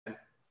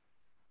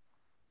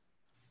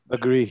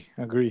Agree.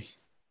 Agree.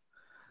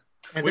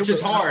 And then which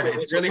is hard.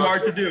 It's really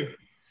hard to do.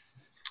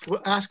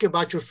 We'll ask you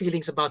about your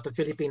feelings about the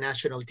Philippine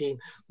national team.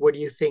 Where do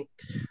you think?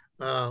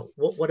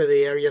 What are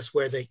the areas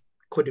where they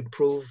could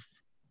improve?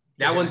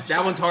 That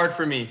one's hard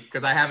for me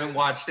because I haven't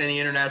watched any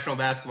international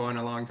basketball in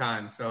a long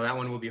time. So that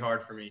one will be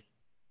hard for me.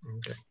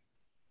 Okay.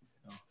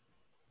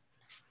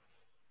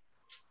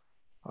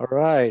 All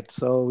right.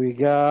 So we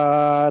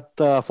got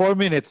 4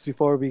 minutes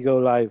before we go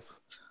live.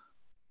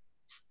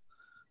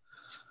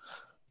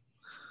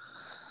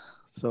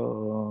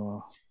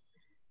 So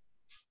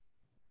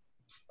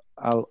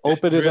I'll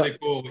open it up. Really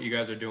cool what you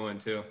guys are doing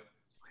too.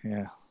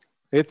 Yeah.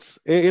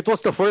 It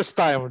was the first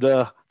time.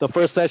 The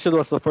first session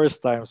was the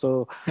first time.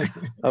 So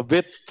a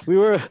bit we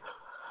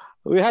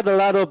had a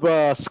lot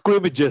of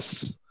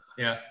scrimmages.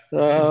 Yeah.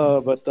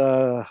 But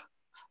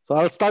so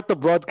I'll start the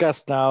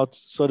broadcast now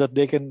so that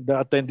the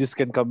attendees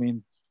can come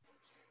in.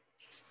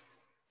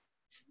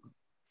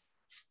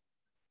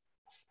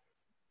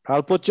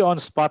 I'll put you on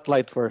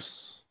spotlight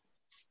first.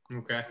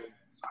 Okay.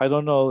 I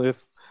don't know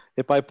if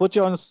I put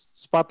you on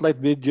spotlight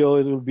video,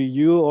 it will be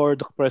you or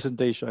the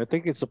presentation. I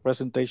think it's a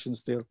presentation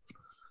still.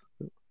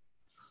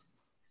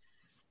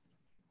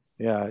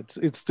 Yeah,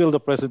 it's still the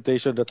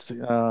presentation that's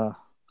the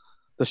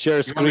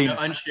share screen. You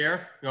want me to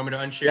unshare? You want me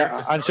to unshare?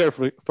 Yeah,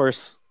 unshare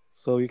first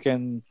so you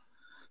can,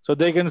 so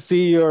they can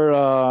see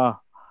your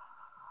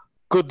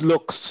good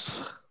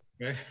looks.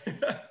 Okay.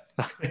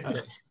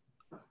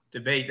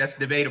 Debate. That's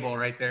debatable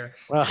right there.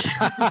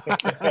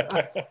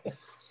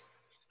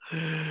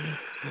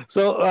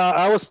 So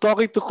I was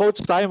talking to Coach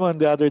Simon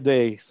the other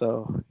day.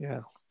 So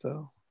yeah,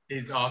 so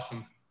he's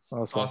awesome.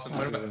 Awesome.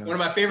 One of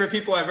my favorite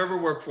people I've ever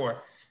worked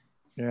for.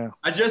 Yeah.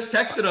 I just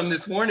texted him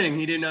this morning.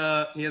 He didn't.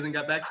 He hasn't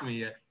got back to me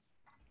yet.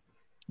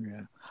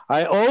 Yeah.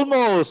 I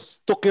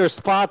almost took your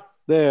spot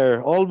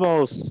there.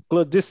 Almost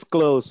this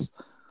close.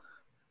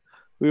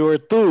 We were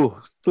two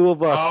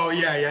of us. Oh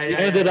yeah. We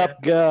ended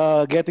up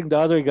getting the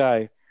other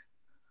guy.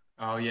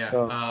 Oh yeah.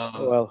 So,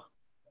 well.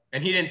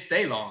 And he didn't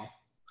stay long.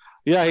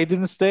 Yeah, he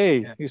didn't stay.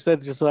 Yeah. He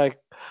said just like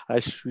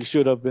we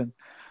should have been.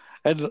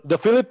 And the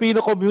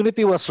Filipino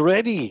community was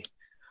ready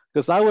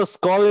because I was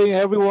calling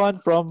everyone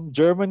from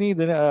Germany.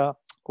 Then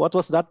what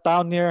was that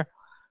town near?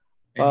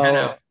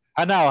 Hanau.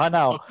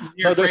 Hanau.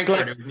 Near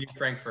Frankfurt. It was near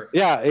Frankfurt.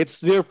 Yeah,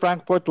 it's near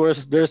Frankfurt where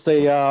there's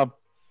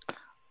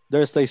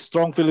a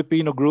strong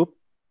Filipino group.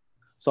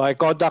 So I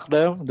contact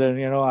them.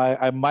 Then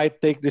I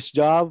might take this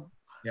job.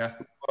 Yeah.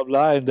 Blah,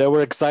 blah, and they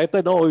were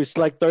excited. Oh, it's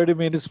like 30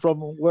 minutes from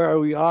where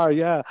we are.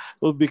 Yeah, it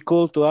would be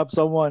cool to have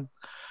someone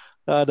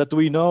that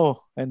we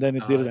know. And then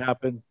it didn't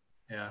happen.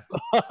 Yeah.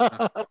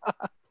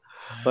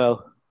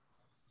 Well,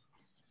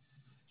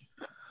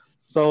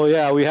 so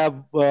yeah, we have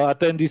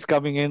attendees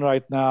coming in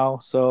right now.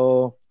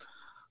 So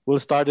we'll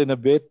start in a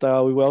bit.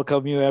 We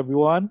welcome you,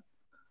 everyone.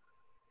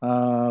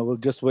 We'll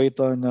just wait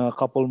on a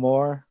couple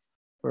more.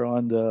 We're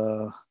on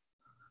the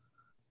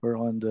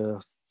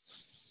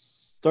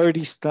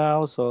 30s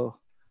now, so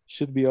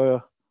should be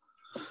I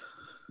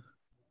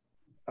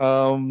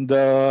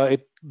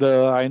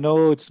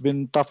know it's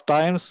been tough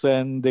times,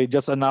 and they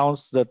just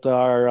announced that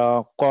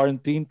our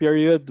quarantine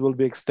period will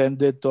be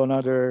extended to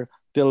another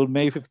till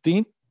May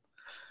 15th.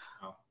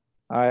 Oh.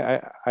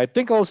 I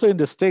think also in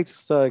the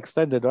States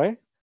extended, right?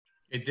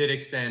 It did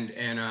extend,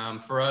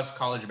 and for us,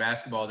 college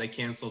basketball, they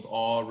canceled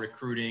all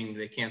recruiting,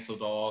 they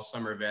canceled all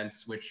summer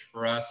events, which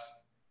for us,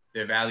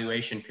 the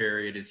evaluation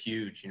period is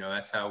huge.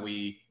 That's how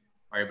we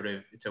are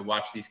able to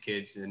watch these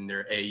kids in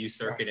their AAU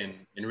circuit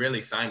and really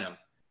sign them.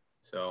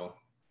 So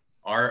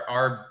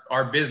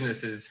our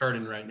business is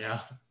hurting right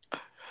now.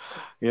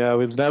 Yeah,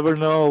 we'll never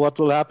know what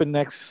will happen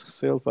next,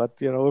 Sil, but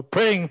we're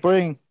praying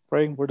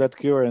for that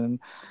cure. And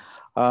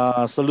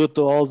salute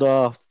to all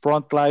the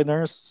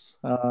frontliners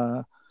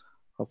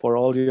for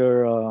all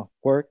your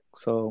work.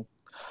 So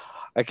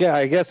I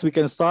guess we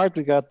can start.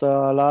 We got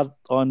a lot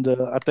on the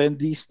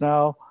attendees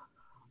now.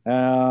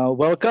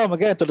 Welcome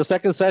again to the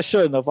second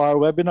session of our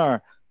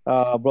webinar,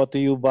 brought to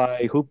you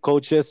by Hoop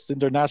Coaches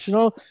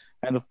International,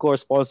 and of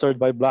course sponsored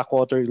by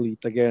Blackwater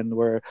Elite. Again,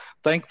 we're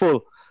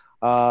thankful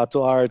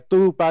to our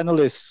two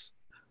panelists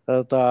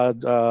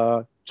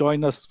that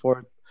join us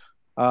for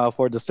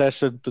the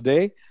session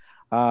today.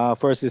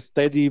 First is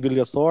Teddy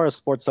Villasor, a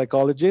sports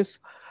psychologist.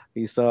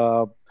 He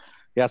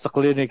has a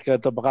clinic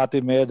at the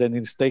Makati Med, and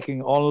he's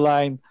taking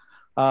online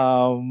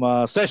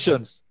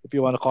sessions. If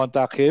you want to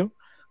contact him.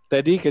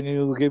 Teddy, can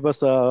you give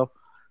us a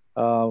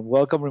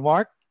welcome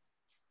remark?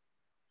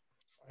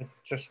 I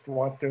just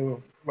want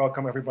to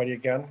welcome everybody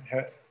again.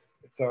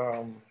 It's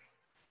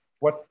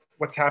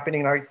what's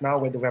happening right now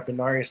with the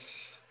webinar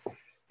is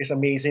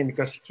amazing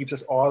because it keeps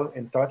us all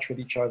in touch with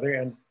each other,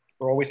 and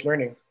we're always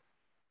learning.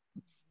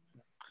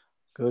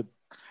 Good.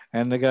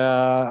 And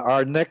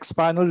our next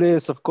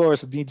panelist, of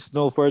course, needs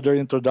no further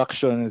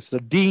introduction. It's the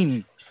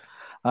Dean,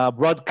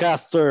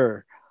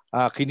 broadcaster,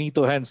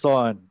 Quinito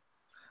Henson.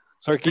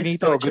 Sir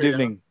Quinito, good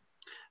evening.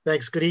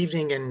 Thanks. Good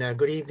evening, and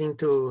good evening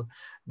to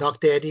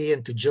Dr. Eddie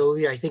and to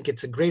Joey. I think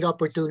it's a great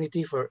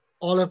opportunity for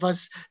all of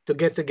us to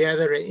get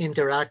together and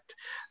interact,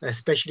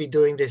 especially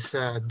during these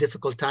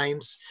difficult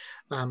times,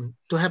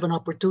 to have an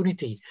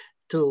opportunity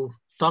to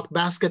talk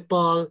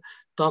basketball,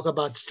 talk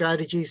about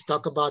strategies,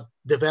 talk about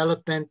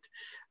development.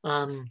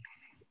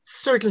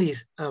 Certainly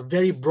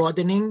very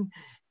broadening.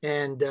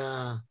 And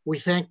we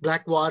thank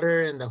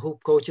Blackwater and the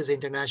Hoop Coaches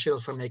International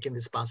for making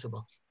this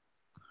possible.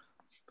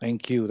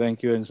 Thank you.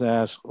 Thank you. And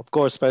of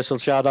course, special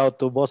shout out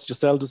to Boss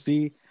Giselle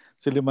Ducy,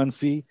 Siliman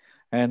C,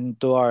 and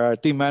to our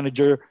team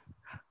manager,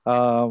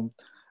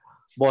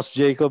 Boss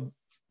Jacob.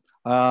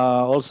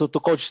 Also to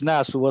Coach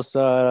Nash, who was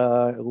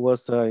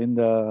in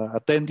the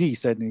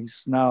attendees, and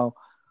he's now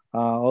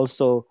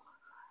also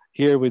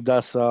here with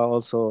us,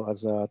 also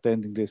as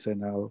attending this.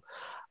 And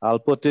I'll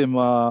put him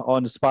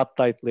on the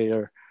spotlight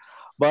later.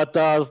 But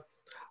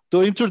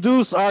to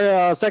introduce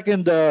our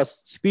second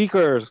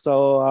speaker,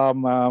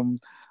 so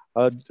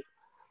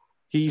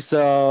he's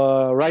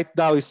right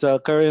now he's a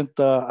current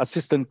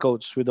assistant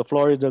coach with the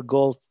Florida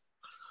Gulf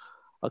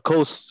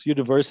Coast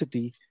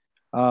University.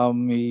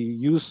 He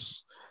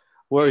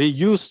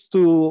used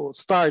to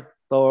start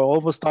or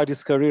almost start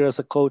his career as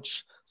a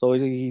coach. So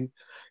it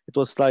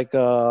was like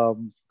a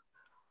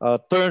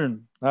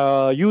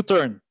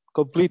U-turn,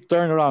 complete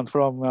turnaround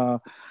from,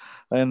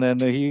 and then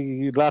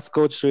he last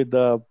coached with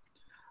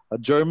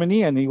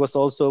Germany, and he was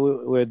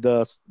also with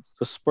the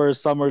Spurs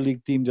Summer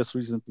League team just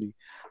recently.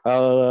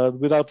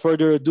 Without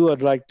further ado,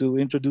 I'd like to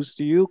introduce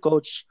to you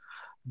Coach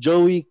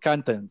Joey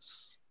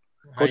Cantens.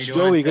 Coach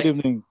Joey, good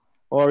evening.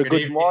 Or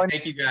good morning.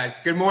 Thank you, guys.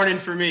 Good morning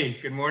for me.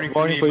 Good morning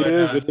for me. For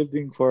you. Good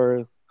evening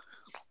for.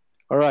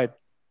 All right.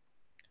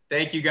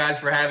 Thank you guys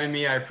for having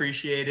me. I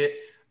appreciate it.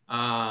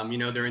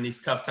 During these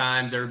tough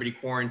times, everybody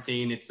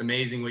quarantined. It's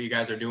amazing what you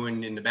guys are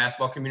doing in the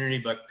basketball community,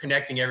 but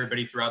connecting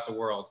everybody throughout the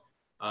world.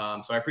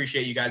 So I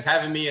appreciate you guys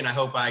having me, and I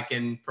hope I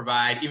can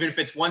provide, even if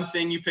it's one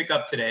thing you pick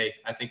up today,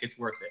 I think it's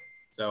worth it.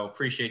 So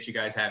appreciate you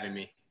guys having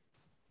me.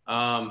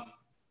 I'm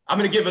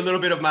going to give a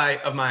little bit of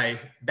my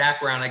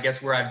background, I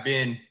guess, where I've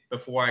been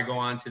before I go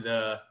on to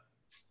the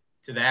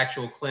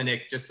actual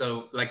clinic, just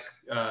so like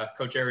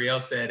Coach Ariel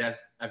said,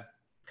 I've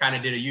kind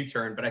of did a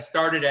U-turn, but I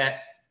started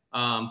at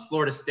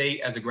Florida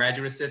State as a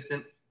graduate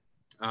assistant,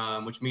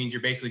 which means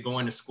you're basically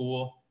going to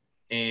school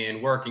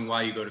and working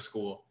while you go to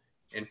school.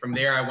 And from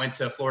there, I went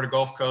to Florida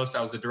Gulf Coast.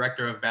 I was the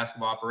director of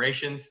basketball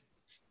operations.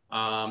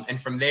 And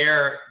from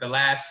there, the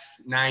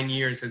last 9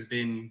 years has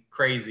been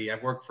crazy.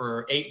 I've worked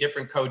for 8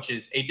 different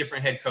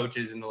head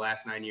coaches in the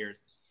last 9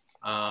 years.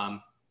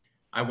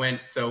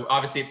 So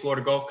obviously at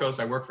Florida Gulf Coast,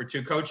 I worked for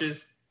 2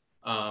 coaches.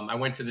 I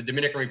went to the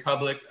Dominican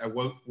Republic. I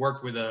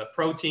worked with a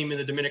pro team in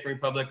the Dominican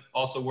Republic,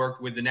 also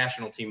worked with the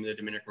national team in the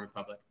Dominican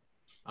Republic.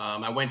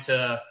 I went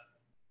to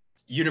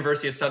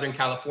University of Southern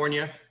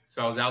California.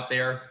 So I was out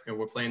there and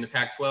we're playing the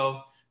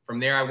Pac-12. From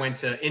there, I went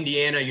to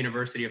Indiana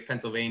University of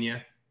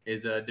Pennsylvania,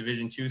 is a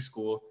Division II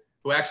school,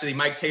 who actually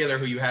Mike Taylor,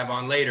 who you have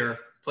on later,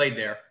 played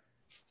there.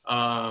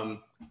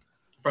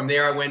 From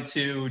there, I went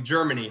to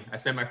Germany. I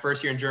spent my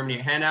first year in Germany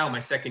at Hanau, my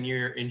second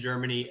year in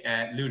Germany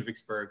at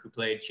Ludwigsburg, who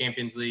played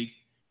Champions League.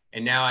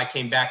 And now I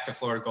came back to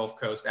Florida Gulf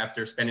Coast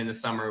after spending the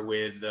summer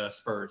with the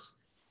Spurs.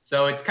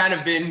 So it's kind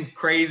of been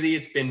crazy.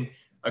 It's been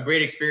a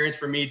great experience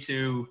for me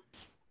to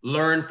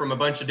learn from a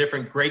bunch of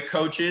different great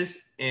coaches.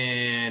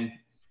 And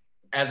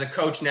as a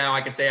coach now,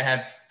 I can say I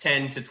have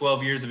 10 to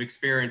 12 years of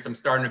experience. I'm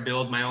starting to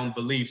build my own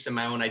beliefs and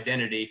my own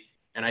identity.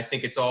 And I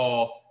think it's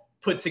all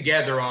put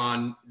together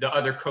on the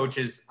other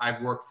coaches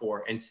I've worked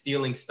for and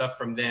stealing stuff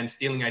from them,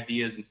 stealing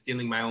ideas and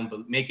stealing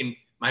making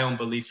my own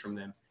beliefs from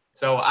them.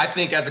 So I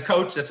think as a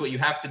coach, that's what you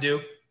have to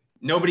do.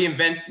 Nobody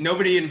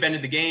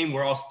invented the game.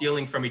 We're all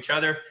stealing from each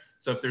other.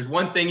 So if there's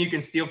one thing you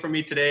can steal from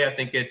me today, I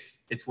think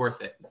it's worth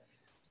it.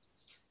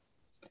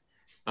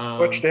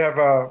 Coach, they have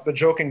the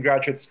joke in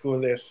graduate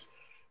school is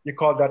you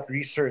call that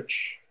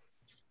research.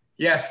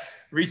 Yes,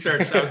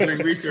 research. I was doing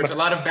research, a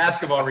lot of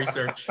basketball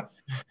research.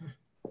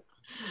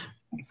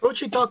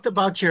 Coach, you talked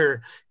about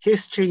your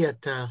history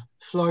at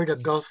Florida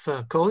Gulf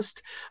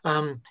Coast.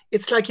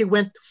 It's like you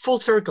went full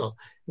circle.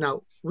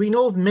 Now, we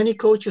know of many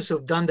coaches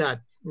who've done that.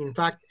 In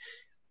fact,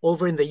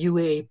 over in the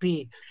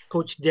UAAP,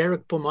 Coach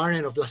Derek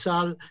Pomaran of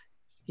LaSalle,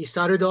 he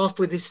started off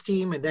with his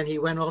team and then he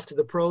went off to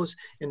the pros,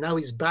 and now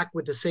he's back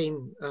with the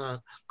same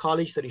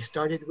college that he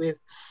started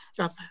with.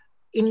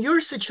 In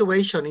your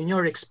situation, in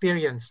your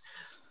experience,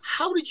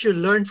 how did you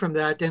learn from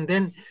that? And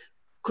then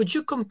could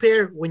you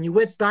compare when you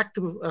went back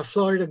to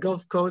Florida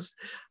Gulf Coast,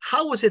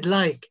 how was it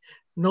like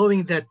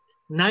knowing that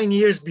 9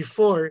 years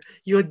before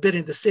you had been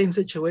in the same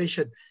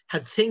situation?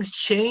 Had things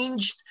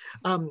changed?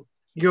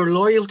 Your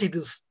loyalty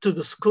to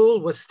the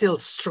school was still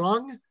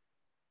strong?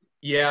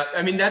 Yeah,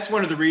 I mean, that's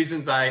one of the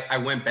reasons I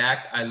went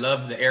back. I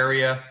love the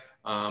area.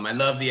 I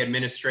love the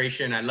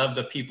administration. I love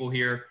the people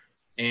here.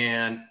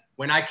 And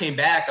when I came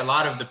back, a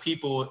lot of the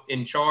people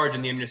in charge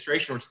and the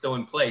administration were still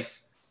in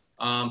place.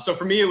 So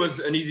for me, it was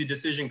an easy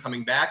decision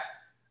coming back.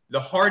 The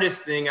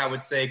hardest thing I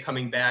would say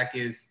coming back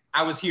is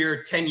I was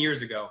here 10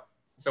 years ago.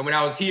 So when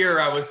I was here,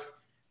 I was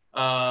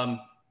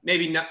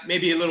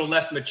maybe a little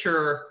less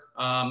mature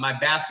My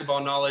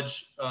basketball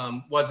knowledge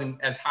wasn't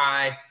as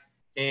high.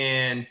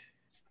 And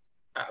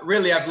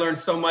really, I've learned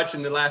so much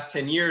in the last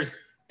 10 years.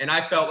 And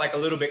I felt like a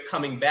little bit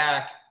coming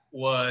back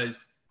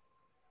was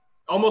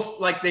almost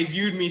like they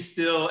viewed me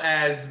still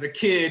as the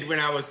kid when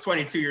I was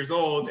 22 years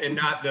old and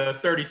not the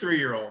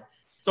 33-year-old.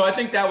 So I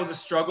think that was a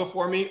struggle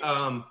for me.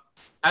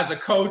 As a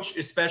coach,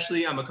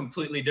 especially, I'm a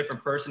completely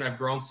different person. I've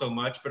grown so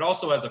much, but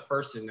also as a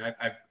person,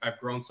 I've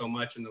grown so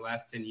much in the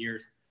last 10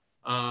 years.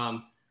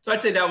 So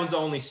I'd say that was the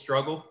only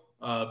struggle,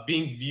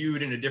 being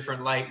viewed in a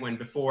different light when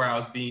before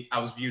I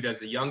was viewed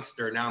as a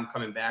youngster. Now I'm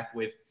coming back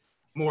with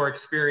more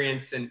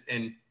experience, and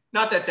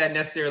not that that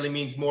necessarily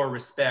means more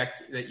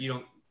respect, that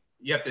you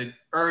have to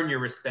earn your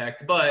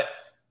respect, but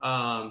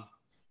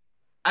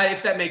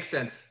if that makes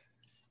sense.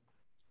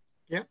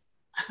 Yeah.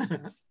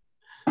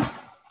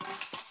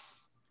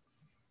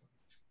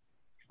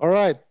 All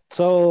right.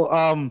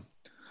 So,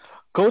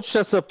 Coach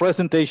has a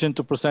presentation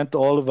to present to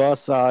all of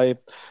us.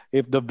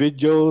 If the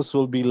videos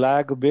will be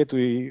lag a bit,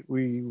 we're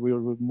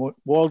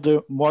more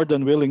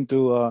than willing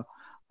to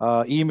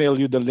email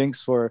you the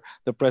links for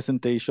the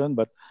presentation.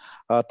 But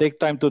take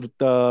time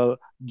to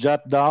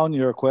jot down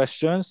your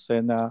questions,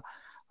 and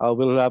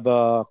we'll have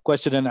a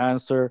question and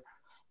answer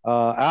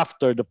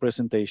after the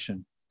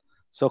presentation.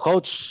 So,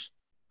 Coach,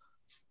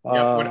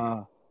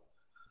 whenever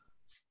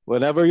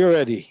you're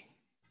ready.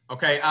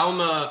 Okay, I'm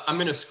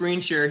going to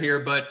screen share here,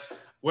 but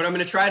what I'm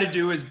going to try to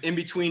do is in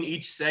between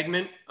each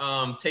segment,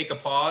 take a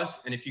pause.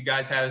 And if you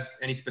guys have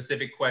any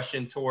specific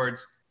question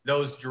towards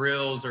those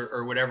drills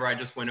or whatever I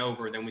just went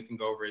over, then we can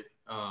go over it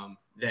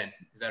then.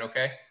 Is that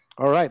okay?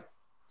 All right.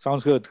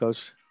 Sounds good,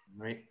 Coach.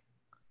 All right.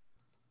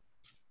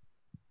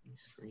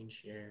 Screen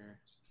share.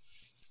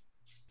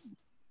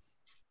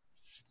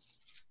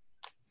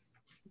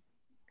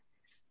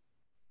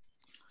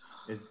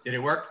 Did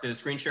it work? Did the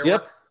screen share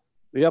work?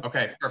 Yep.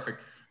 Okay,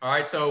 perfect. All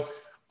right, so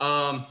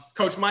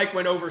Coach Mike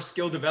went over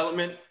skill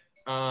development,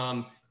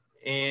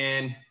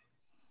 and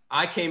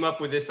I came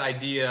up with this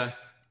idea.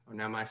 Oh,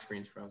 now my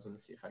screen's frozen.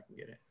 Let's see if I can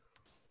get it.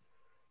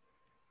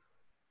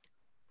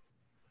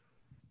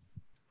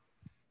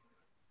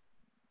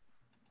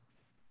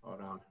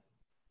 Hold on.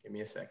 Give me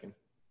a second.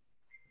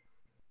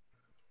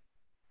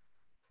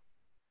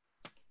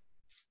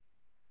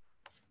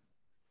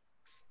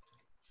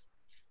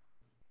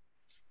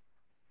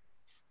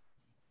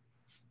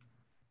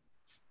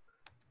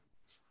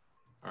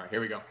 All right,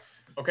 here we go.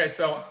 Okay,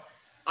 so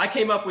I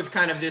came up with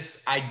kind of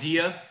this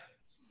idea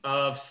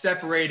of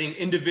separating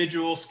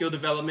individual skill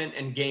development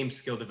and game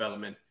skill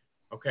development.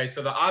 Okay,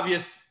 so the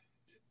obvious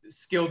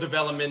skill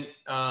development,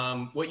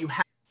 what you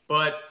have,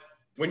 but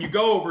when you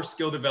go over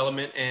skill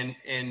development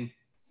and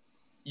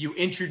you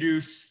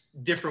introduce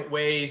different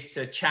ways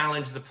to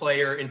challenge the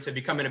player into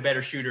becoming a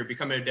better shooter,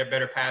 becoming a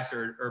better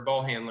passer or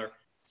ball handler,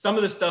 some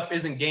of the stuff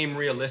isn't game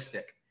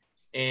realistic.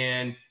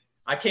 And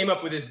I came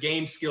up with this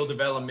game skill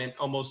development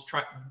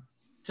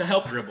to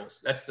help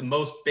dribbles. That's the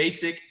most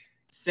basic,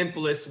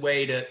 simplest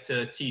way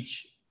to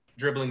teach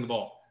dribbling the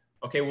ball.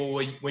 Okay,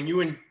 well, when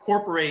you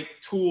incorporate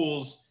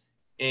tools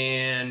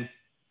and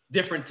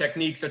different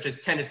techniques such as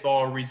tennis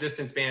ball,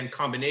 resistance band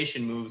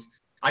combination moves,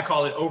 I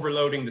call it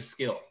overloading the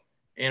skill.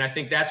 And I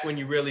think that's when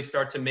you really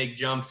start to make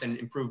jumps and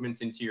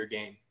improvements into your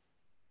game.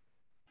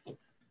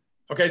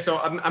 Okay, so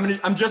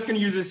I'm just gonna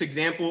use this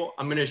example.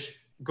 I'm gonna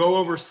go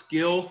over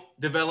skill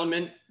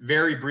development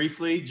very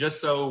briefly, just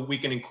so we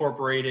can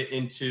incorporate it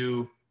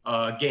into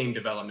game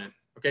development.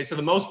 Okay, so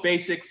the most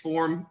basic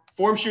form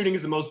shooting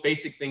is the most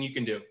basic thing you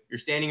can do. You're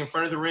standing in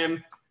front of the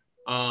rim.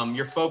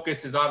 Your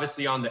focus is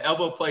obviously on the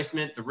elbow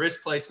placement, the wrist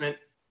placement,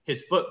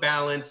 his foot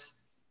balance,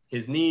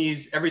 his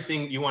knees,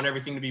 everything. You want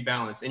everything to be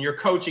balanced. And you're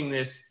coaching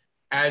this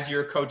as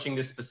you're coaching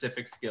this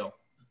specific skill.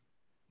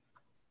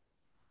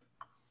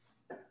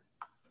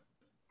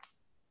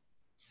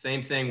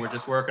 Same thing, we're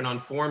just working on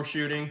form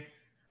shooting,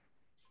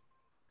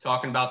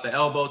 talking about the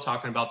elbow,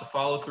 talking about the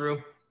follow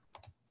through,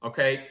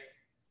 okay?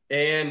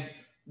 And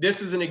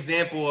this is an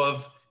example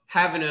of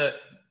having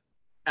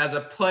as a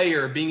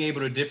player, being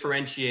able to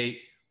differentiate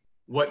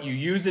what you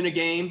use in a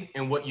game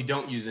and what you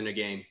don't use in a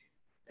game.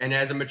 And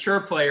as a mature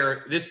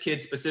player, this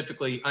kid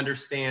specifically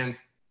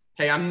understands,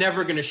 hey, I'm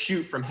never gonna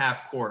shoot from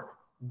half court,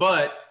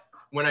 but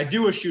when I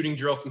do a shooting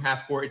drill from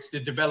half court, it's to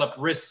develop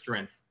wrist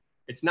strength.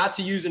 It's not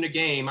to use in a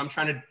game. I'm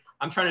trying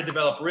to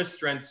develop wrist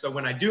strength, so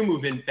when I do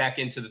move back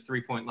into the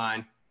three-point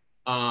line,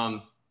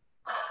 my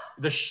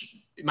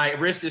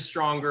wrist is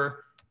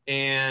stronger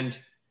and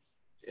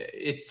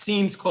it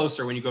seems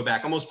closer when you go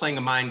back, almost playing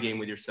a mind game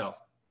with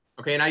yourself.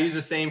 Okay, and I use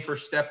the same for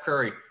Steph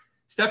Curry.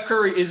 Steph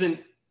Curry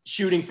isn't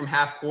shooting from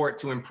half court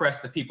to impress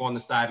the people on the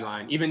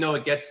sideline, even though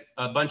it gets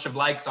a bunch of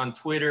likes on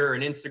Twitter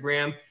and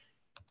Instagram.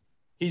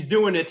 He's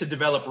doing it to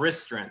develop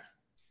wrist strength.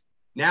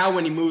 Now,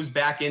 when he moves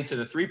back into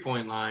the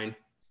three-point line,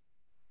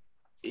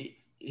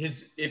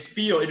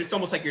 it's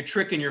almost like you're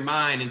tricking your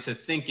mind into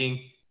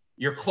thinking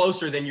you're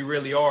closer than you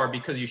really are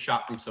because you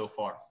shot from so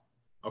far.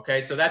 Okay,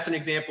 so that's an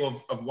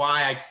example of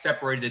why I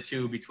separated the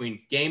two between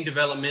game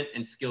development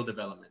and skill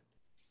development.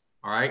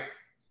 All right.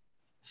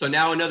 So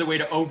now another way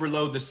to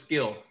overload the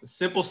skill. The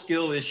simple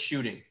skill is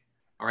shooting.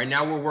 All right,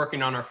 now we're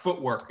working on our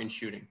footwork in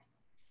shooting.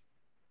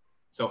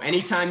 So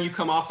anytime you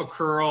come off a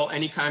curl,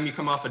 anytime you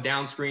come off a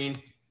down screen,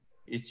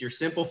 it's your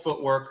simple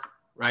footwork,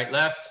 right,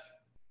 left.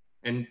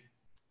 And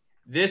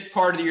this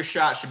part of your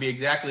shot should be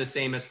exactly the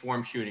same as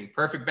form shooting.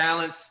 Perfect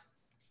balance,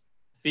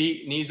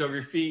 feet, knees over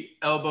your feet,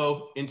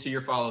 elbow into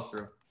your follow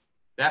through.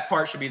 That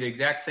part should be the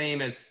exact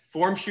same as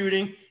form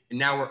shooting. And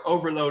now we're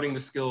overloading the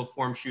skill of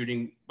form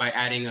shooting by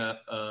adding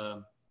a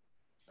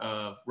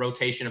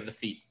rotation of the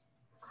feet.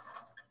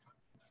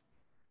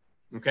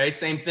 Okay,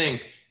 same thing.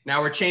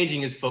 Now we're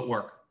changing his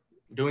footwork.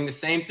 Doing the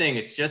same thing.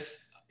 It's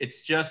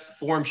just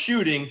form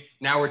shooting.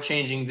 Now we're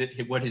changing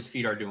what his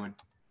feet are doing.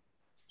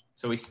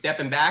 So he's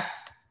stepping back.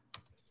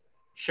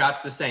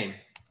 Shot's the same.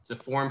 It's a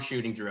form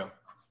shooting drill.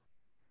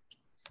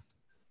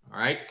 All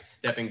right,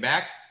 stepping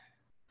back,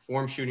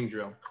 form shooting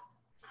drill.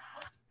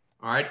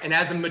 All right, and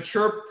as a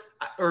mature,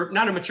 or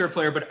not a mature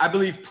player, but I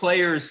believe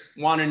players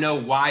want to know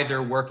why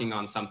they're working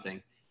on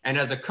something. And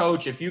as a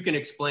coach, if you can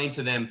explain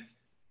to them,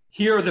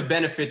 here are the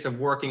benefits of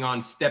working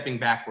on stepping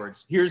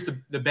backwards. Here's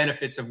the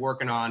benefits of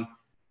working on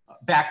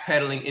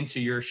backpedaling into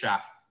your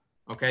shot.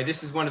 Okay,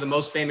 this is one of the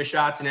most famous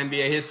shots in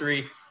NBA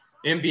history,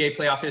 NBA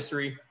playoff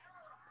history.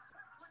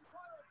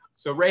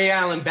 So Ray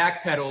Allen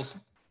backpedals,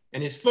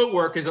 and his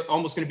footwork is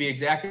almost going to be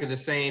exactly the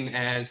same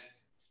as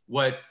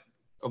what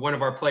one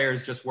of our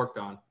players just worked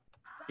on.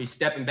 He's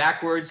stepping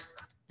backwards,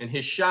 and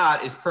his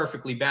shot is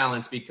perfectly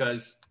balanced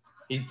because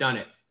he's done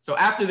it. So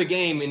after the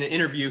game, in the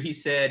interview, he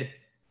said,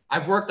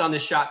 I've worked on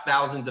this shot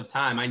thousands of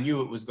times. I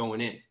knew it was going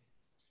in.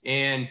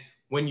 And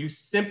when you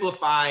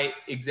simplify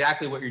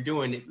exactly what you're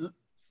doing,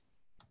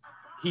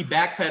 he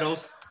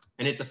backpedals,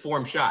 and it's a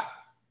form shot.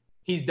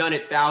 He's done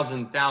it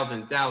thousands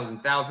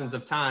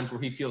of times where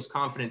he feels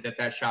confident that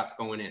that shot's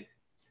going in.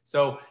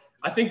 So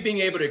I think being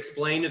able to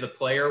explain to the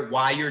player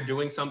why you're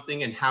doing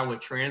something and how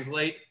it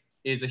translates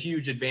is a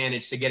huge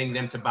advantage to getting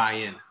them to buy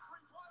in.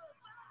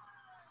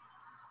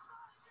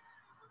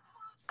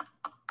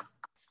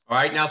 All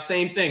right, now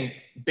same thing.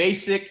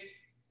 Basic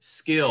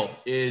skill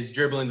is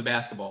dribbling the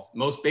basketball.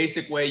 Most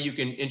basic way you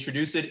can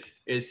introduce it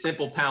is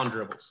simple pound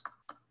dribbles.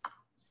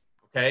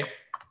 Okay?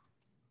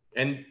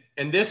 And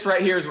this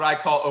right here is what I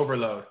call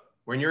overload.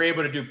 When you're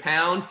able to do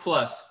pound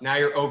plus, now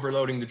you're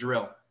overloading the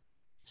drill.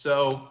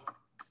 So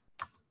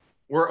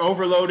we're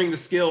overloading the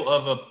skill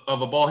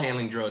of a ball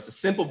handling drill. It's a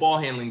simple ball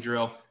handling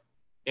drill.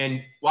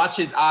 And watch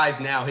his eyes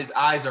now. His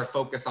eyes are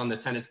focused on the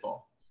tennis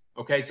ball.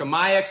 Okay, so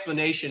my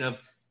explanation of,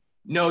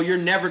 no, you're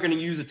never going to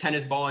use a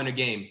tennis ball in a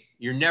game.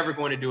 You're never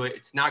going to do it.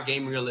 It's not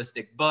game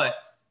realistic. But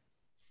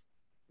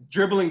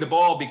dribbling the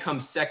ball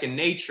becomes second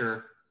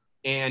nature.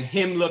 And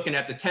him looking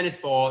at the tennis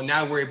ball,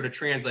 now we're able to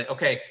translate.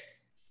 Okay,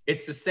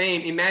 it's the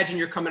same. Imagine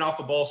you're coming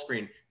off a ball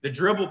screen. The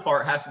dribble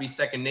part has to be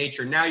second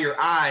nature. Now your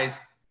eyes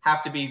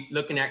have to be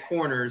looking at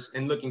corners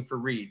and looking for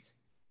reads.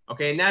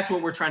 Okay, and that's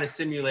what we're trying to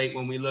simulate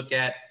when we look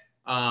at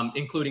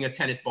including a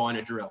tennis ball in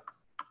a drill.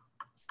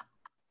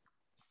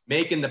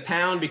 Making the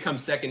pound become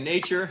second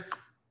nature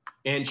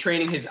and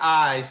training his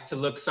eyes to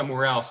look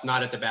somewhere else,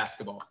 not at the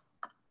basketball.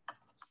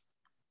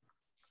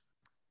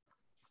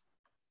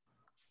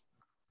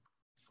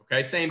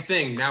 Okay, same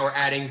thing. Now we're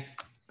adding,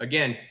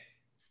 again,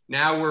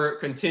 now we're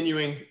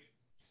continuing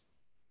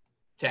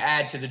to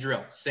add to the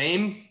drill.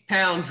 Same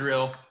pound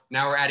drill.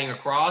 Now we're adding a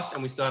cross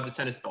and we still have the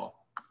tennis ball.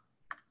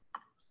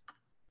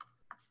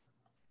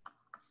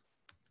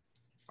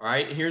 All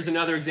right, here's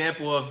another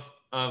example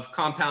of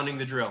compounding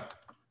the drill.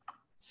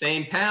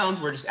 Same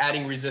pounds, we're just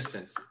adding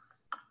resistance.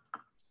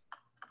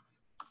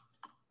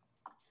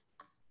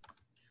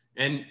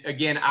 And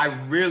again, I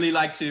really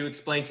like to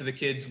explain to the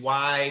kids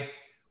why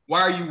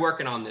are you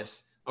working on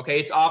this? Okay,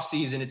 it's off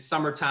season, it's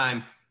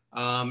summertime.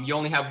 You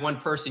only have one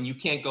person, you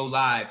can't go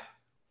live.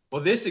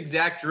 Well, this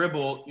exact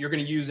dribble you're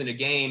going to use in a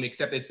game,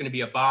 except it's going to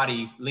be a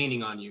body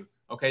leaning on you.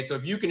 Okay, so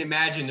if you can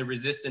imagine the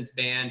resistance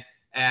band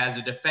as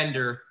a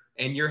defender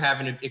and you're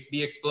having to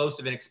be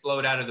explosive and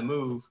explode out of the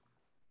move,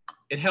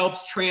 it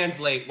helps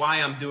translate why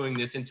I'm doing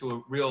this into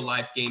a real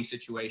life game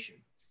situation.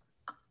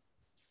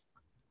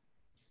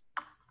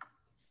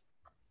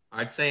 All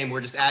right, same,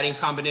 we're just adding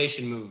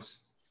combination moves.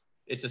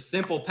 It's a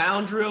simple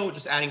pound drill,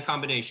 just adding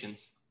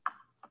combinations.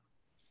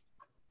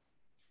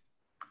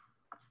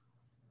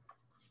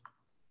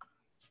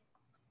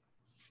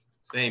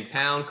 Same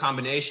pound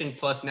combination,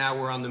 plus now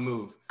we're on the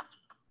move.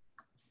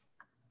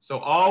 So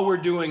all we're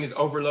doing is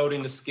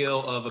overloading the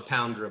skill of a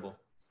pound dribble.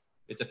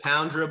 It's a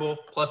pound dribble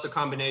plus a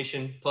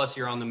combination, plus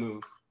you're on the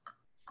move.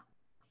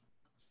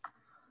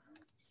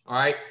 All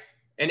right,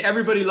 and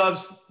everybody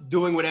loves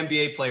doing what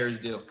NBA players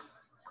do.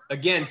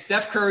 Again,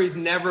 Steph Curry's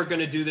never going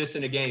to do this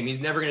in a game. He's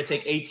never going to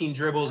take 18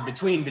 dribbles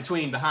between,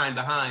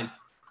 behind.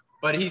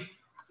 But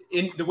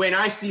the way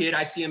I see it,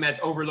 I see him as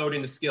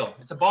overloading the skill.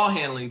 It's a ball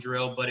handling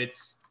drill, but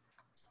it's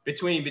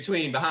between,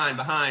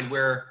 behind,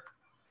 where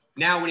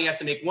now when he has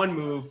to make one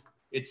move,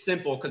 it's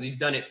simple because he's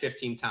done it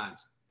 15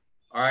 times.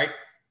 All right.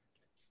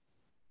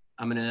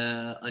 I'm going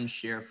to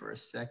unshare for a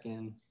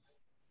second.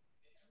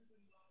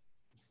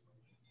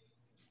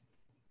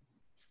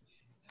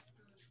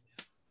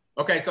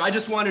 Okay, so I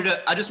just wanted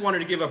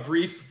to give a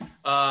brief,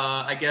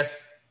 I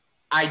guess,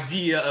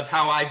 idea of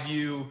how I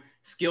view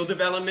skill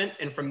development,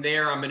 and from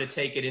there I'm going to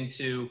take it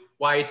into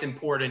why it's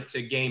important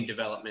to game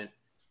development.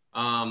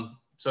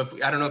 So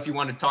I don't know if you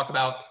want to talk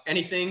about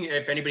anything,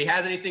 if anybody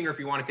has anything, or if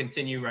you want to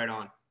continue right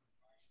on.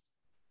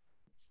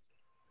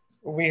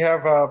 We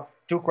have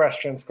two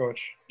questions,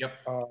 Coach. Yep.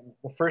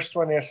 The first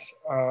one is,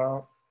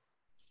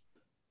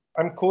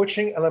 I'm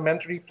coaching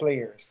elementary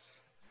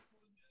players.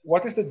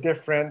 What is the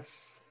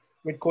difference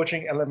with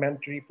coaching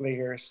elementary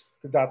players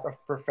to that of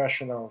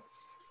professional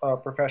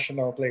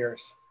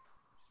players?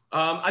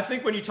 I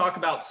think when you talk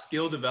about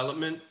skill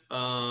development,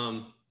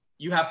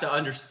 you have to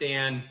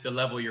understand the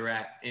level you're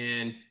at.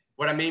 And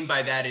what I mean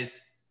by that is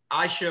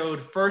I showed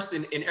first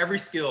in every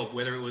skill,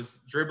 whether it was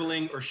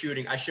dribbling or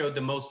shooting, I showed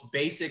the most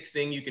basic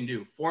thing you can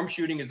do. Form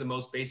shooting is the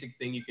most basic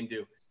thing you can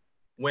do.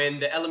 When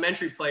the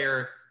elementary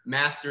player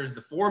masters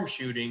the form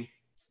shooting,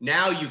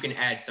 now you can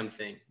add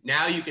something.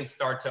 Now you can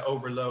start to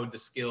overload the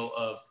skill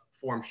of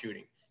form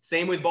shooting.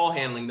 Same with ball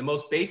handling. The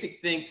most basic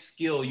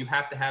skill you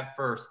have to have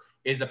first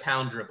is a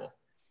pound dribble.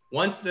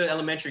 Once the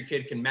elementary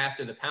kid can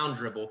master the pound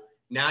dribble,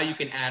 now you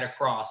can add a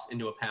cross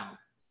into a pound.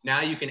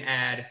 Now you can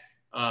add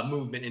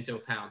movement into a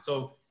pound.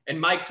 So, and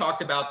Mike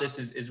talked about this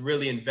is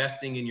really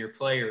investing in your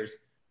players.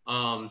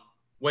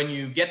 When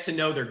you get to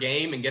know their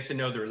game and get to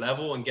know their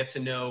level and get to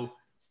know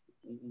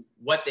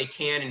what they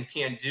can and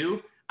can't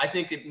do, I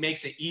think it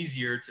makes it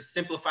easier to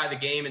simplify the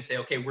game and say,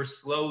 okay, we're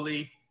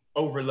slowly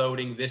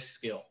overloading this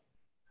skill.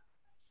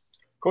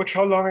 Coach,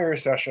 how long are your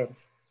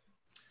sessions?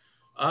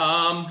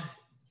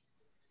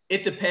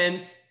 It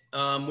depends.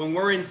 When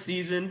we're in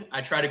season,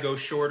 I try to go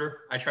shorter.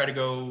 I try to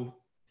go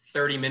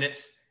 30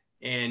 minutes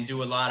and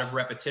do a lot of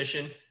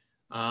repetition.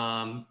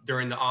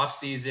 During the off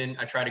season,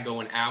 I try to go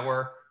an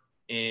hour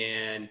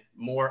and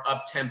more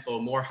up tempo,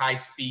 more high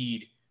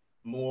speed,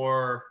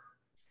 more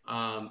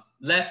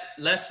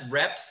less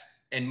reps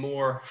and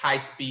more high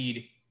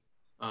speed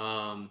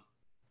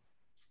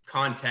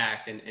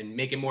contact and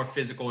make it more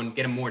physical and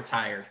get them more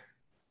tired.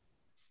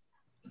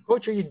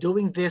 Coach, are you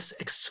doing this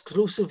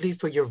exclusively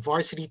for your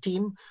varsity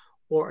team,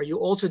 or are you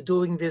also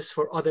doing this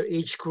for other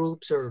age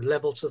groups or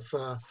levels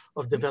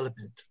of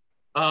development?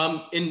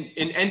 In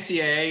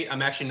NCAA,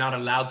 I'm actually not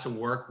allowed to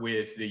work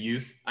with the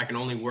youth. I can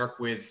only work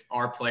with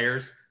our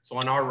players. So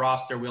on our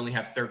roster, we only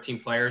have 13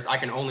 players. I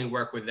can only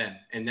work with them.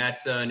 And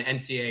that's an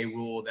NCAA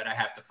rule that I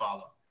have to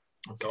follow.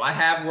 Okay. So I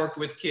have worked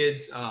with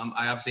kids.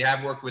 I obviously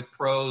have worked with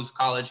pros,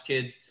 college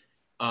kids.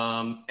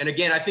 And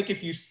again, I think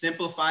if you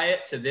simplify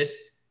it to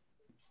this,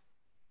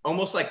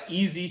 almost like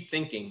easy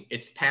thinking,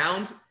 it's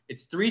pound,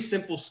 it's 3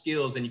 simple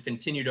skills, and you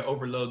continue to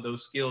overload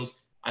those skills.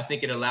 I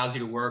think it allows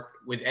you to work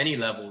with any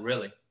level,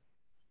 really.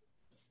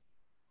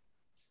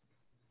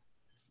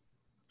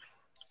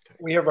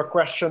 We have a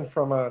question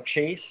from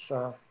Chase.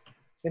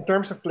 In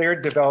terms of player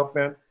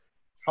development,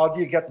 how do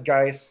you get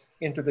guys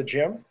into the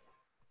gym?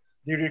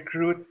 Do you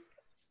recruit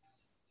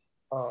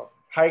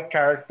high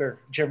character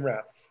gym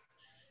rats?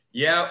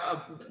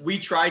 Yeah, we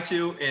try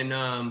to. And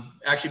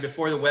actually,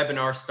 before the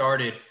webinar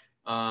started,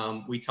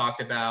 we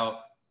talked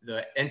about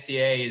the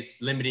NCAA is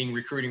limiting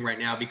recruiting right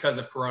now because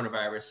of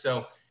coronavirus.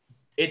 So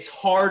it's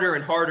harder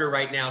and harder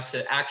right now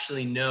to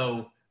actually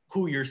know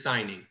who you're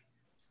signing.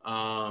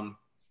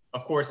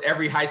 Of course,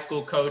 every high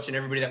school coach and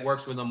everybody that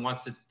works with them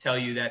wants to tell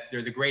you that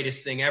they're the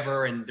greatest thing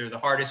ever and they're the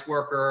hardest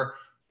worker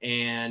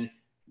and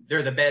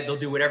they're the best. They'll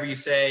do whatever you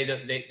say.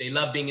 They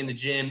love being in the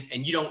gym,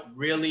 and you don't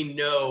really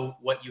know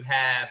what you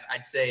have,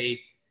 I'd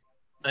say,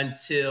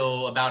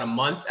 until about a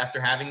month after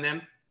having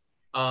them.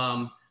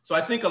 So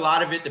I think a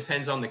lot of it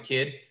depends on the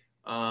kid.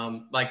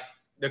 Like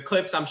the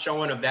clips I'm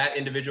showing of that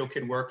individual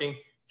kid working,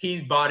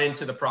 he's bought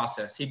into the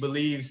process. He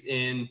believes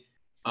in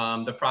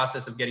the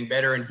process of getting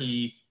better, and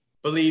he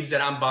believes that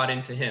I'm bought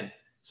into him.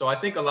 So I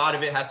think a lot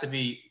of it has to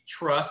be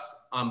trust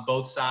on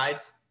both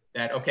sides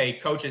that, okay,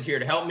 coach is here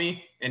to help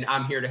me and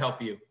I'm here to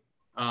help you.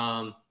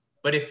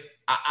 But if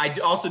I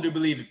also do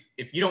believe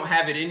if you don't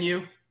have it in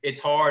you, it's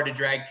hard to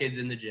drag kids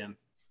in the gym.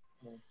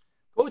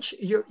 Coach,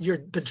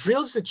 the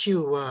drills that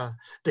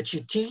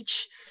you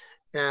teach,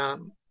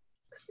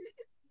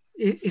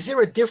 is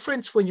there a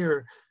difference when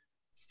you're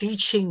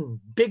teaching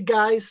big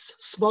guys,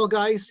 small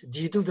guys?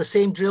 Do you do the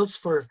same drills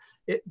for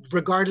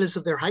regardless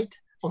of their height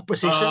or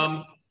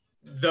position?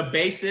 The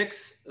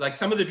basics, like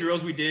some of the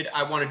drills we did,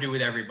 I want to do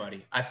with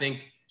everybody. I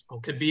think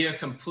to be a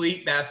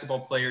complete basketball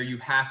player, you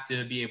have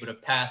to be able to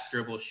pass,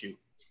 dribble, shoot.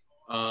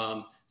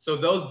 So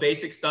those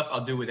basic stuff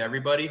I'll do with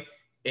everybody.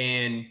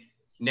 And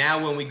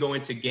now when we go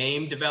into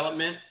game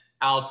development,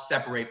 I'll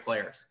separate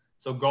players.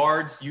 So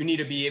guards, you need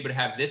to be able to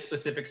have this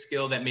specific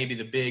skill that maybe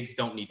the bigs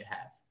don't need to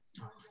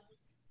have.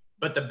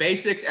 But the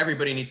basics,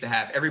 everybody needs to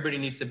have. Everybody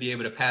needs to be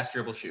able to pass,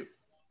 dribble, shoot.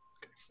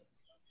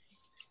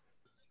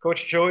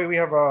 Coach Joey, we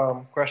have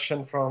a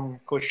question from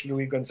Coach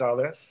Louis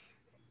Gonzalez.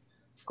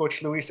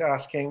 Coach Louis is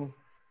asking,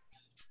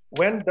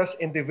 when does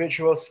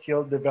individual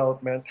skill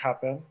development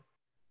happen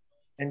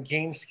and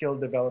game skill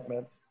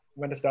development?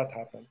 When does that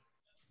happen?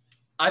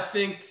 I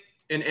think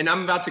and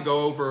I'm about to go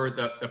over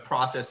the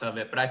process of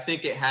it, but I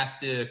think it has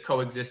to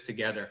coexist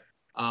together.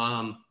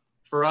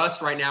 For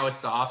us right now,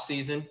 it's the off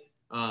season.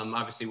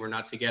 Obviously we're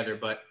not together,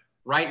 but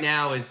right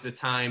now is the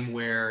time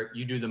where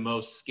you do the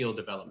most skill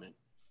development.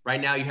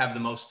 Right now you have the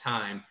most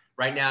time.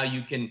 Right now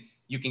you can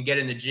get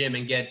in the gym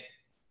and get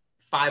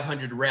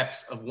 500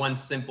 reps of one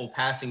simple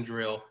passing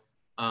drill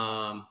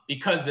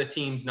because the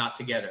team's not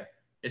together,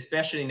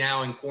 especially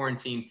now in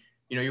quarantine.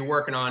 You know, you're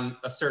working on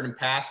a certain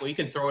pass. Well, you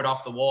can throw it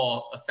off the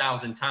wall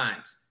 1,000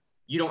 times.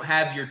 You don't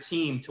have your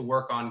team to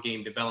work on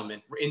game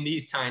development in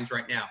these times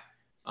right now.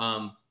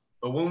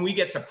 But when we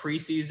get to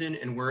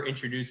preseason and we're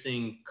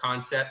introducing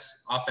concepts,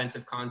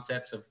 offensive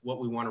concepts of what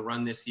we want to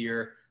run this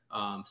year,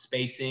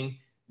 spacing,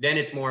 then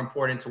it's more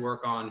important to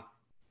work on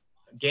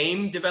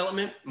game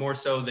development more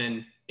so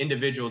than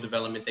individual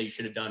development that you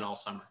should have done all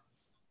summer.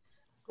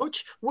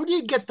 Coach, where do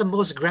you get the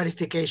most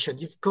gratification?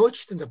 You've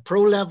coached in the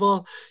pro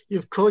level,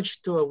 you've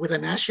coached with a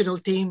national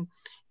team,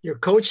 you're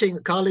coaching a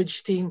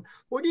college team.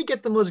 Where do you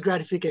get the most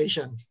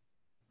gratification?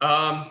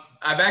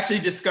 I've actually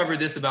discovered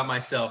this about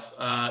myself.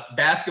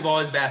 Basketball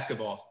is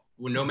basketball.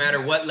 No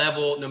matter what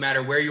level, no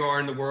matter where you are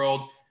in the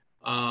world,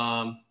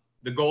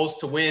 the goal is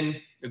to win.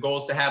 The goal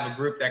is to have a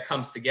group that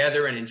comes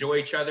together and enjoy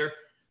each other.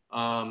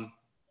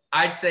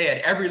 I'd say at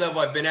every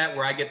level I've been at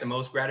where I get the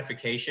most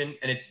gratification,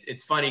 and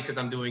it's funny because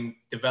I'm doing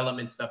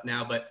development stuff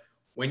now, but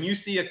when you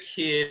see a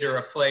kid or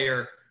a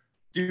player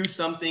do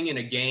something in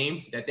a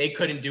game that they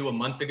couldn't do a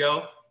month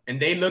ago, and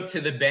they look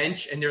to the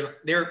bench and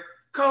they're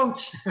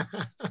coach.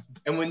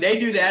 And when they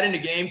do that in a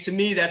game, to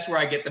me, that's where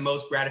I get the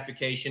most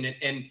gratification.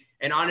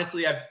 And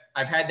honestly,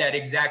 I've had that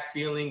exact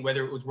feeling,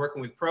 whether it was working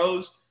with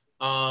pros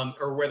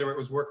or whether it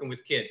was working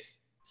with kids.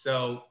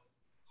 So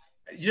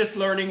just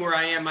learning where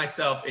I am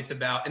myself, it's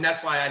about, and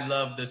that's why I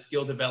love the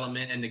skill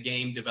development and the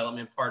game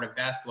development part of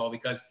basketball,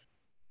 because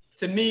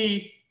to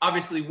me,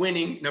 obviously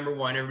winning, number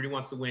one, everybody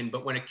wants to win.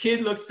 But when a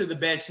kid looks to the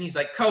bench and he's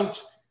like, coach,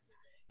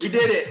 we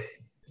did it.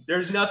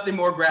 There's nothing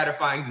more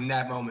gratifying than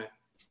that moment.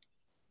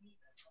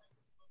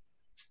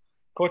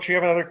 Coach, we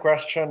have another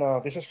question.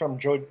 This is from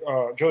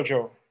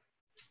Jojo.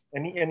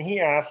 And he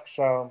asks,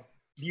 do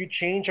you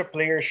change a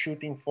player's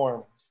shooting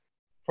form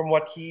from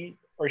what he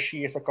or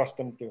she is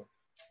accustomed to?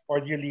 Or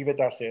do you leave it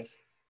as is?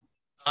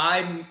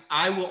 I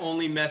will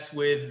only mess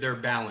with their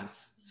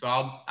balance. So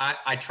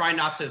I try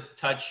not to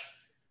touch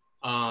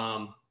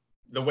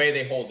the way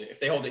they hold it. If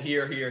they hold it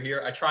here, here,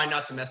 here, I try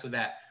not to mess with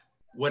that.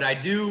 What I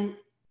do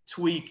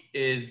tweak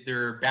is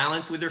their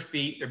balance with their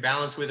feet, their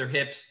balance with their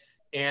hips,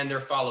 and their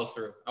follow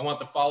through. I want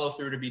the follow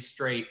through to be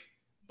straight.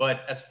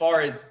 But as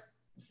far as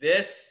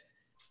this,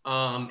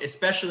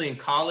 especially in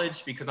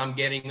college, because I'm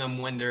getting them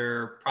when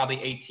they're probably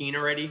 18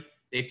 already,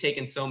 they've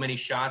taken so many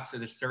shots, so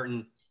there's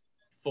certain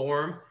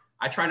form.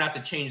 I try not to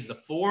change the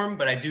form,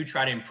 but I do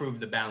try to improve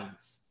the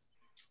balance.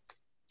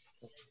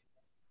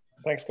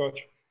 Thanks,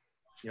 Coach.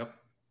 Yep.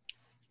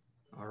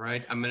 All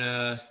right, I'm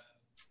gonna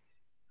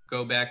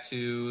go back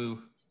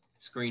to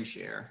screen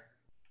share.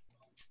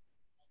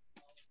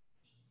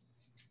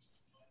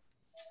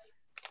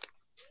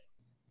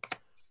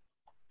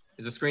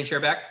 Is the screen share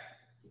back?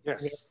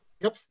 Yes.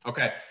 Yep.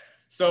 Okay.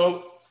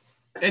 So,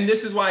 and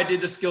this is why I did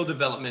the skill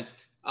development.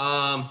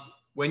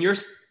 When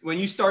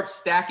you start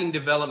stacking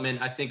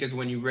development, I think is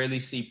when you really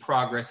see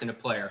progress in a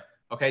player.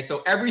 Okay.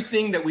 So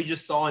everything that we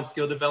just saw in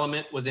skill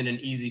development was in an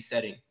easy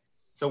setting.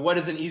 So what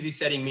does an easy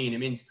setting mean? It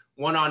means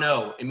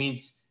 1-on-0. It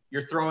means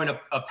you're throwing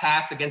a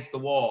pass against the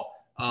wall.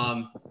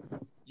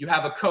 You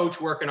have a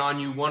coach working on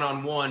you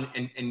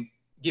 1-on-1 and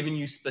giving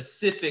you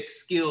specific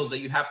skills that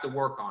you have to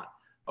work on.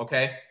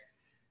 Okay.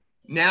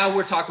 Now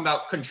we're talking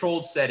about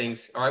controlled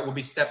settings. All right, will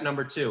be step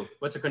number 2.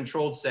 What's a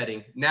controlled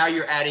setting? Now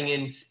you're adding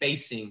in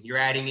spacing. You're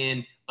adding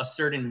in a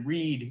certain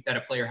read that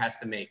a player has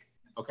to make.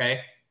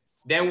 Okay.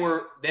 Then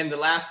the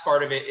last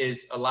part of it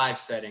is a live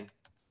setting.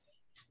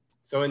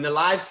 So in the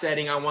live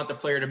setting, I want the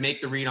player to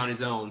make the read on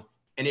his own.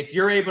 And if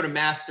you're able to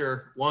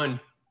master 1,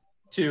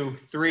 2,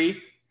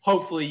 3,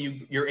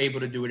 hopefully you're able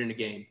to do it in a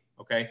game.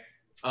 Okay.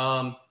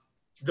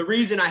 The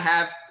reason I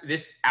have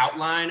this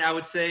outline, I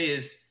would say,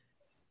 is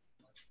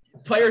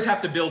players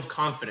have to build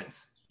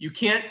confidence. You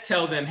can't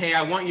tell them, hey,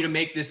 I want you to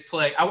make this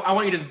play. I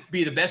want you to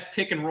be the best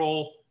pick and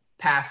roll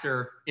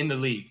passer in the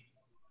league.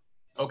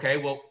 Okay,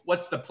 well,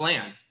 what's the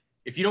plan?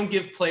 If you don't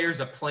give players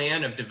a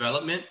plan of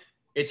development,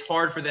 it's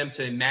hard for them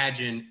to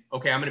imagine,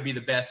 okay, I'm going to be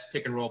the best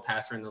pick and roll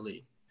passer in the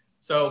league.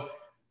 So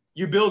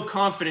you build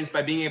confidence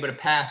by being able to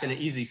pass in an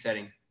easy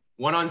setting.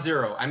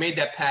 1-on-0. I made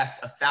that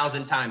pass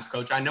 1,000 times,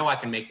 coach. I know I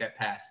can make that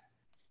pass.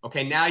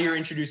 Okay, now you're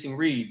introducing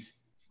reads.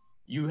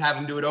 You have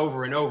them do it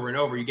over and over and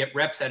over. You get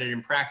reps at it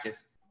in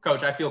practice.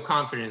 Coach, I feel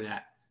confident in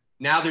that.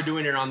 Now they're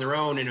doing it on their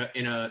own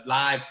in a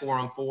live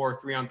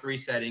 4-on-4, 3-on-3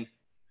 setting.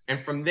 And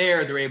from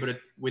there, they're able to,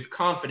 with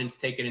confidence,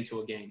 take it into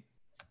a game.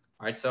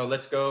 All right, so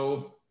let's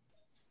go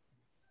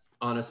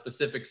on a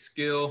specific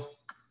skill.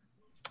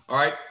 All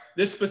right,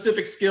 this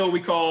specific skill we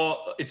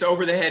call, it's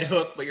over the head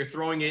hook, but you're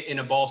throwing it in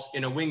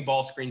a wing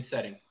ball screen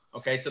setting.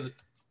 Okay, so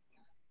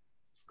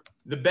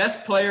The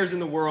best players in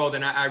the world,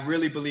 and I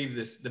really believe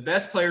this, the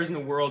best players in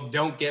the world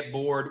don't get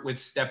bored with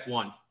step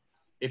one.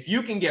 If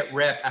you can get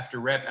rep after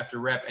rep after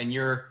rep, and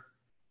your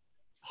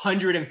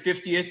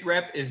 150th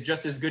rep is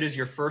just as good as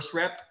your first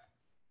rep,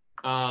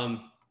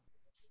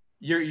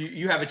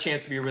 you have a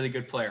chance to be a really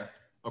good player.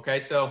 Okay,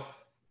 so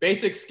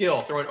basic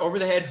skill, throw an over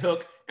the head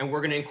hook, and we're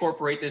going to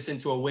incorporate this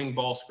into a wing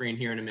ball screen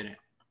here in a minute.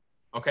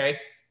 Okay,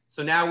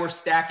 so now we're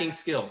stacking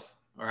skills.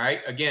 All right,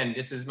 again,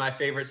 this is my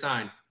favorite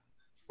sign.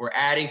 We're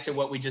adding to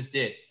what we just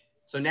did.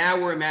 So now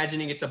we're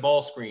imagining it's a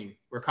ball screen.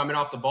 We're coming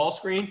off the ball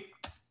screen.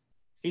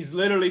 He's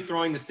literally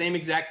throwing the same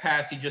exact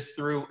pass he just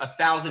threw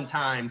 1,000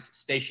 times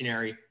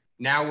stationary.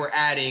 Now we're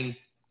adding,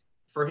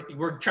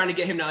 we're trying to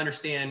get him to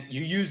understand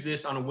you use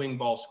this on a wing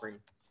ball screen.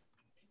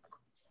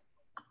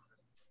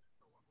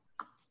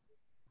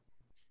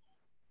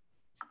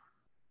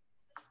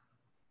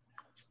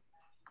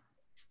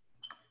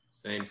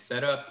 Same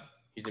setup.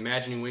 He's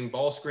imagining wing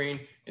ball screen,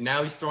 and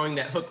now he's throwing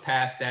that hook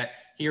pass that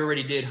he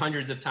already did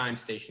hundreds of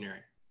times stationary.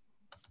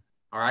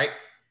 All right.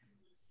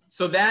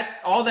 So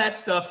all that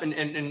stuff,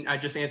 and I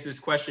just answered this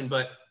question,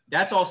 but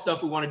that's all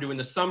stuff we want to do in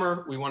the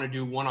summer. We want to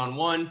do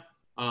one-on-one.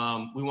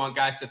 We want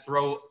guys to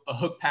throw a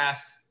hook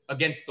pass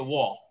against the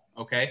wall.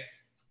 Okay.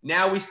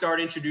 Now we start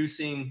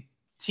introducing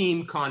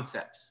team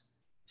concepts,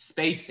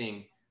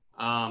 spacing,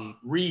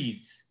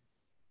 reads.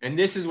 And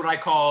this is what I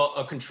call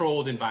a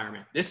controlled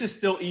environment. This is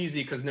still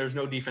easy because there's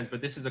no defense, but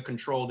this is a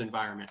controlled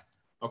environment.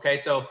 Okay,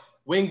 so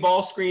wing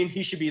ball screen,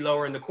 he should be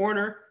lower in the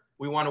corner.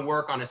 We want to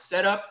work on a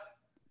setup.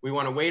 We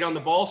want to wait on the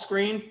ball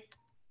screen.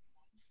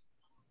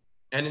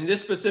 And in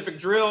this specific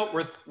drill,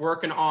 we're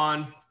working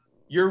on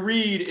your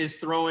read is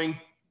throwing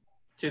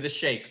to the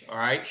shake. All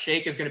right,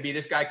 shake is going to be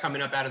this guy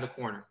coming up out of the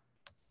corner.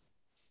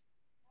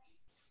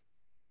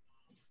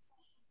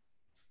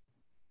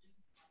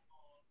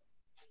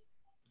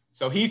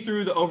 So he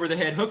threw the over the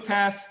head hook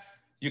pass.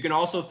 You can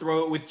also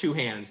throw it with two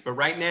hands. But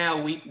right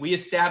now we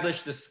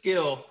established the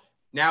skill.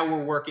 Now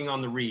we're working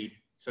on the read.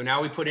 So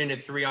now we put in at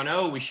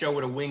 3-on-0. We show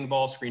what a wing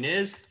ball screen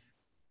is.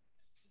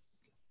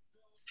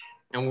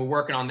 And we're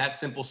working on that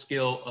simple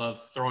skill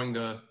of throwing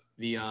the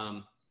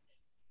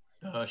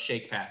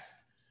shake pass.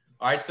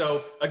 All right,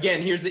 so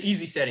again, here's the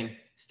easy setting.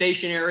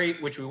 Stationary,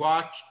 which we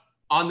watched.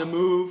 On the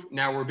move,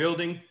 now we're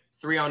building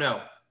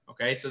 3-on-0.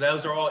 Okay, so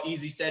those are all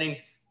easy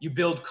settings. You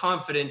build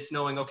confidence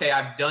knowing, okay,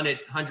 I've done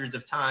it hundreds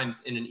of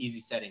times in an easy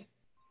setting.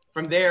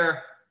 From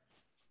there,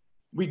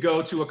 we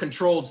go to a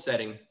controlled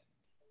setting.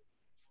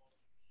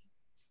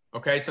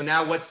 Okay, so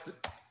now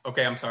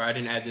okay, I'm sorry, I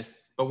didn't add this,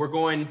 but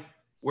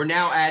we're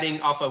now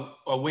adding off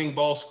a wing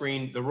ball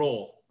screen, the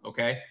roll,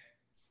 okay?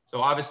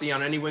 So obviously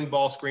on any wing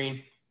ball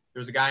screen,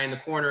 there's a guy in the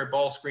corner,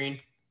 ball screen.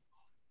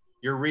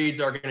 Your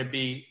reads are gonna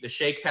be the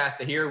shake pass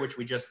to here, which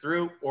we just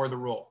threw, or the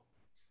roll.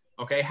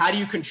 Okay, how do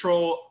you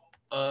control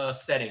a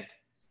setting?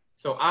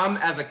 So I'm,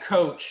 as a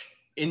coach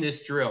in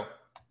this drill,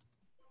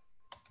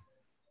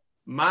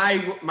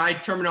 my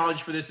terminology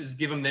for this is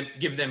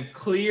give them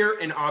clear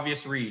and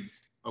obvious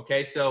reads.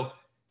 Okay, so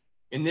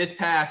in this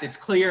pass, it's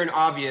clear and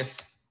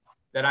obvious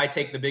that I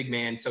take the big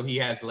man, so he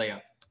has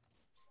layup.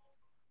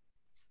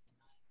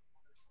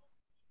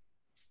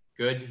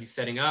 Good, he's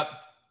setting up.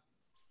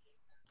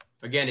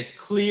 Again, it's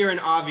clear and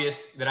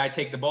obvious that I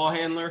take the ball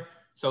handler,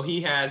 so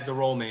he has the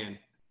roll man.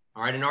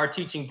 All right, and our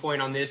teaching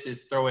point on this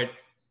is throw it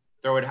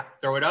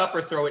up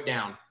or throw it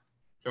down.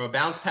 Throw a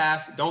bounce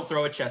pass, don't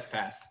throw a chest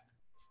pass.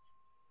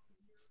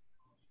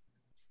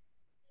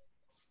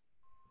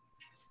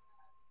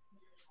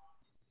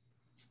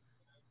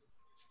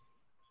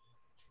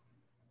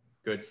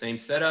 Good, same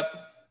setup.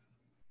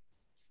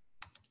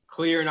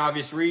 Clear and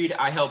obvious read.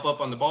 I help up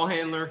on the ball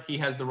handler. He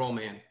has the roll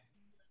man.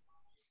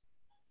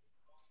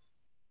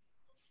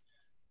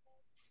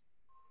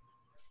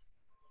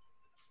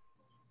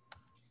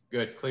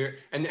 Good, clear.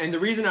 And the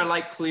reason I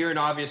like clear and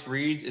obvious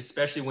reads,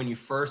 especially when you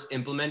first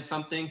implement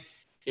something,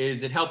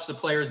 is it helps the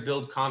players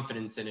build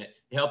confidence in it.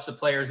 It helps the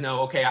players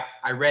know, okay,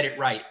 I read it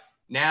right.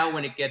 Now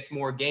when it gets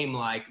more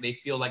game-like, they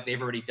feel like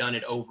they've already done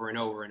it over and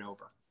over and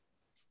over.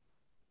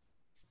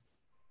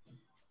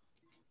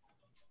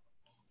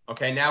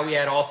 Okay, now we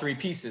add all three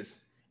pieces.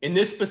 In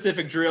this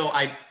specific drill,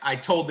 I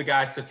told the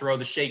guys to throw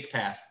the shake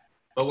pass.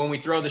 But when we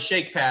throw the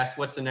shake pass,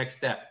 what's the next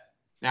step?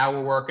 Now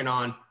we're working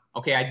on,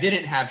 okay, I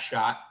didn't have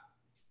shot.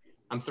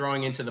 I'm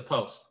throwing into the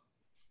post.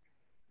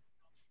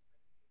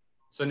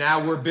 So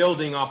now we're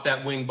building off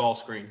that wing ball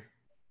screen.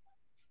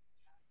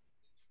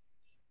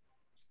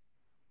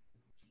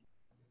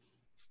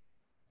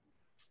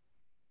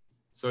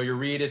 So your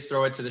read is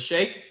throw it to the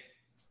shake.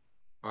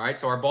 All right,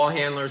 so our ball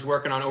handler is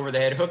working on over the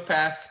head hook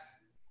pass.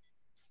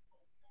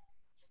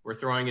 We're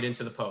throwing it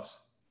into the post.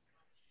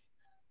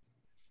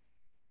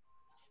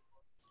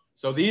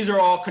 So these are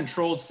all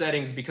controlled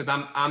settings because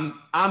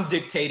I'm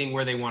dictating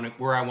where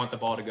I want the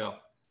ball to go.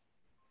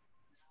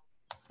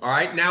 All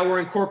right, now we're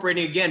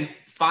incorporating again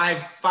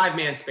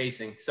five-man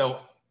spacing. So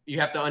you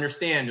have to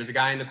understand there's a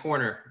guy in the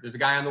corner, there's a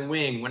guy on the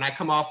wing. When I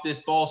come off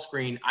this ball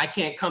screen, I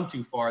can't come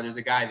too far. There's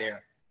a guy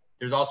there.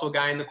 There's also a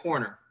guy in the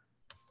corner.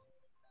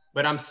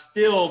 but I'm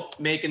still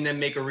making them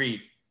make a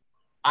read.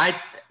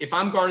 If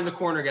I'm guarding the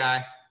corner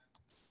guy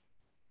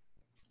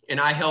and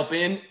I help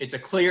in, it's a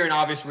clear and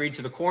obvious read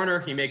to the corner.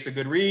 He makes a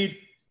good read,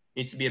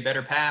 needs to be a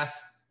better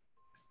pass,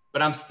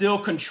 but I'm still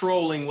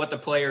controlling what the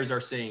players are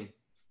seeing.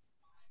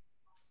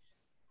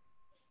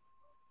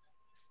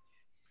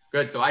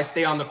 Good, so I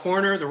stay on the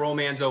corner, the roll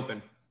man's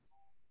open.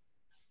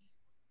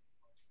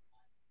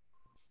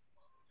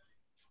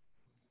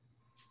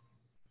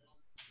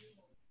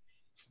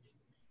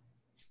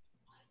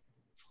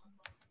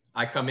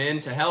 I come in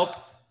to help,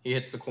 he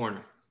hits the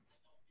corner.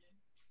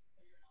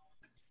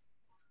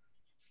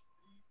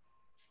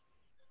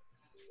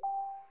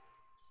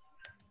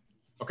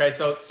 Okay,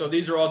 so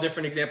these are all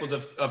different examples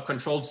of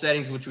controlled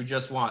settings, which we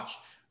just watched.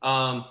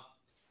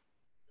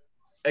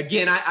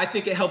 Again, I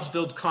think it helps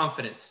build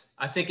confidence.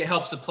 I think it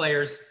helps the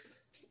players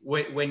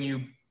when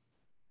you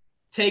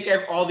take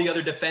all the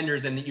other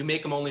defenders and you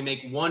make them only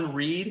make one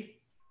read,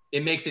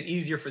 it makes it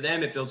easier for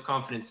them. It builds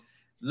confidence.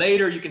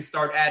 Later, you can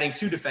start adding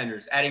 2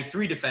 defenders, adding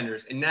 3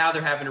 defenders, and now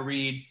they're having to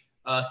read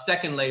a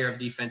second layer of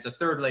defense, a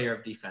third layer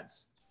of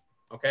defense,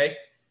 okay?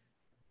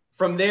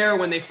 From there,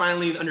 when they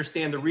finally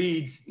understand the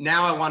reads,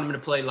 now I want them to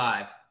play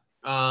live.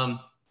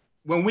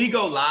 When we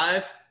go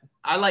live,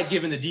 I like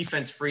giving the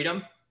defense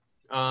freedom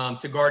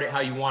to guard it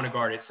how you want to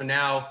guard it. So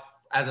now,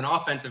 as an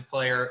offensive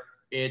player,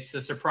 it's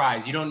a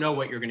surprise. You don't know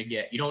what you're going to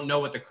get. You don't know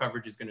what the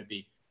coverage is going to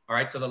be, all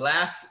right? So the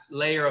last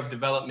layer of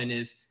development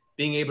is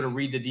being able to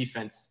read the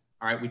defense.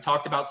 All right, we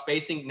talked about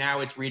spacing.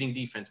 Now it's reading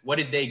defense. What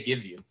did they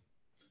give you?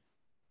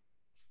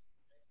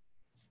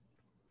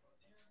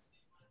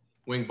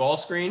 Wing ball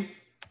screen.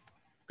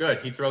 Good.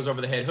 He throws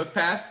over the head hook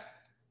pass.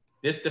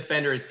 This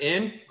defender is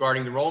in,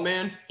 guarding the roll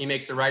man. He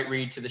makes the right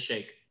read to the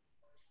shake.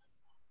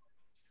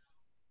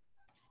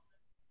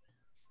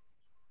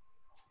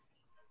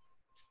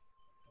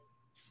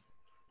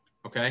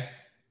 Okay.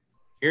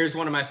 Here's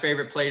one of my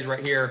favorite plays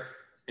right here.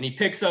 And he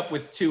picks up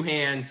with 2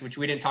 hands, which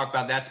we didn't talk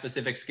about that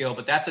specific skill,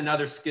 but that's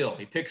another skill.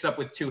 He picks up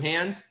with 2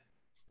 hands.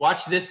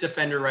 Watch this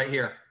defender right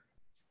here.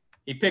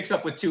 He picks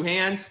up with 2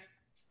 hands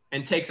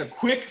and takes a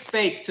quick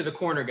fake to the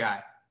corner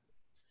guy.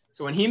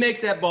 So when he makes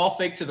that ball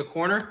fake to the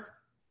corner,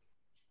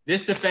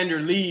 this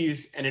defender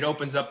leaves and it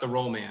opens up the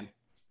roll man.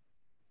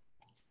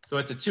 So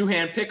it's a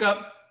 2-hand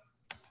pickup.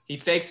 He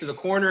fakes to the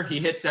corner. He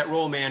hits that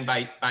roll man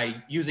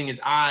by using his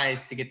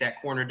eyes to get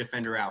that corner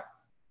defender out.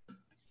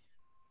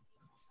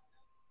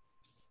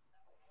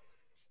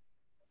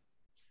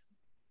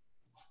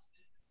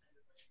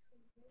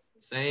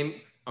 Same.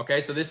 Okay,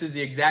 so this is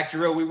the exact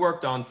drill we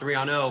worked on,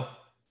 3-on-0.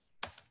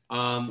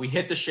 We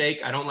hit the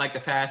shake. I don't like the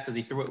pass because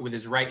he threw it with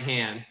his right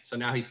hand. So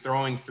now he's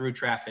throwing through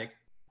traffic.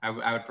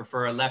 I would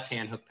prefer a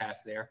left-hand hook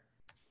pass there.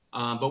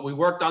 But we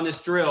worked on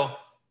this drill.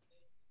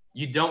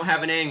 You don't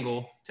have an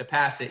angle to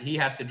pass it. He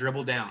has to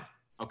dribble down,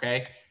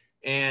 okay?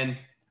 And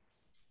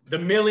the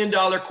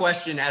million-dollar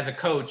question as a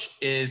coach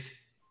is,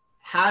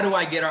 how do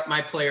I get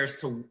my players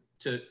to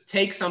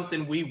take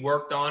something we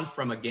worked on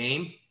from a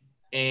game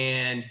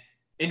and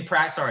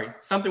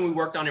something we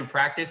worked on in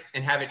practice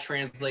and have it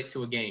translate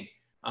to a game?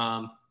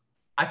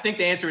 I think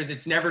the answer is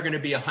it's never going to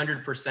be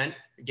 100%.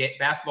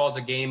 Basketball is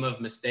a game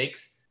of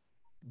mistakes.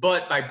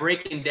 But by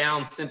breaking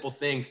down simple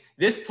things,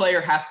 this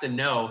player has to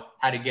know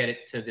how to get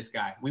it to this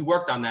guy. We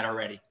worked on that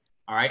already,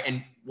 all right?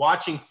 And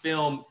watching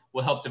film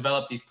will help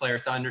develop these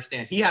players to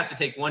understand he has to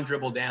take one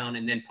dribble down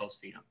and then post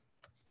feed him.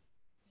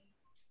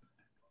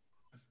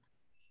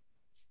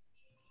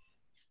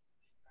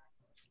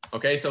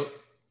 Okay, so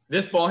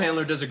this ball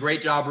handler does a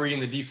great job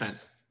reading the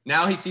defense.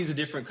 Now he sees a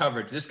different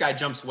coverage. This guy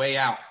jumps way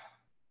out.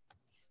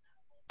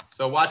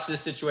 So watch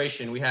this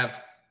situation. We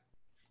have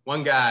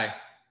one guy.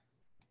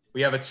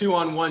 We have a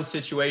 2-on-1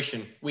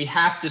 situation. We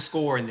have to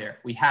score in there.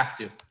 We have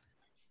to.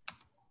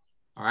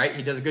 All right,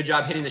 he does a good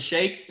job hitting the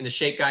shake, and the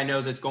shake guy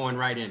knows it's going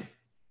right in.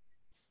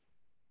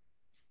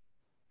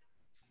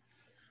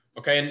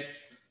 Okay, and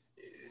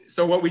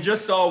so what we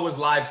just saw was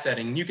live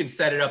setting. You can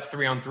set it up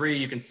 3-on-3.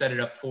 You can set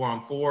it up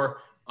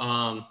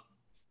 4-on-4.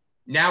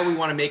 Now we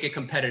want to make it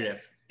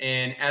competitive.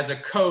 And as a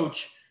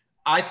coach,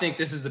 I think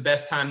this is the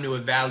best time to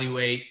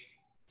evaluate,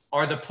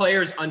 are the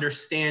players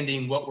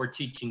understanding what we're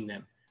teaching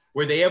them?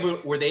 Were they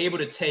able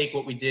to take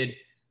what we did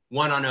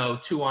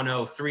 1-on-0,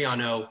 2-on-0,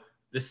 3-on-0,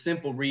 the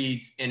simple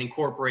reads, and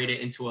incorporate it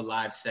into a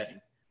live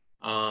setting?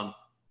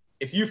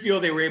 If you feel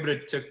they were able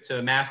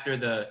to master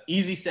the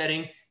easy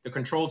setting, the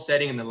controlled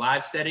setting, and the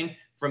live setting,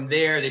 from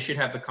there, they should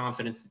have the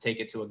confidence to take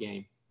it to a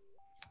game.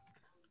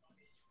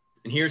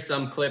 And here's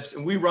some clips.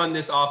 And we run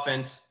this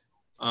offense,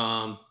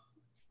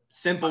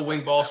 simple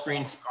wing ball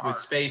screens with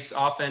space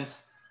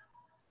offense.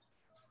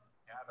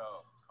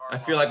 I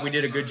feel like we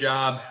did a good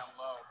job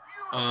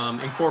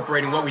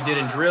incorporating what we did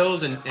in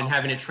drills and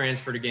having it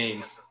transfer to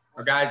games.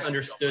 Our guys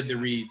understood the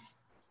reads.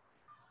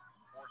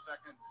 4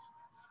 seconds.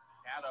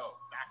 Gatto,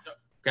 back to.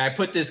 Okay, I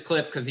put this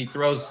clip because he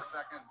throws.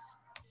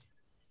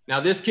 Now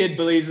this kid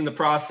believes in the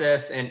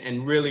process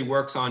and really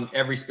works on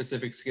every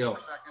specific skill.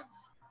 4 seconds.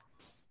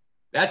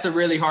 That's a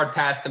really hard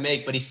pass to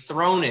make, but he's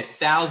thrown it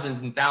thousands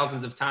and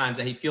thousands of times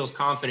that he feels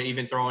confident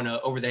even throwing a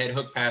over-the-head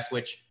hook pass,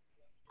 which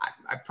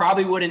I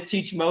probably wouldn't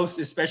teach most,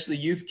 especially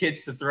youth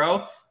kids, to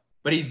throw,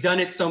 but he's done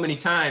it so many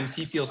times,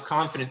 he feels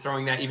confident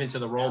throwing that even to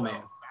the roll man.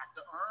 Back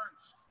to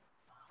Ernst.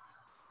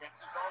 Gets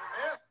his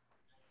own miss.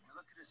 You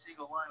look at this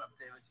Eagle lineup,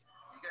 David.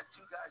 You got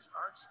two guys,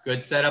 Ernst.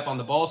 Good setup on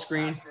the ball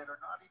screen. That are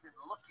not even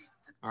looking.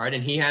 All right,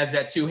 and he has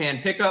that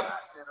two-hand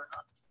pickup.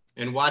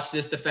 And watch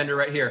this defender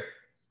right here.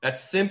 That's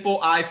simple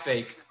eye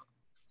fake.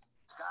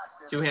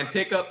 Two-hand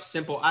pickup,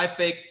 simple eye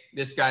fake.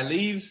 This guy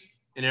leaves,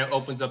 and it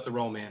opens up the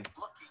roll man.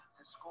 Looking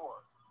to score.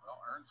 Well,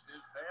 Ernst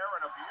is there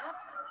and a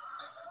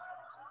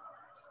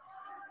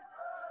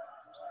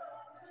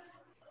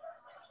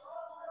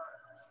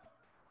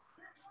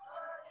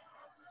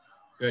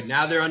view. Good.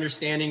 Now they're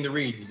understanding the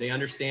reads. They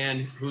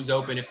understand who's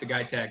open if the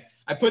guy tagged.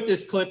 I put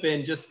this clip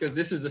in just because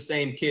this is the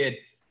same kid.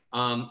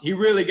 He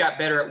really got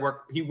better at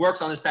work. He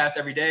works on this pass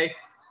every day.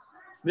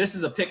 This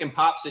is a pick and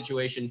pop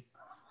situation.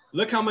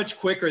 Look how much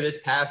quicker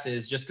this pass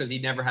is just because he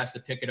never has to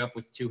pick it up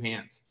with two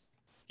hands.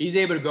 He's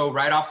able to go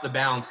right off the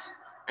bounce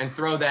and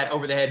throw that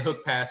over the head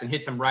hook pass and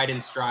hits him right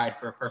in stride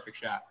for a perfect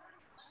shot.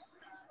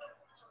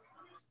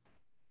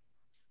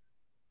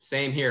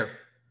 Same here.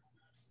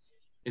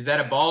 Is that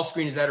a ball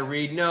screen? Is that a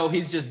read? No,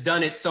 he's just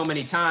done it so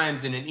many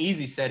times in an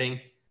easy setting.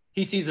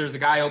 He sees there's a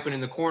guy open in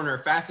the corner.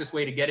 Fastest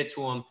way to get it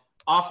to him,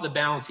 off the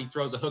bounce, he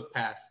throws a hook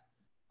pass.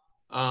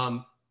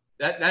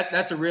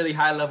 That's a really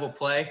high level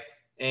play.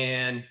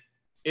 And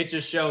it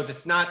just shows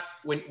it's not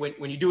when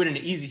you do it in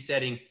an easy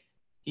setting,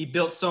 he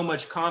built so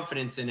much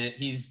confidence in it.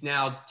 He's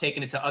now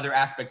taken it to other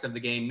aspects of the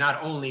game,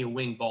 not only a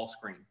wing ball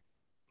screen.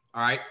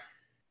 All right.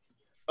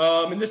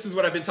 And this is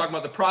what I've been talking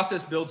about. The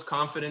process builds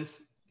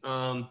confidence.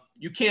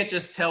 You can't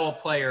just tell a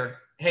player,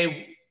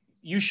 hey,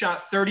 you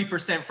shot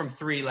 30% from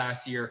three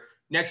last year.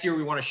 Next year,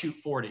 we want to shoot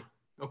 40.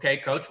 Okay,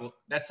 coach, well,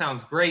 that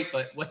sounds great,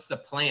 but what's the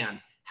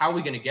plan? How are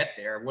we going to get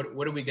there? What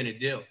are we going to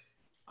do?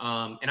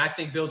 And I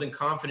think building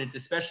confidence,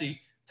 especially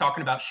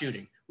talking about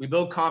shooting, we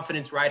build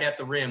confidence right at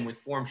the rim with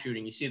form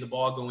shooting. You see the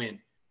ball go in.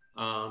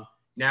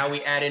 Now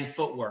we add in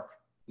footwork.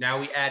 Now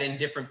we add in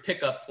different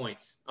pickup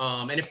points.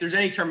 And if there's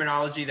any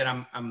terminology that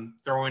I'm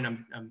throwing,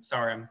 I'm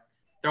sorry, I'm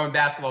throwing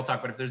basketball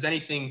talk, but if there's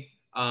anything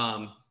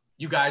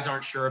you guys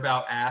aren't sure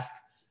about, ask.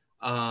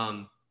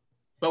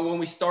 But when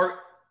we start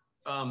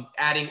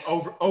adding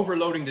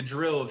overloading the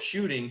drill of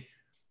shooting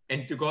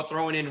and to go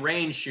throwing in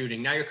range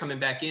shooting, now you're coming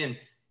back in.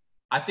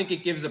 I think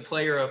it gives a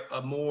player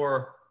a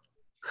more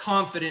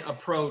confident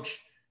approach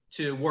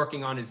to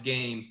working on his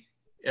game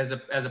as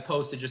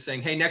opposed to just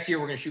saying, hey, next year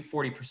we're going to shoot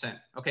 40%.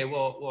 Okay,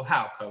 well,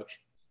 how, coach?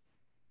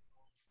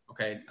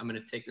 Okay, I'm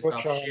going to take this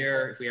off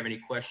share if we have any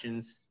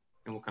questions,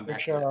 and we'll come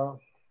back to this.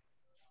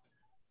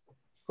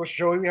 Coach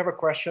Joey, we have a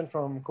question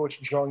from Coach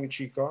John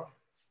Uchico.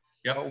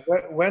 Yep.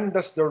 When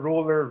does the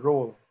roller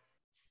roll?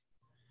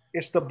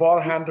 Is the ball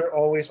handler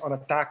always on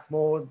attack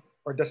mode,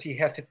 or does he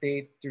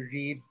hesitate to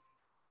read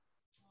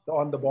the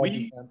on-the-ball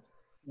defense?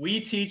 We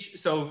teach,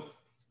 so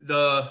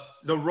the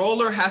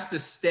roller has to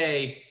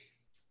stay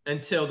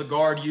until the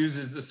guard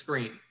uses the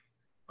screen,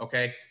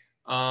 okay?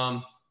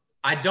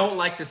 I don't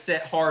like to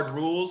set hard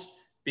rules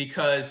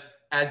because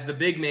as the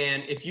big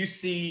man, if you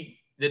see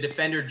the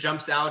defender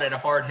jumps out at a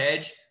hard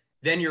hedge,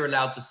 then you're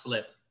allowed to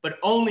slip, but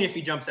only if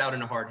he jumps out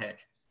in a hard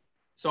hedge.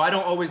 So I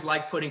don't always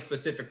like putting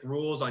specific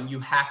rules on you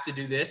have to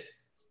do this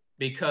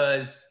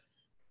because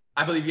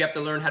I believe you have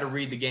to learn how to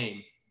read the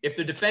game. If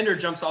the defender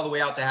jumps all the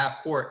way out to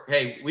half court,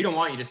 hey, we don't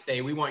want you to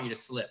stay. We want you to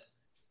slip.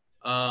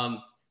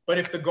 But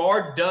if the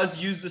guard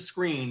does use the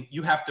screen,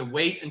 you have to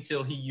wait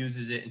until he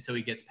uses it, until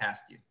he gets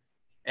past you.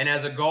 And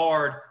as a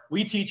guard,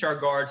 we teach our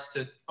guards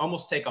to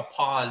almost take a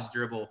pause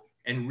dribble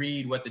and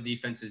read what the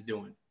defense is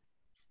doing.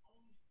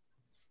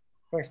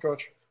 Thanks,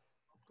 Coach.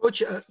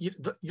 Coach,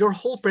 your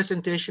whole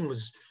presentation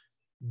was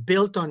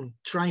built on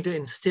trying to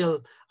instill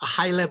a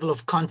high level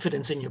of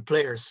confidence in your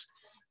players,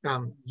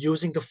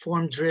 using the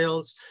form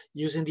drills,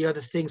 using the other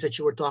things that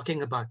you were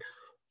talking about.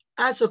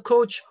 As a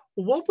coach,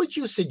 what would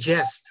you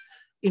suggest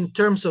in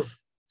terms of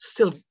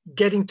still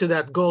getting to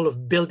that goal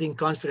of building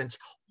confidence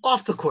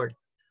off the court?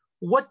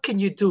 What can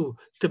you do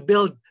to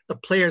build the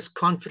player's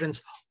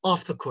confidence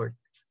off the court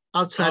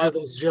outside of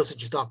those drills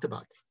that you talked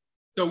about?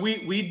 So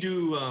we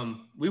do,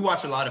 we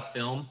watch a lot of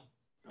film,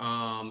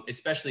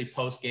 especially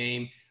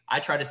post-game. I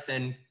try to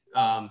send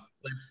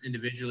clips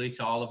individually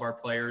to all of our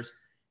players,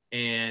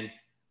 and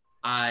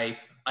I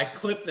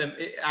clip them.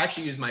 I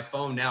actually use my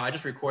phone now. I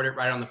just record it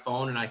right on the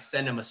phone, and I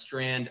send them a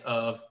strand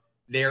of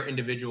their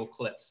individual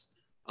clips.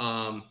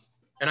 And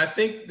I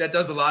think that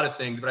does a lot of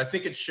things, but I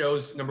think it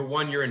shows, number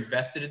one, you're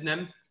invested in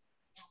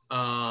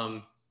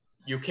them.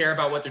 You care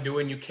about what they're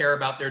doing. You care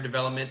about their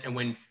development. And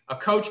when a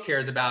coach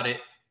cares about it,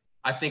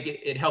 I think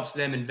it helps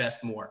them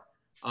invest more.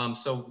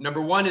 So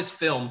number one is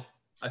film.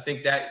 I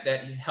think that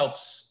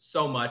helps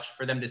so much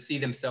for them to see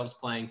themselves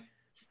playing.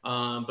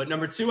 But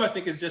number two, I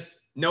think, is just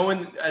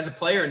knowing as a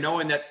player,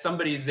 knowing that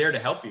somebody is there to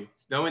help you,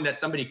 knowing that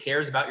somebody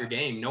cares about your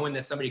game, knowing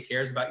that somebody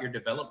cares about your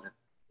development.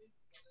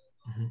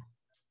 Mm-hmm.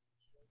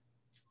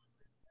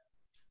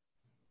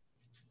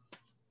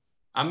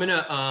 I'm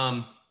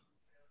gonna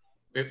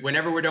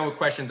whenever we're done with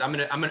questions, now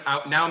I'm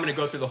gonna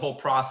go through the whole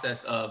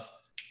process of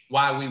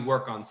why we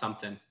work on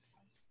something.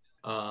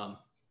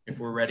 If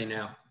we're ready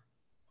now.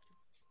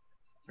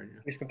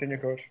 Please continue,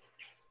 Coach.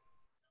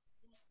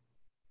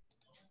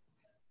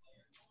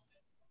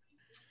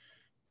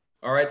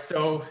 All right,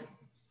 so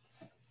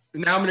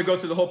now I'm going to go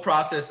through the whole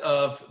process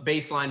of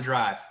baseline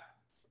drive.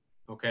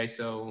 Okay,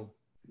 so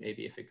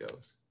maybe if it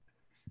goes.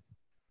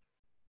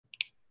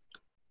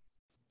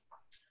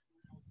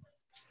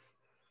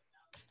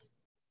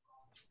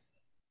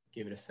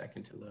 Give it a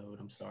second to load,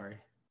 I'm sorry.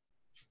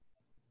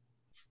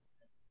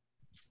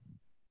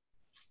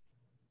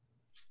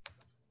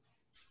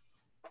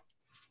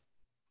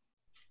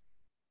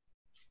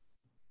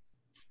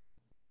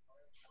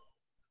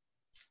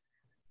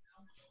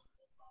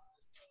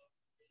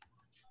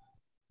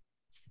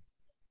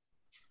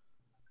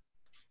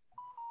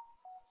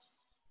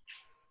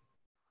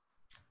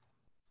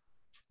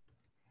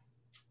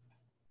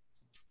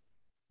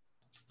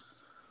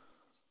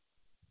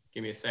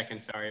 Give me a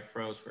second. Sorry, it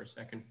froze for a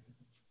second.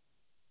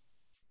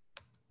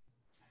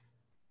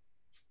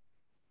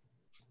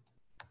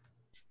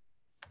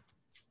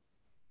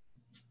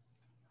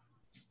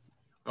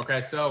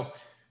 Okay, so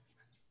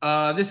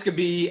this could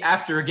be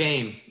after a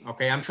game.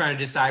 Okay, I'm trying to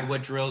decide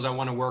what drills I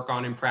want to work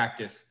on in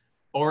practice.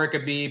 Or it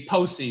could be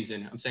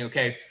postseason. I'm saying,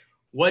 okay,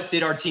 what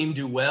did our team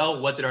do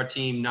well? What did our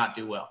team not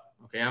do well?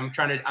 Okay, I'm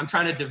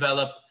trying to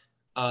develop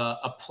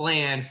a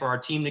plan for our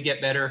team to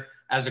get better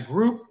as a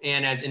group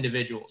and as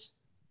individuals.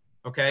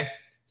 Okay,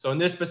 so in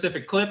this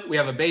specific clip, we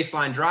have a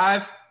baseline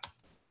drive.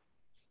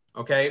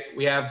 Okay,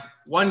 we have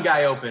one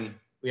guy open,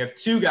 we have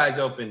two guys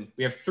open,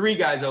 we have three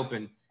guys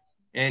open,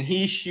 and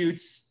he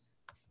shoots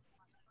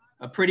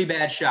a pretty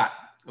bad shot.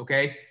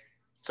 Okay,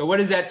 so what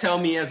does that tell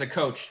me as a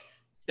coach?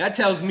 That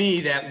tells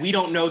me that we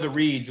don't know the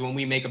reads when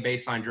we make a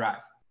baseline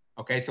drive.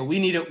 Okay, so we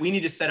need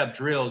to set up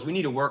drills. We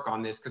need to work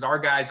on this because our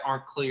guys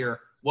aren't clear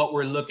what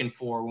we're looking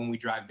for when we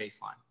drive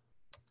baseline.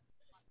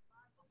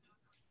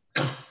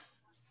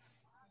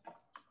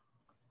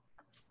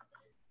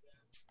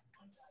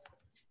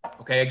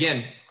 Okay,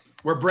 again,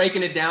 we're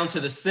breaking it down to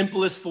the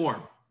simplest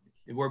form.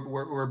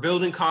 We're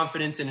building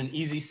confidence in an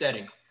easy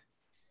setting.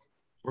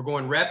 We're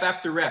going rep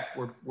after rep.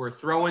 We're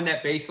throwing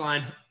that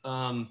baseline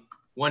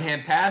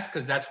one-hand pass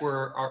because that's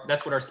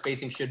what our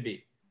spacing should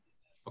be.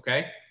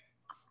 Okay,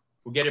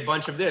 we'll get a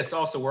bunch of this.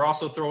 Also, we're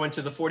also throwing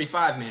to the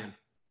 45 man.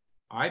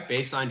 All right,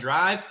 baseline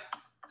drive.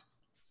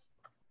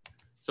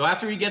 So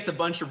after he gets a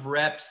bunch of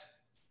reps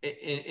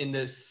in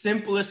the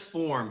simplest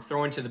form,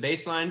 throwing to the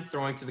baseline,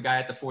 throwing to the guy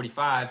at the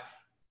 45,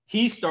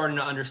 he's starting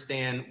to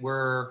understand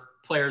where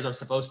players are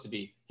supposed to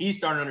be. He's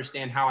starting to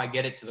understand how I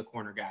get it to the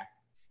corner guy.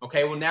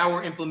 Okay, well, now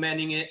we're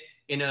implementing it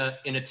in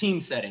a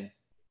team setting.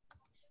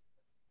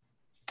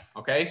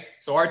 Okay,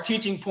 so our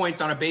teaching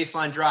points on a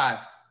baseline drive,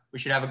 we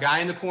should have a guy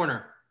in the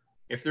corner.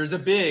 If there's a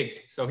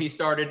big, so he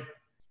started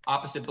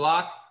opposite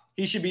block,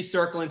 he should be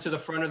circling to the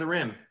front of the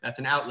rim. That's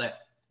an outlet.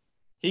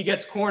 He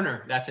gets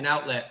corner, that's an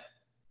outlet.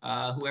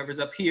 Whoever's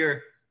up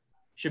here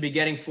should be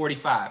getting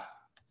 45,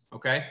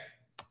 okay?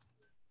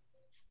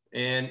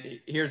 And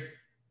here's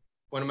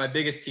one of my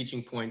biggest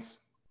teaching points.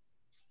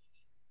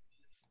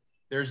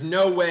 There's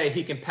no way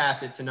he can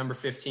pass it to number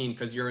 15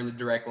 because you're in the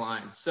direct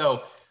line.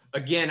 So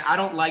again, I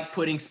don't like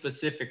putting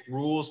specific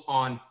rules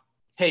on,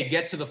 hey,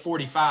 get to the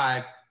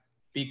 45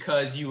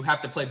 because you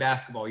have to play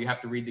basketball. You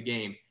have to read the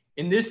game.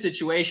 In this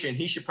situation,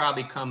 he should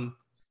probably come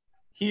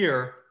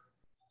here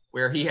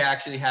where he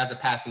actually has a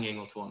passing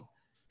angle to him.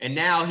 And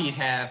now he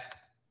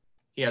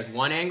has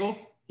one angle,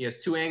 he has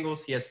two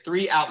angles, he has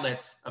three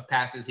outlets of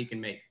passes he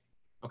can make.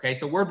 Okay,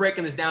 so we're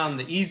breaking this down in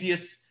the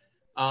easiest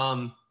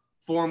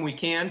form we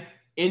can,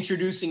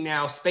 introducing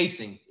now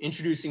spacing,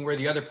 introducing where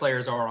the other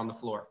players are on the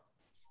floor.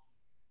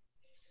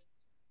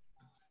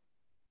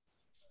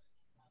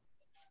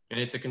 And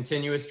it's a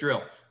continuous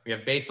drill. We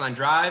have baseline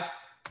drive,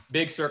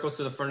 big circles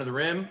to the front of the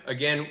rim.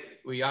 Again,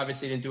 we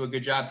obviously didn't do a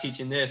good job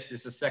teaching this.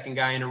 This is the second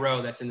guy in a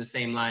row that's in the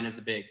same line as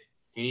the big.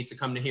 He needs to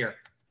come to here.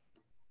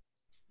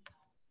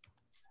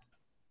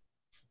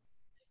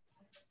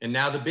 And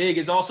now the big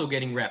is also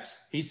getting reps.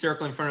 He's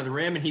circling in front of the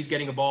rim and he's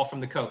getting a ball from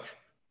the coach.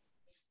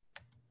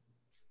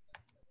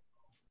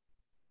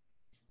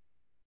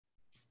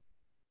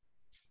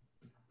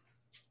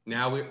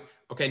 Now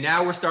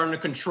we're starting to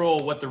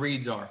control what the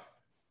reads are,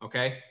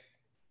 okay?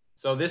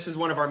 So this is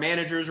one of our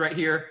managers right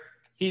here.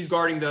 He's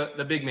guarding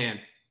the big man.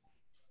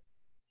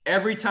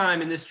 Every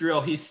time in this drill,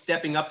 he's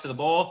stepping up to the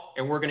ball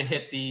and we're gonna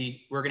hit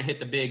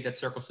the big that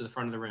circles to the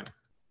front of the rim.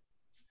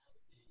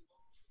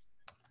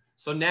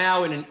 So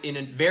now in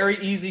a very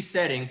easy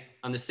setting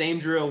on the same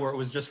drill where it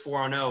was just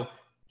 4-on-0,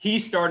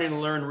 he's starting to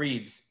learn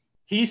reads.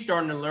 He's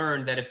starting to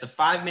learn that if the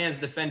 5-man's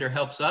defender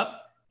helps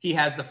up, he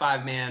has the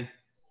 5-man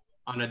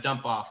on a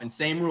dump off. And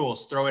same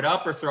rules, throw it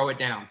up or throw it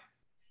down.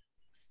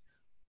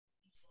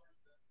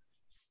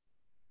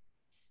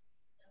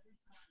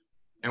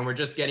 And we're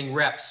just getting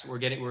reps.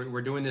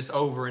 We're doing this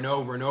over and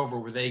over and over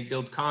where they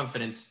build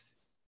confidence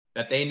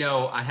that they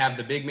know I have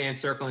the big man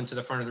circling to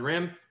the front of the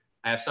rim.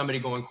 I have somebody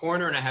going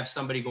corner, and I have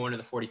somebody going to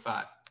the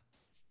 45.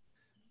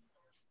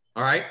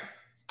 All right.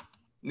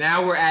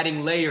 Now we're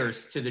adding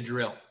layers to the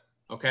drill.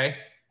 Okay.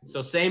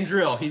 So same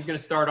drill. He's going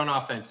to start on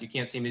offense. You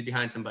can't see him, he's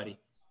behind somebody.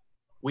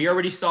 We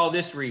already saw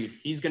this read.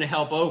 He's going to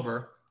help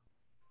over.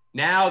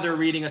 Now they're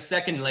reading a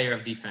second layer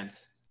of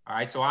defense. All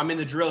right. So I'm in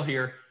the drill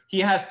here. He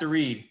has to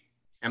read.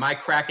 Am I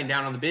cracking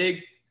down on the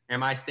big?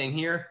 Am I staying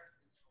here?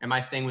 Am I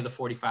staying with the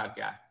 45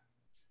 guy?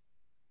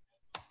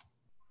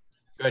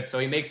 Good. So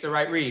he makes the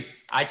right read.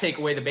 I take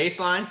away the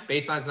baseline.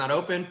 Baseline's not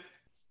open.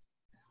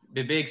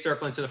 The big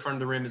circle into the front of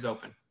the rim is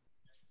open.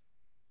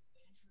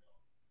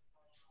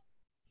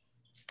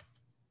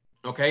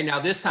 Okay, now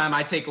this time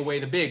I take away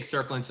the big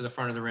circle into the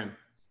front of the rim.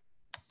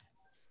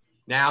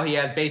 Now he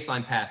has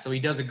baseline pass. So he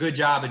does a good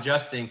job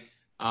adjusting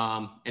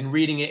and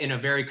reading it in a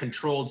very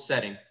controlled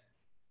setting.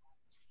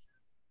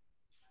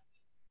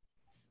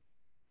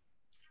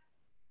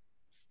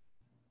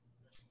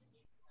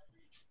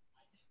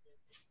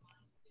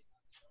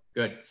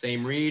 Good.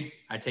 Same read.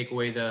 I take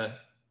away the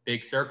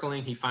big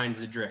circling. He finds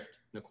the drift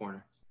in the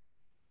corner.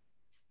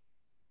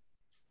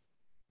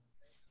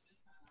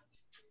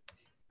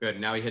 Good.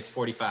 Now he hits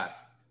 45.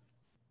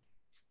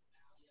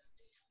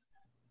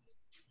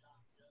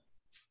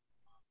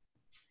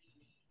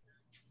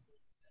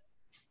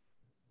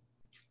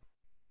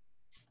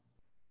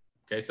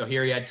 Okay, so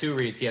here he had two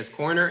reads. He has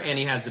corner and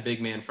he has the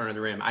big man in front of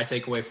the rim. I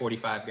take away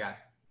 45 guy.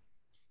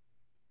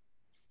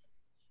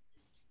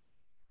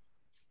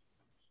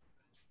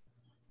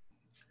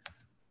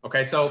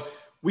 Okay, so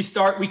we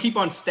keep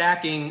on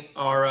stacking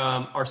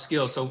our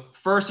skills. So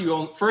first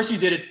you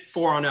did it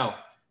 4-on-0.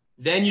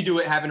 Then you do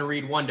it having to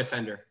read one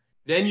defender.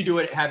 Then you do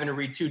it having to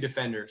read two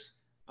defenders.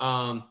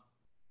 And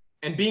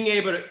being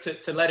able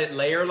to let it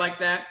layer like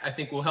that, I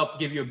think will help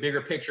give you a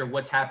bigger picture of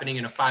what's happening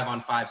in a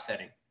 5-on-5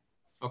 setting.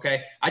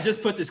 Okay, I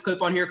just put this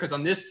clip on here because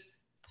on this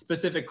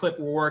specific clip,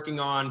 we're working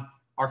on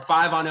our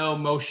 5-on-0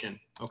 motion,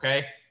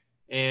 okay?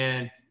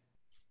 And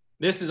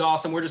this is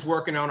awesome. We're just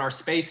working on our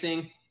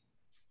spacing.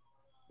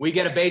 We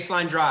get a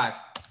baseline drive.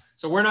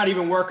 So we're not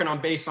even working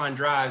on baseline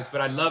drives, but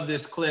I love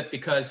this clip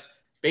because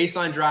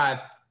baseline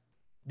drive,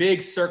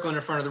 big circle in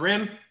the front of the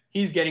rim.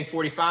 He's getting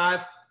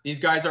 45. These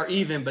guys are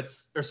even,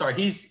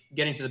 he's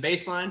getting to the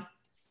baseline.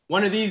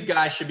 One of these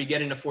guys should be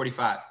getting to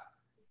 45.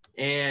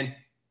 And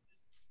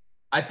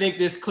I think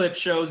this clip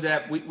shows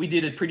that we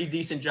did a pretty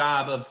decent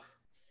job of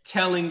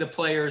telling the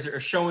players or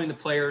showing the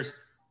players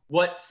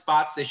what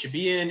spots they should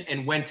be in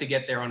and when to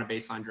get there on a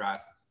baseline drive.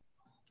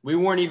 We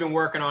weren't even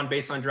working on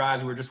baseline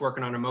drives. We were just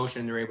working on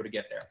emotion and they're able to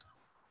get there.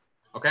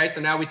 Okay,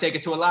 so now we take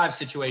it to a live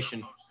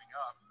situation.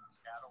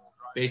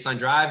 Baseline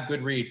drive,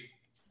 good read.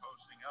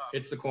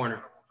 Hits the corner.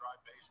 And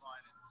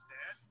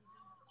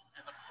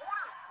the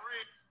corner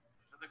three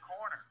to the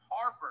corner.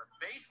 Harper,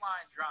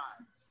 baseline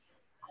drive.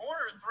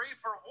 Corner three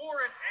for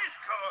Warren is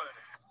good.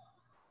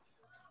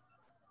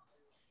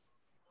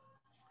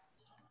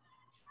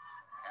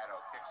 Caddo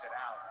kicks it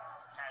out.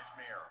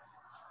 Kashmir.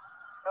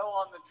 Hill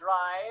on the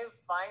drive,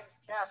 finds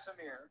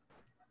Casimir.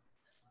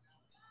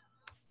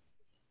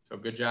 So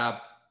good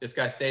job. This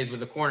guy stays with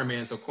the corner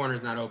man, so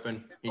corner's not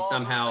open. He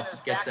somehow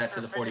gets that to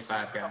the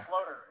 45 guy. They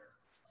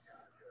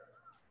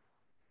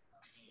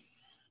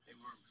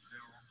were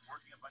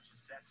working a bunch of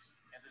sets,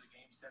 end of the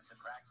game sets in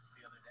practice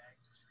the other day.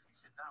 He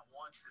said not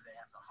once did they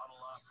have to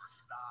huddle up or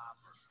stop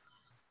or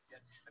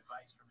get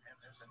advice from him.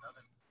 There's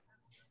another.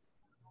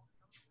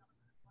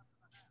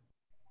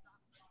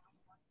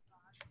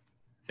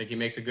 I think he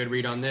makes a good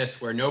read on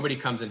this where nobody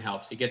comes and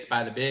helps. He gets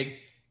by the big.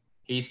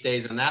 He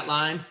stays on that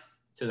line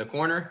to the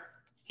corner.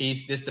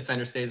 This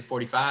defender stays at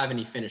 45 and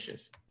he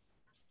finishes.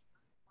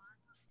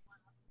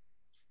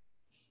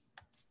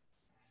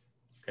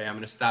 Okay, I'm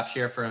going to stop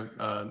share for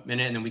a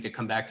minute and then we could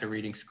come back to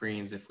reading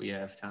screens if we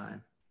have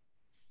time.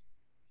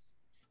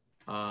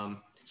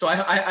 So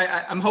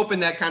I'm hoping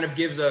that kind of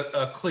gives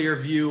a clear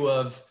view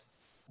of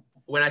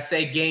when I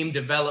say game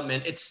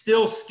development, it's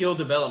still skill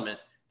development.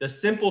 The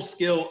simple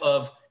skill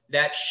of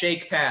that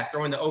shake pass,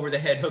 throwing the over the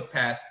head hook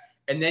pass,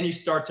 and then you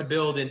start to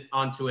build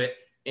onto it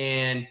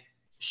and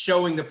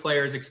showing the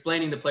players,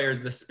 explaining the players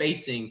the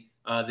spacing,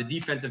 the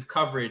defensive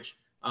coverage,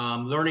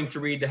 learning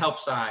to read the help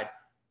side.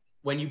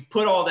 When you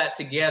put all that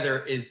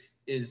together is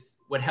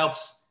what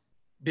helps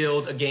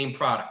build a game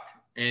product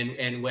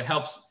and what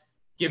helps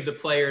give the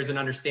players an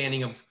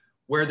understanding of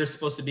where they're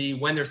supposed to be,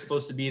 when they're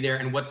supposed to be there,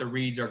 and what the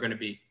reads are going to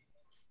be.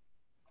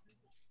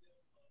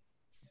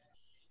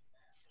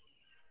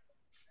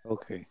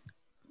 Okay.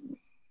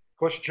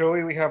 Coach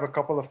Joey, we have a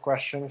couple of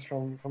questions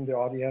from the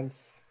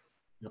audience.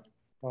 Yep.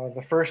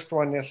 The first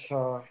one is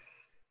from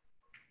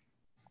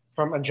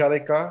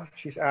Angelica.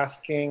 She's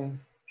asking,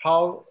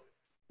 how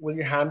will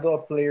you handle a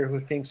player who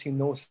thinks he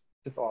knows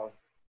it all?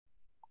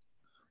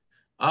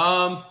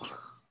 I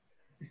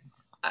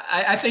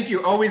think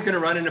you're always going to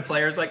run into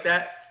players like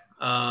that.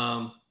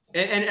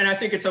 And I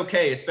think it's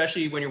okay,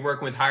 especially when you're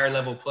working with higher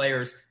level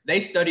players. They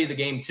study the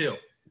game too.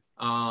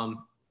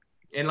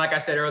 And like I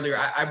said earlier,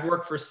 I've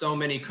worked for so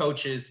many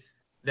coaches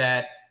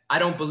that I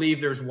don't believe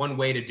there's one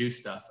way to do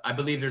stuff. I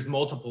believe there's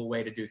multiple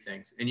way to do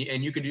things, and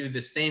you could do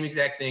the same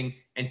exact thing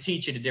and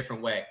teach it a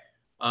different way.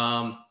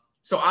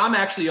 So I'm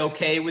actually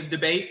okay with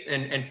debate,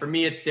 and for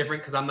me it's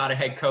different because I'm not a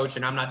head coach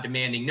and I'm not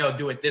demanding, no,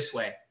 do it this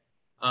way.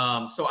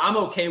 So I'm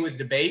okay with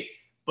debate,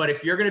 but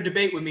if you're going to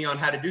debate with me on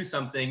how to do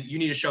something, you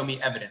need to show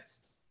me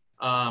evidence.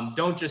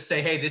 Don't just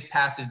say, hey, this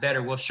pass is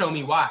better. Well, show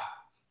me why.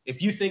 If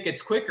you think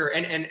it's quicker,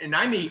 and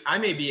I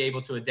may be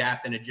able to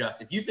adapt and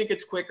adjust. If you think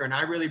it's quicker and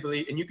I really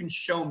believe, and you can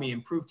show me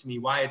and prove to me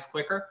why it's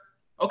quicker,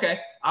 okay,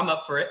 I'm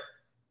up for it.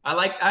 I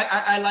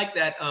like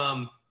that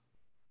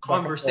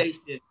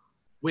conversation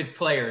with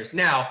players.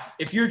 Now,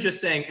 if you're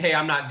just saying, hey,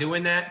 I'm not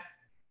doing that,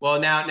 well,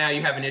 now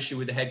you have an issue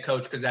with the head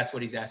coach because that's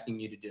what he's asking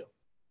you to do.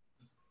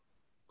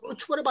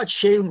 Coach, what about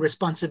sharing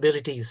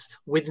responsibilities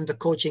within the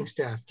coaching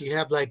staff? Do you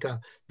have like a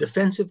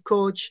defensive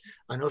coach,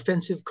 an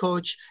offensive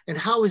coach, and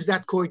how is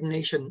that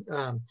coordination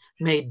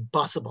made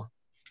possible?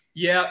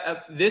 Yeah,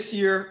 this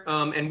year,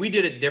 and we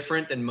did it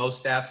different than most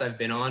staffs I've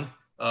been on.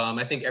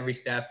 I think every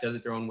staff does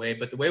it their own way,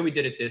 but the way we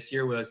did it this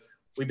year was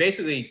we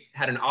basically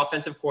had an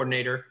offensive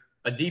coordinator,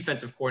 a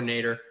defensive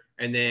coordinator,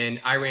 and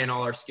then I ran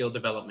all our skill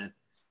development.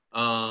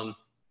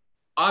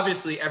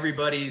 Obviously,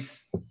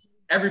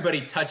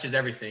 everybody touches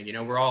everything, you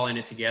know, we're all in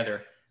it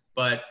together.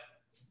 But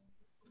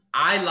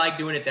I like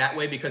doing it that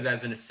way because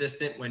as an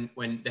assistant,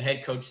 when the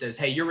head coach says,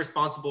 hey, you're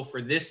responsible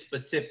for this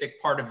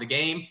specific part of the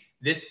game,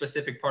 this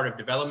specific part of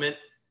development,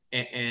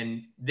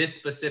 and this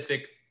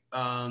specific,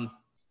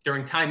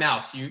 during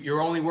timeouts,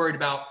 you're only worried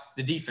about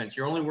the defense.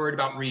 You're only worried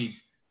about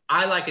reads.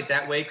 I like it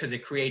that way because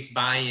it creates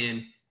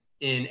buy-in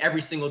in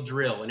every single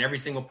drill, in every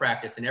single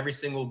practice, in every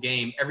single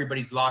game.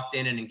 Everybody's locked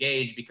in and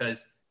engaged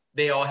because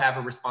they all have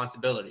a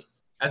responsibility.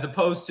 As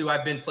opposed to,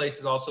 I've been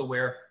places also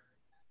where,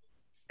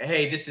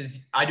 hey,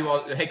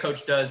 the head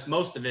coach does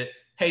most of it.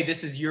 Hey,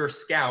 this is your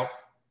scout.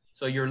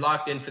 So you're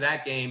locked in for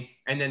that game.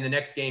 And then the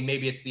next game,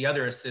 maybe it's the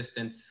other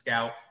assistant's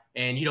scout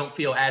and you don't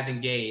feel as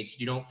engaged.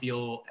 You don't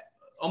feel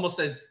almost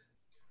as,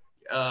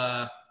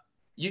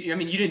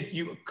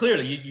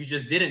 you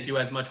just didn't do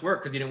as much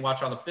work because you didn't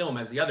watch all the film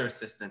as the other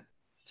assistant.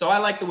 So I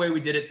like the way we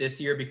did it this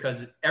year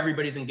because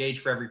everybody's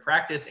engaged for every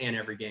practice and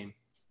every game.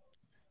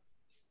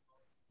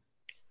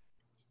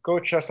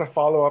 Coach, as a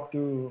follow-up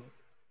to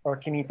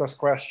Kinito's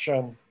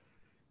question,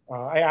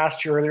 I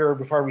asked you earlier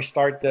before we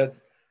started,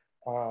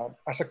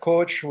 as a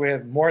coach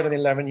with more than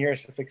 11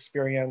 years of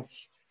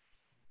experience,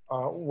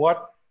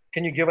 what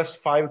can you give us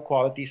 5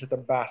 qualities that a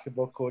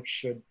basketball coach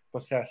should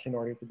possess in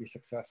order to be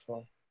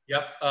successful?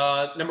 Yep.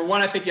 Number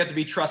 1, I think you have to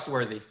be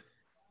trustworthy,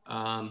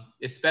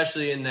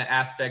 especially in the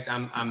aspect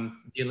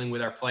I'm dealing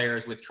with our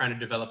players with trying to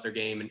develop their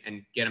game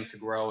and get them to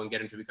grow and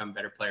get them to become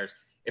better players.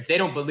 If they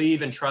don't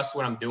believe and trust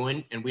what I'm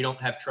doing and we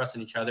don't have trust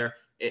in each other,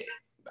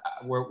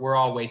 we're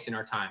all wasting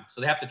our time. So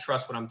they have to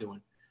trust what I'm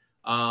doing.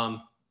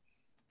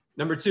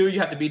 Number 2, you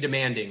have to be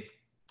demanding.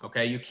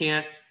 Okay. You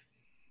can't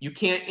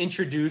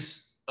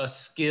introduce a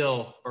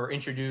skill or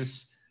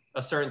introduce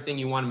a certain thing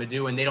you want them to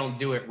do and they don't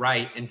do it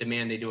right and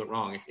demand they do it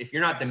wrong. If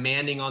you're not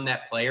demanding on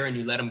that player and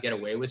you let them get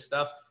away with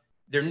stuff,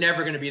 they're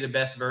never going to be the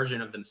best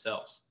version of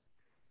themselves.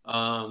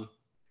 Number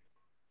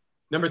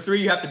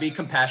 3, you have to be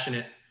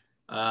compassionate.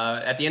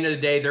 At the end of the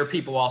day, they're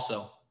people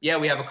also. Yeah,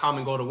 we have a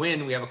common goal to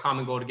win. We have a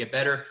common goal to get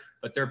better,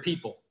 but they're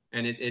people.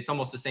 And it's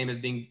almost the same as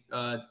being,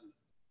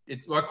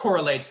 it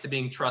correlates to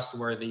being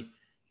trustworthy.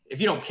 If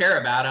you don't care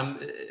about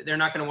them, they're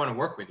not going to want to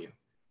work with you.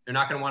 They're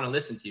not going to want to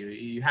listen to you.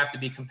 You have to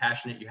be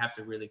compassionate. You have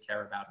to really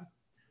care about them.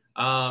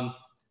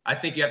 I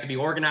think you have to be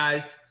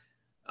organized.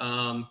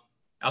 I'll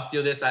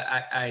steal this.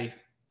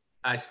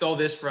 I stole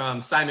this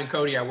from Simon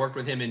Cody. I worked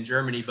with him in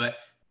Germany, but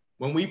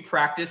when we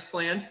practice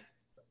planned,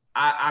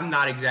 I'm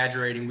not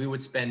exaggerating. We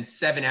would spend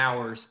 7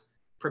 hours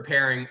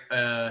preparing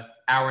an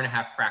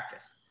hour-and-a-half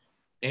practice.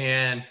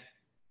 And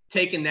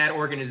taking that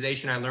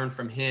organization I learned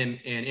from him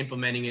and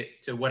implementing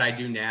it to what I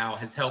do now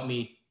has helped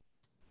me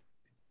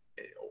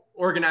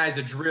organize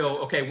a drill.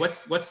 Okay,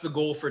 what's the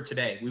goal for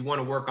today? We want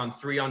to work on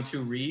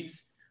 3-on-2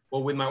 reads.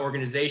 Well, with my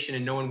organization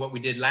and knowing what we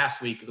did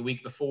last week, the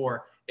week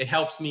before, it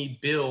helps me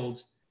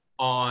build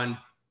on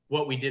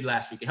what we did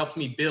last week. It helps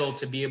me build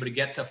to be able to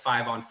get to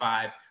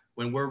 5-on-5.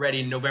 When we're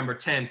ready November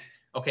 10th,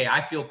 okay, I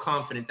feel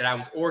confident that I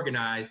was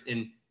organized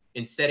in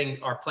setting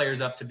our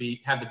players up to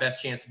have the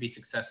best chance to be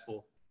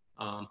successful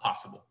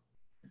possible.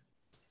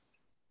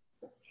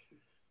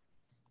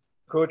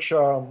 Coach,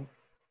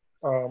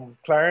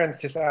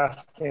 Clarence is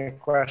asking a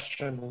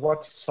question.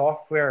 What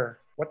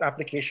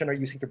application are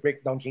you using to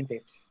break down game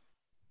tapes?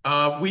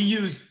 We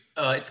use,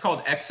 it's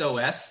called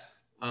XOS.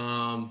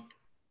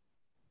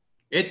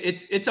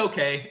 It's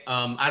okay.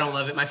 I don't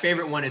love it. My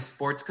favorite one is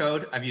Sports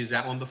Code. I've used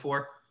that one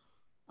before.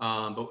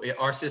 But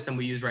our system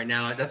we use right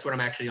now, that's what I'm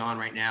actually on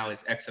right now,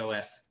 is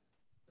XOS.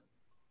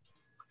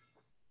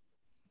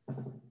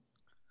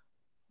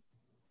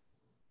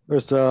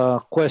 There's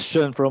a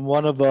question from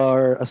one of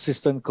our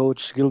assistant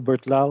coach,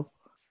 Gilbert Lau.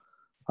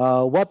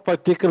 What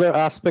particular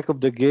aspect of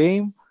the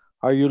game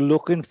are you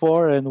looking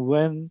for, and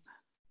when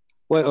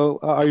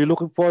are you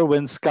looking for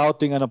when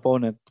scouting an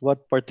opponent?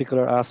 What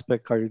particular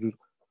aspect are you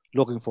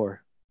looking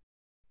for?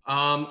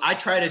 I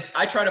try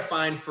to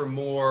find for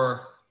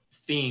more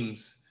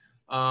themes.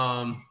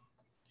 At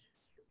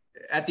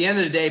the end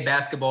of the day,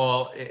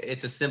 basketball,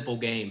 it's a simple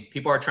game.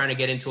 People are trying to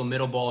get into a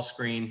middle ball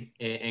screen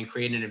and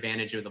create an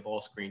advantage of the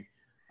ball screen.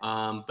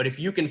 But if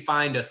you can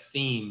find a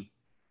theme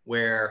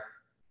where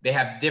they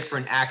have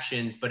different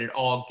actions, but it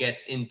all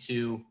gets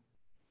into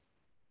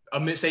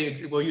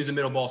say we'll use a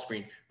middle ball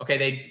screen.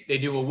 Okay, they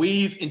do a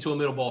weave into a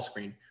middle ball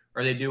screen,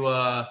 or they do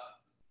a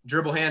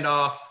dribble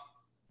handoff,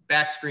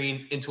 back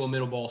screen into a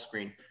middle ball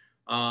screen.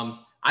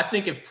 I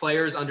think if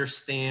players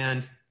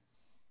understand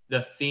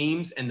the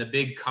themes and the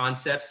big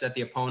concepts that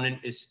the opponent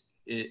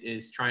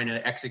is trying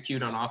to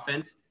execute on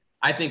offense,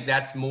 I think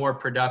that's more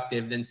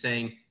productive than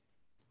saying,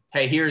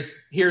 hey,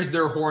 here's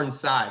their horn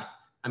side.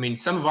 I mean,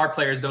 some of our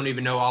players don't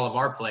even know all of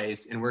our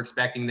plays, and we're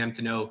expecting them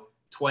to know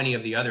 20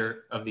 of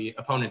the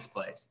opponent's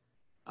plays.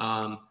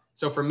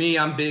 So for me,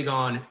 I'm big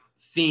on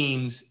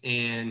themes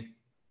and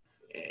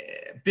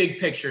big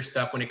picture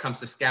stuff when it comes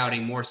to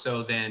scouting, more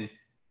so than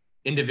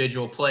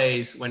individual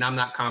plays. When I'm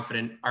not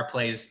confident our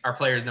players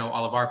know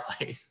all of our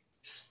plays.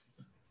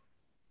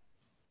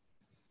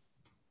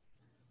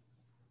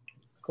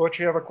 Coach,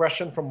 you have a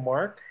question from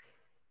Mark.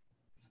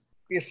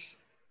 Is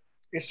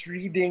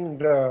reading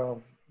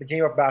the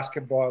game of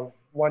basketball,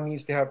 one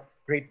needs to have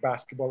great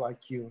basketball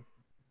IQ.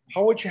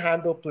 How would you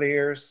handle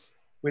players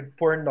with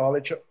poor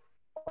knowledge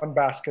on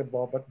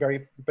basketball, but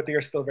they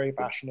are still very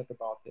passionate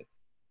about it?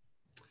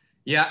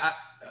 Yeah,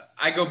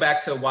 I go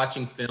back to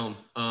watching film.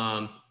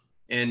 And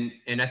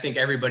I think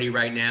everybody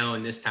right now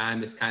in this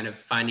time is kind of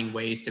finding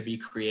ways to be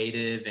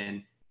creative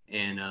and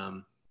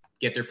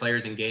get their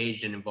players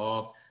engaged and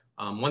involved.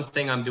 One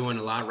thing I'm doing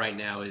a lot right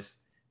now is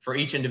for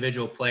each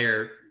individual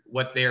player,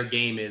 what their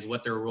game is,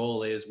 what their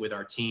role is with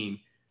our team,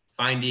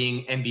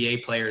 finding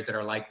NBA players that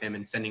are like them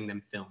and sending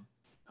them film.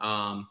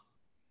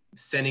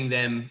 Sending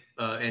them,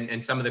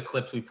 and some of the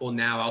clips we pull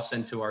now, I'll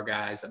send to our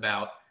guys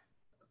about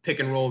pick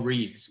and roll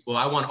reads. Well,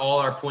 I want all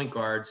our point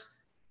guards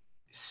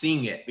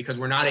seeing it because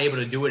we're not able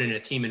to do it in a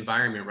team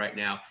environment right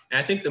now. And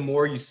I think the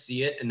more you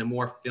see it and the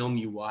more film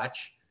you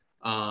watch,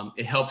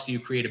 it helps you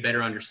create a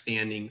better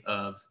understanding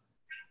of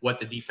what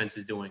the defense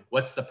is doing.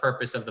 What's the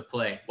purpose of the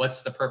play?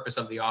 What's the purpose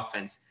of the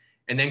offense?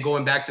 And then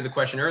going back to the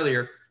question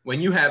earlier,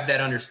 when you have that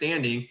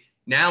understanding,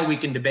 now we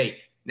can debate.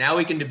 Now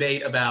we can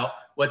debate about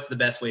what's the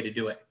best way to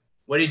do it.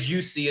 What did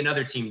you see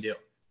another team do?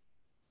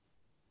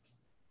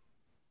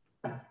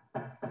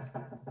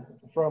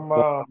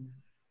 From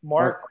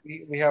Mark,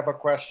 we have a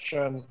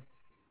question.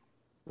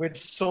 With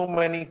so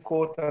many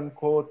quote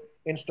unquote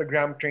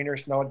Instagram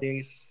trainers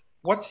nowadays,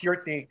 what's your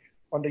take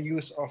on the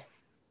use of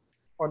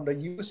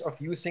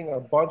using a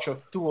bunch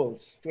of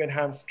tools to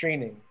enhance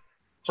training?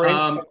 For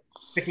instance,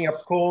 picking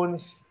up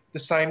cones to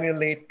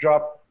simulate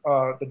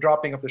the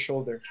dropping of the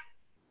shoulder.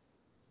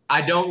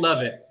 I don't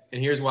love it,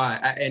 and here's why.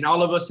 And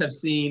all of us have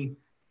seen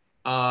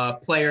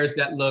players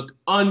that look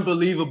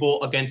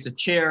unbelievable against a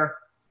chair,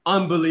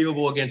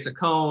 unbelievable against a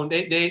cone.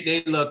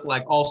 They look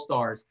like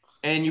all-stars.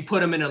 And you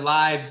put them in a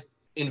live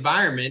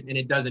environment and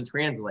it doesn't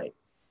translate.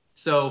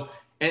 So,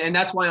 and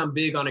that's why I'm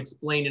big on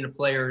explaining to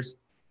players,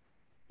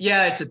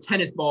 yeah, it's a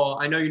tennis ball.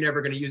 I know you're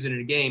never going to use it in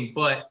a game,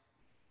 but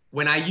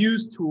when I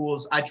use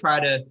tools, I try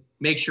to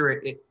make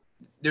sure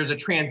there's a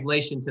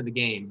translation to the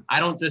game. I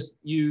don't just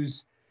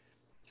use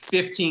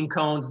 15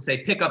 cones and say,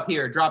 pick up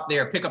here, drop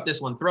there, pick up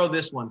this one, throw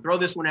this one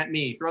at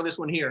me, throw this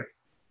one here.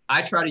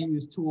 I try to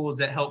use tools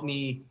that help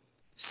me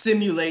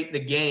simulate the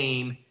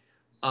game.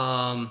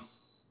 And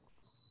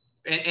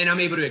I'm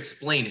able to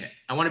explain it.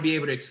 I want to be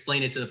able to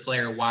explain it to the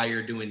player why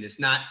you're doing this,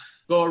 not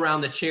go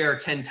around the chair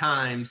 10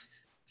 times,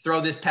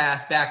 throw this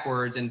pass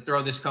backwards and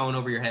throw this cone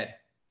over your head.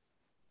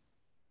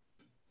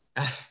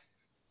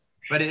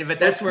 But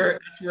that's where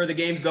the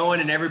game's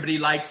going, and everybody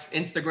likes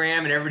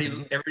Instagram, and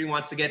everybody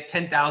wants to get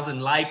 10,000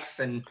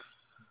 likes. And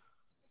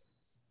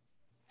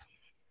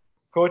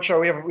Coach,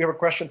 we have a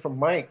question from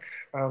Mike.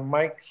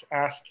 Mike's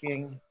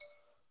asking,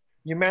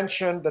 you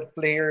mentioned that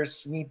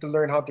players need to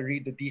learn how to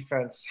read the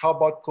defense. How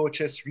about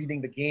coaches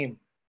reading the game?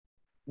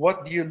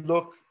 What do you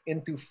look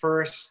into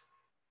first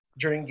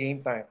during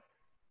game time?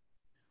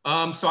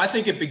 So I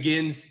think it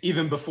begins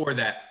even before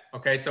that.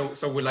 Okay, so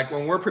we're like,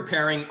 when we're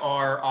preparing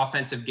our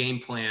offensive game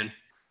plan,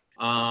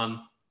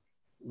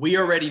 we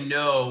already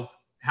know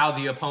how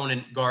the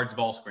opponent guards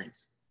ball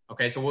screens.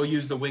 Okay, so we'll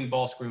use the wing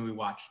ball screen we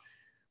watch.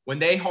 When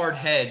they hard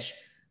hedge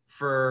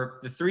for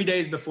the 3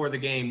 days before the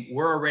game,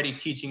 we're already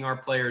teaching our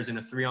players in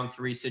a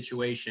 3-on-3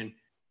 situation.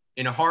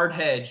 In a hard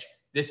hedge,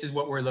 this is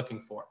what we're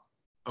looking for.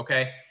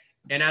 Okay,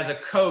 and as a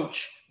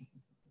coach,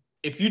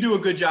 if you do a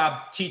good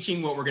job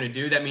teaching what we're going to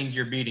do, that means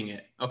you're beating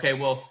it. Okay,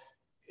 well,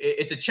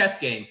 it's a chess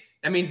game.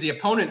 That means the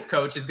opponent's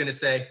coach is going to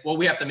say, well,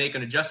 we have to make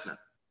an adjustment.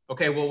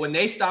 Okay, well, when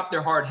they stop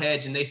their hard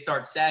hedge and they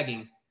start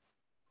sagging,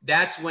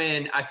 that's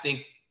when I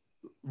think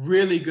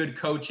really good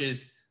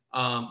coaches,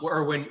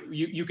 or when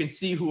you can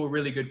see who a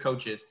really good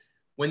coach is.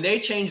 When they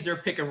change their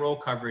pick and roll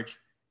coverage,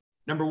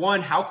 number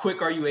one, how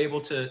quick are you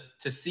able to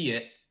see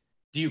it?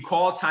 Do you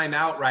call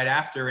timeout right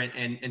after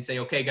and say,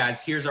 okay,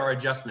 guys, here's our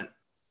adjustment?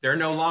 They're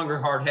no longer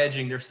hard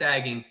hedging. They're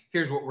sagging.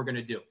 Here's what we're going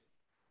to do.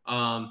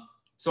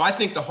 So I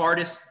think the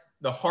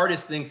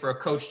hardest thing for a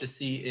coach to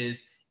see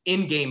is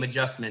in-game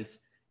adjustments.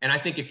 And I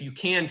think if you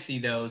can see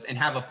those and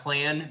have a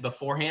plan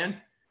beforehand,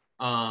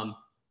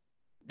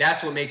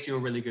 that's what makes you a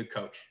really good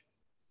coach.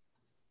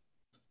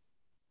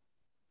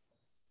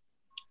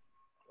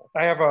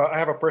 I have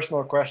a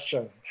personal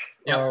question.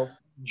 Yep.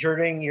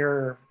 During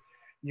your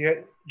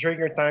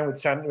time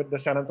with the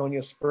San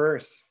Antonio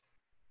Spurs,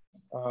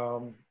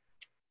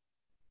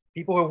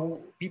 people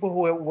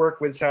who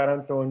work with San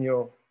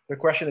Antonio, the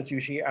question that's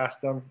usually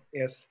asked them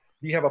is,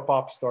 do you have a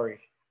pop story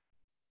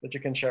that you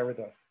can share with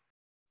us?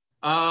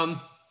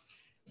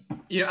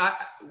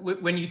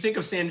 When you think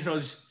of San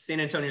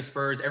Antonio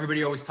Spurs,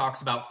 everybody always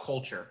talks about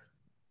culture.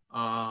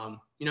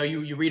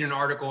 You read an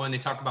article and they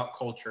talk about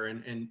culture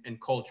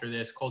and culture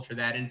this, culture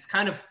that. And it's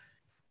kind of,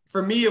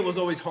 for me, it was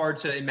always hard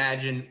to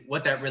imagine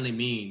what that really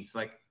means.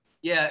 Like,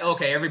 yeah,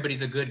 okay,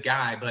 everybody's a good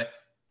guy, but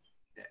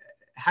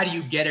how do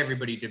you get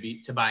everybody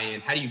to buy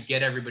in? How do you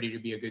get everybody to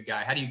be a good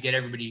guy? How do you get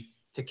everybody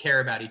to care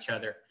about each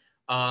other?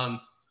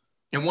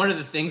 And one of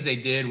the things they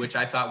did, which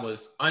I thought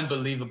was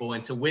unbelievable,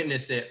 and to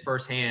witness it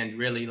firsthand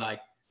really like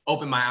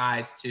opened my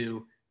eyes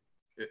to,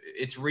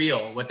 it's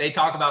real. What they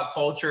talk about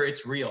culture,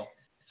 it's real.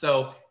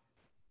 So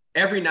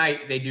every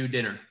night they do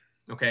dinner.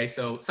 Okay.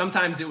 So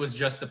sometimes it was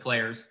just the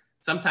players.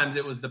 Sometimes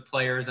it was the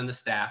players and the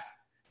staff.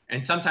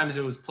 And sometimes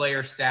it was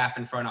player, staff,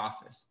 and front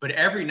office. But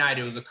every night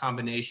it was a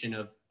combination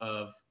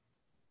of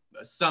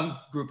some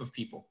group of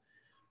people.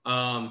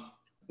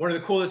 One of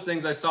the coolest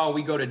things I saw,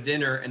 we go to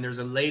dinner and there's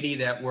a lady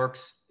that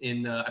works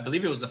in I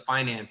believe it was the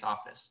finance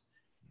office.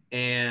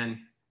 And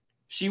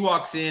she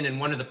walks in and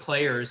one of the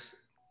players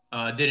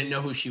didn't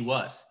know who she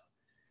was.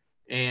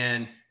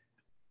 And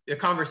the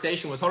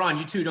conversation was, hold on,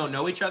 you two don't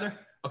know each other?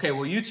 Okay,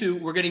 well, you two,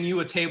 we're getting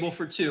you a table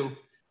for two.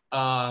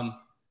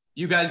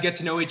 You guys get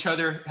to know each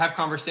other, have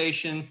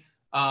conversation.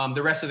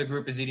 The rest of the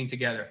group is eating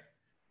together.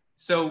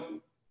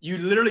 So you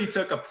literally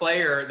took a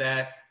player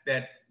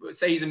that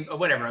say he's he's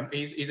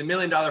 $1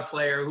 million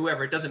player,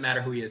 whoever, it doesn't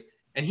matter who he is.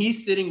 And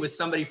he's sitting with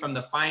somebody from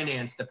the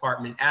finance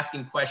department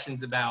asking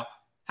questions about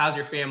how's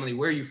your family,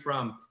 where are you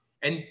from?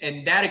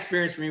 And that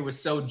experience for me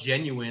was so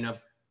genuine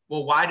of,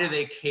 well, why do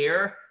they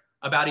care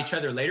about each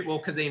other later? Well,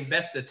 because they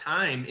invest the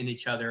time in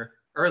each other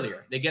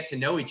earlier. They get to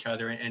know each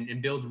other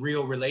and build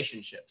real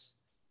relationships.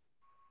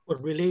 Well,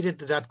 related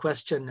to that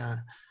question,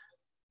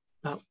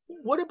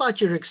 what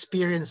about your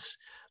experience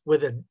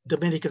with the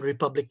Dominican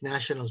Republic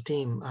national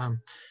team?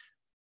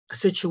 A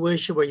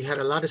situation where you had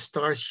a lot of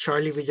stars.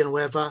 Charlie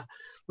Villanueva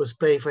was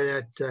playing for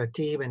that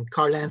team, and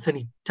Carl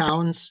Anthony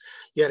Towns.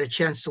 You had a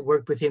chance to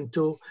work with him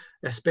too,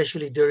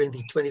 especially during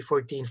the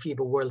 2014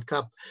 FIBA World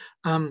Cup.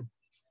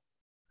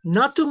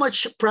 Not too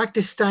much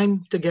practice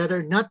time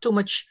together, not too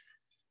much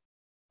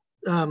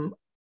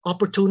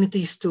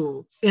opportunities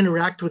to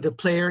interact with the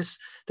players.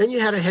 Then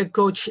you had a head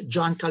coach,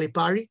 John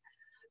Calipari,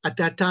 at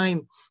that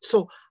time.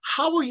 So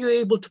how were you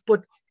able to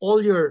put all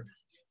your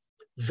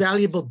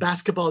valuable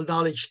basketball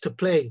knowledge to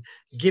play,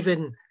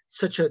 given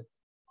such a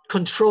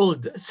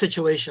controlled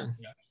situation?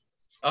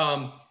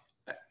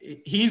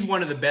 He's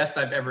one of the best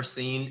I've ever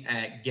seen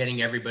at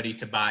getting everybody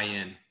to buy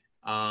in.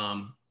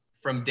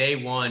 From day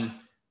one,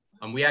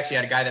 we actually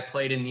had a guy that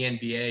played in the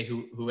NBA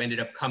who ended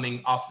up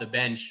coming off the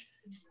bench,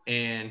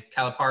 and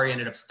Calipari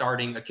ended up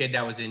starting a kid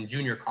that was in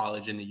junior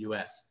college in the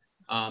US.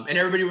 And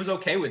everybody was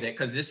okay with it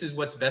because this is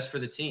what's best for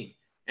the team.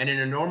 And in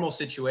a normal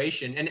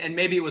situation, and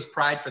maybe it was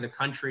pride for the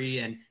country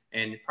and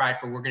pride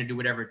for we're going to do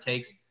whatever it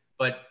takes,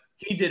 but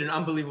he did an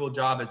unbelievable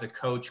job as a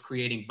coach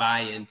creating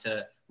buy-in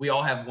to, we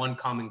all have one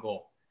common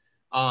goal.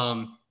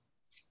 And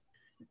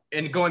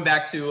going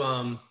back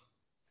to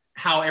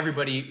how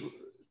everybody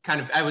kind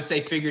of, I would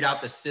say, figured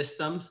out the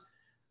systems.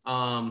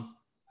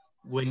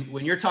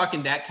 When you're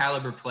talking that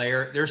caliber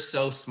player, they're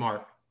so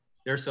smart.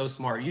 They're so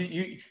smart.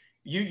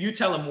 You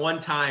tell them one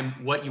time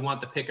what you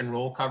want the pick and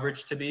roll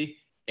coverage to be,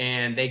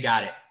 and they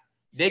got it.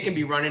 They can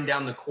be running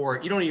down the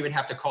court. You don't even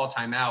have to call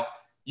timeout.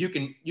 You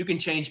can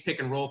change pick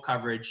and roll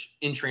coverage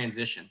in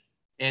transition.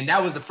 And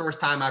that was the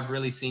first time I've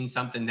really seen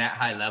something that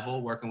high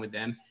level working with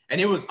them. And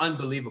it was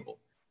unbelievable.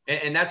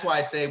 And that's why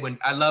I say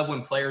I love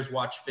when players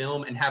watch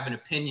film and have an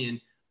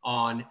opinion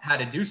on how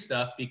to do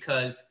stuff,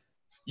 because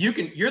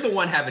you're the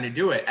one having to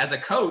do it. As a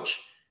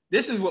coach,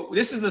 this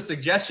is a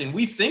suggestion.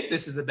 We think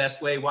this is the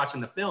best way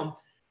watching the film.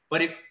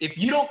 But if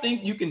you don't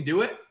think you can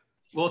do it,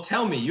 well,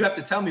 tell me. You have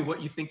to tell me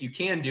what you think you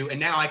can do, and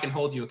now I can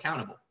hold you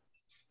accountable.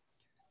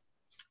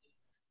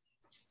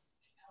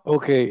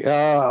 Okay,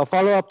 a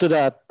follow-up to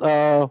that.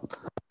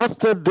 What's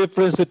the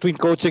difference between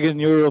coaching in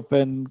Europe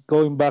and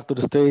going back to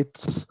the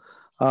States?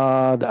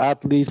 The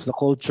athletes, the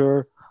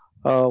culture.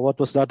 What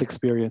was that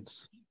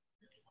experience?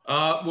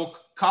 Well,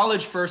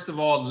 college, first of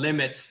all,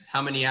 limits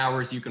how many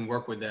hours you can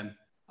work with them.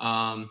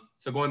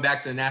 So going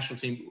back to the national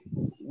team,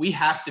 we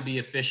have to be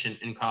efficient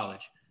in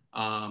college.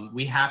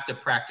 We have to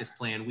practice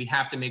plan. We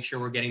have to make sure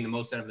we're getting the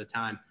most out of the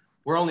time.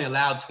 We're only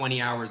allowed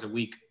 20 hours a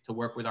week to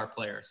work with our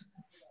players.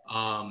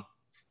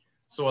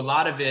 So a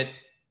lot of it,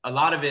 a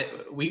lot of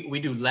it, we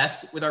do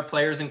less with our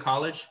players in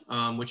college,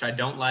 which I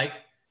don't like.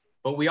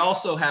 But we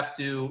also have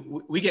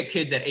to, we get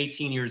kids at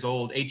 18 years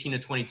old, 18 to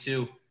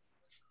 22,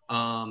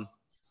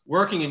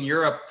 working in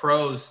Europe,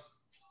 pros,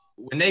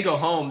 when they go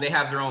home, they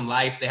have their own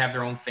life, they have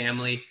their own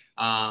family.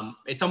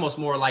 It's almost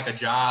more like a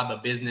job, a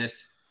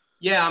business.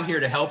 Yeah, I'm here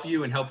to help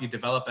you and help you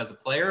develop as a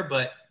player,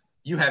 but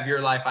you have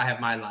your life, I have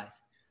my life.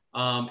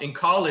 In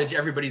college,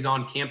 everybody's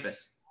on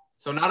campus.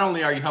 So not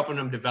only are you helping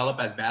them develop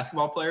as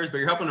basketball players, but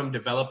you're helping them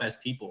develop as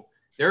people.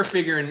 They're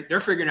figuring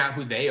out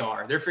who they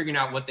are. They're figuring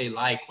out what they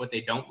like, what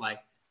they don't like.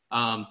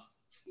 One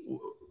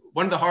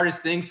of the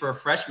hardest things for a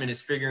freshman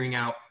is figuring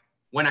out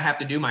when I have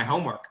to do my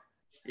homework.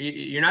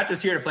 You're not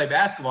just here to play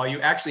basketball. You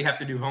actually have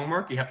to do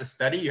homework. You have to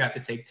study. You have to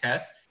take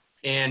tests.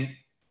 And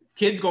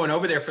kids going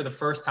over there for the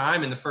first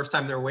time and the first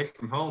time they're away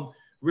from home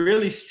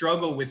really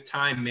struggle with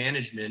time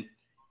management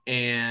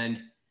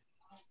and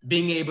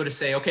being able to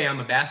say, okay, I'm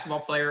a basketball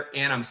player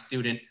and I'm a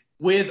student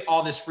with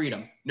all this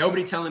freedom.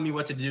 Nobody telling me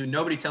what to do.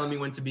 Nobody telling me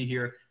when to be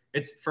here.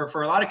 It's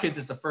for a lot of kids,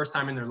 it's the first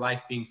time in their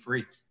life being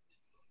free.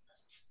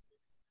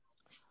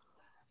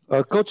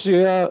 Coach, do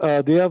you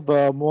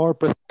have more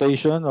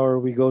presentation, or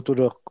we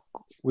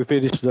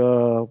finish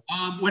the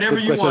whatever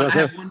you question want. answer?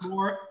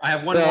 I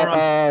have one more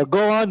on.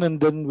 Go on,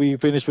 and then we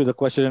finish with the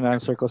question and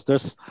answer, because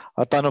there's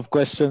a ton of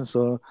questions.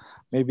 So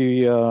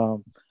maybe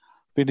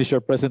finish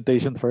your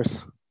presentation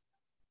first.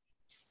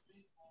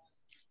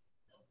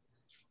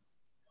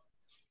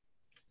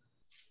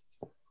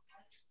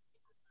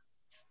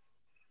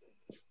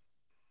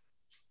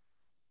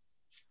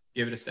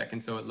 Give it a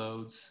second so it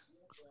loads.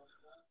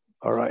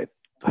 All right.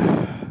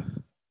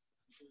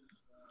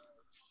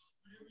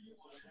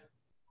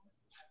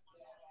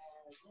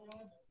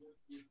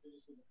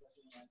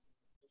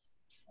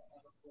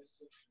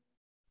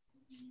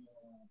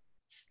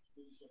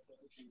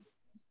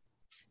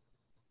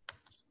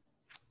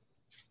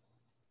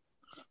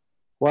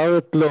 While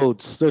it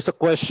loads, there's a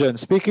question.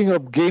 Speaking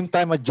of game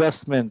time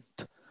adjustment,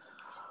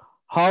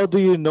 how do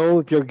you know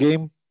if your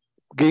game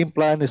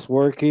plan is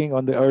working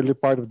on the early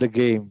part of the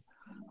game?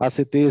 As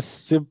it is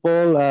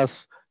simple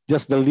as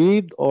just the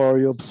lead, or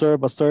you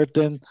observe a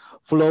certain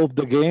flow of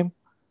the game,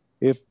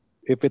 if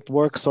it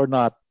works or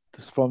not?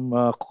 It's from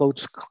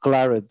Coach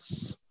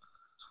Clarence.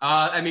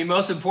 I mean,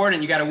 most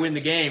important, you got to win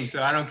the game.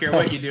 So I don't care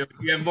what you do. If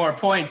you have more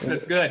points,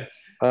 that's good.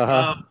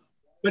 But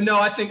no,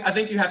 I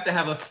think you have to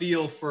have a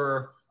feel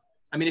for.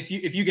 I mean, if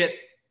you get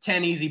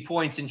 10 easy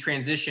points in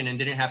transition and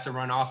didn't have to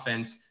run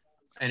offense,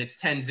 and it's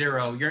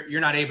 10-0,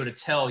 you're not able to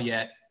tell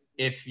yet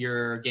if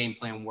your game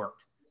plan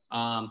worked.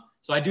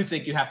 So I do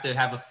think you have to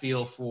have a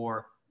feel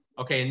for,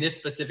 okay, in this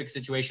specific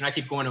situation, I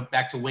keep going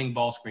back to wing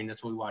ball screen.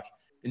 That's what we watch.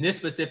 In this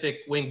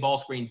specific wing ball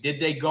screen, did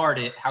they guard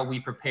it how we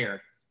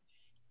prepared?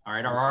 All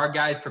right, are our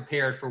guys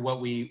prepared for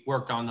what we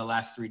worked on the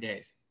last 3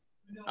 days?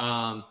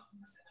 I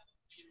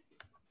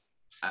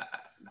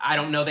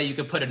don't know that you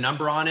could put a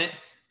number on it,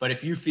 but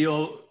if you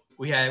feel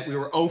we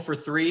were 0 for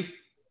 3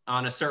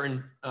 on a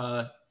certain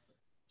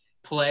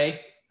play,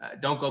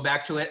 don't go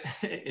back to it.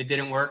 It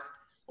didn't work,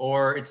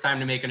 or it's time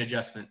to make an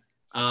adjustment.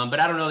 But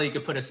I don't know that you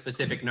could put a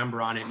specific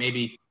number on it.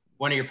 Maybe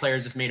one of your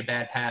players just made a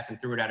bad pass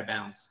and threw it out of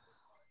bounds.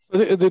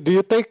 Do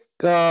you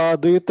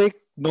take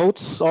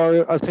notes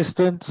or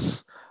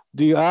assistants?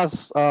 Do you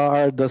ask,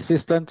 are the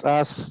assistants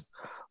asked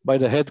by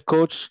the head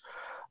coach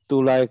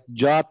to like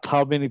jot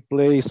how many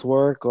plays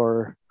work,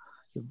 or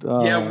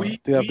yeah, we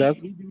do track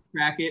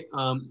it.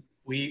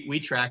 We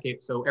track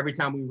it. So every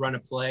time we run a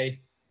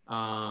play,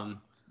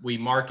 we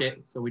mark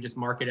it. So we just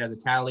mark it as a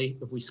tally.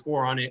 If we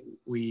score on it,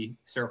 we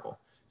circle.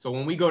 So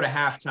when we go to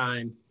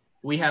halftime,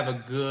 we have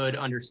a good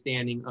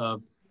understanding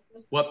of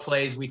what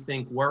plays we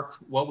think worked,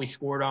 what we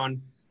scored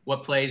on,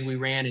 what plays we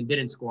ran and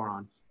didn't score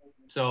on.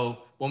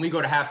 So when we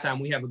go to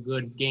halftime, we have a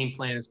good game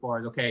plan as far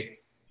as, okay,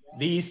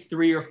 these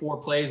 3 or 4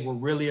 plays were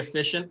really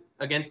efficient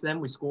against them.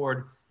 We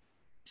scored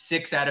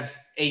 6 out of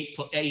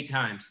 8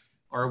 times.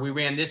 Or we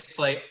ran this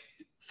play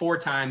 4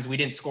 times, we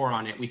didn't score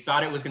on it. We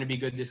thought it was going to be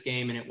good this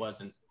game, and it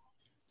wasn't.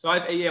 So, I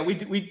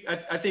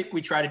think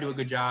we try to do a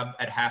good job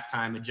at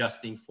halftime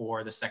adjusting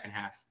for the second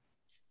half.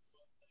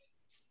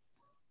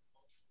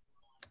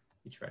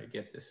 We try to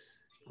get this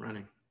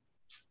running.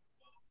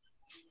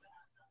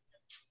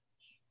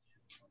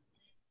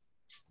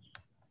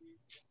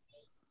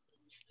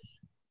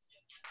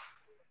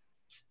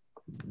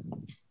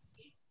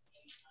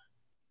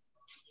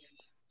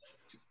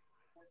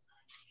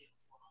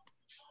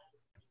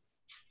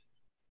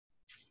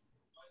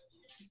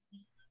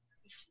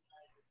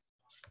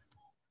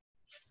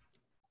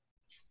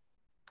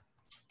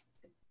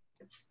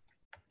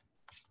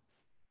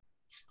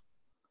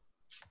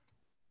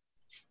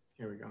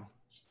 Here we go.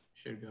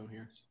 Should go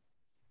here.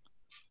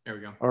 There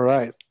we go. All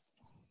right.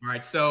 All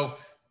right. So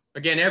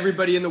again,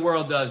 everybody in the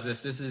world does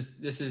this.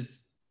 This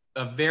is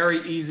a very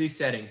easy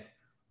setting.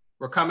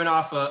 We're coming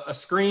off a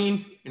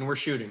screen and we're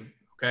shooting.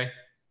 Okay.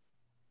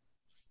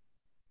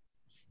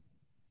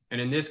 And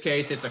in this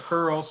case, it's a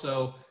curl.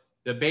 So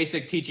the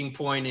basic teaching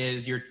point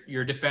is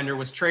your defender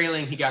was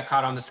trailing. He got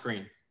caught on the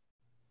screen.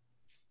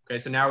 Okay.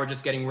 So now we're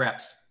just getting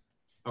reps.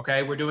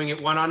 Okay, we're doing it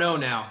 1-on-0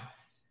 now.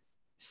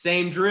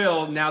 Same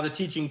drill. Now the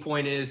teaching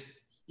point is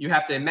you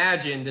have to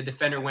imagine the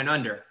defender went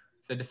under.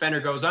 If the defender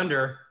goes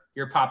under,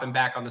 you're popping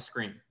back on the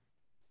screen.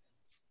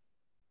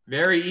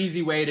 Very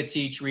easy way to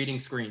teach reading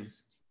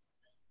screens.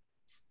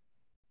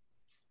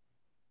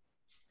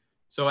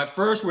 So at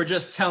first, we're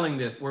just telling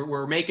this.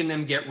 We're making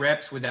them get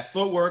reps with that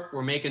footwork.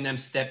 We're making them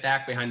step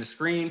back behind the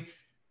screen.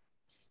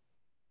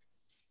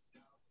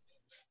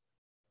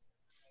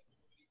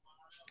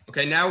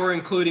 Okay, now we're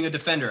including a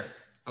defender.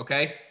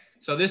 Okay,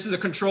 so this is a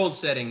controlled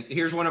setting.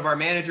 Here's one of our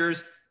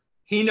managers.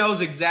 He knows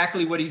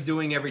exactly what he's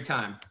doing every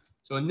time.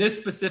 So in this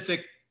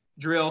specific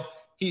drill,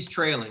 he's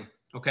trailing.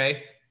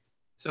 Okay,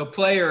 so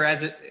player,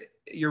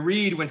 your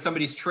read when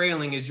somebody's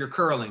trailing is you're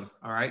curling.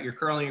 All right, you're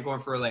curling, you're going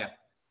for a layup.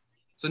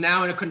 So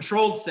now in a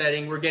controlled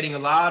setting, we're getting a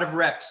lot of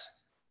reps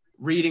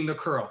reading the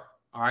curl.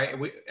 All right.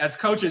 As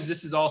coaches,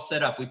 this is all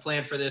set up. We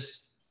plan for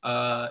this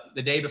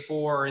the day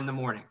before or in the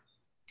morning.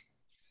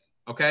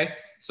 Okay.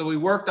 So we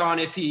worked on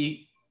if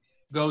he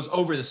goes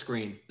over the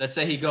screen. Let's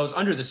say he goes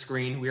under the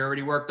screen. We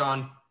already worked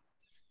on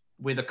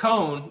with a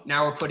cone.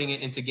 Now we're putting it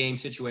into game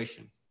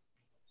situation.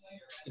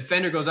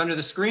 Defender goes under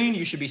the screen.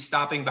 You should be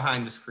stopping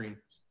behind the screen.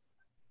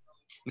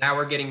 Now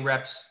we're getting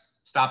reps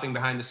stopping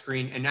behind the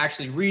screen and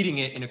actually reading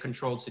it in a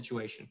controlled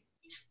situation.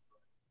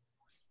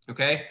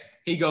 Okay,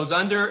 he goes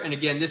under, and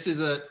again, this is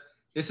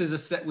a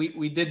set.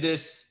 We did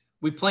this.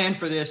 We planned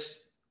for this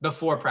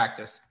before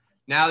practice.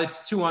 Now it's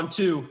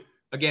 2-on-2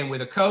 again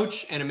with a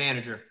coach and a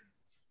manager.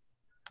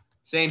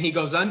 Saying he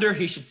goes under,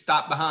 he should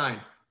stop behind.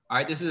 All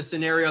right, this is a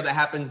scenario that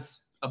happens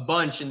a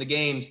bunch in the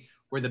games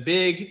where the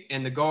big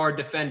and the guard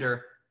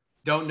defender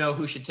don't know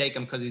who should take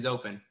him because he's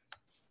open.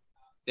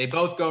 They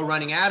both go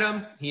running at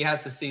him. He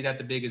has to see that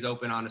the big is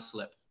open on a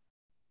slip.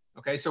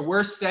 Okay, so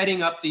we're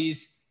setting up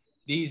these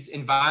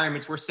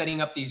environments. We're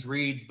setting up these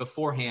reads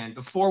beforehand,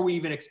 before we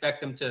even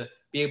expect them to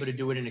be able to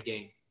do it in a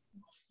game.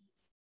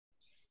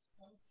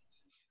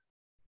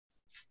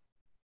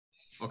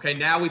 Okay,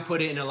 now we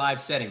put it in a live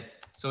setting.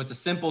 So it's a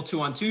simple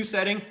 2-on-2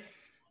 setting.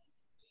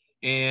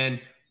 And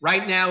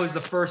right now is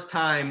the first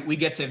time we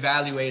get to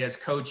evaluate as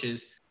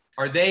coaches.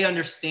 Are they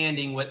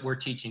understanding what we're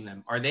teaching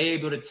them? Are they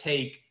able to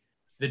take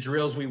the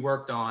drills we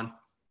worked on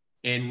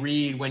and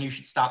read when you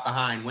should stop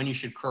behind, when you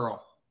should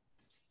curl?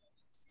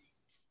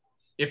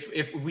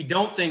 If we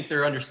don't think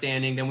they're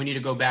understanding, then we need to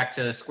go back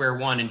to square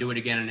one and do it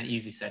again in an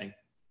easy setting.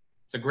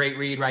 It's a great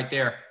read right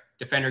there.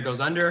 Defender goes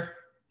under,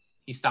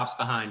 he stops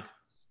behind.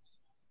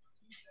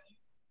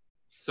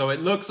 So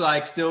it looks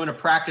like still in a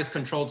practice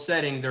controlled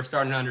setting, they're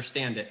starting to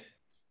understand it.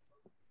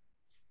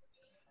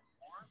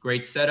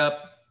 Great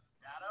setup.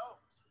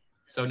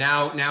 So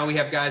now we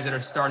have guys that are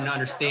starting to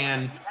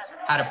understand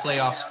how to play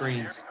off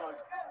screens.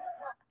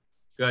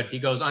 Good. He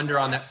goes under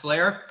on that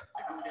flare.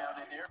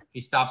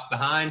 He stops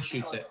behind,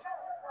 shoots it.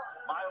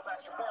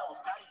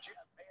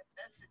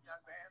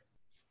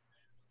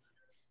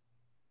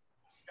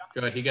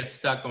 Good. He gets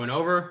stuck going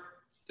over.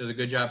 Does a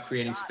good job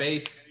creating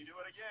space.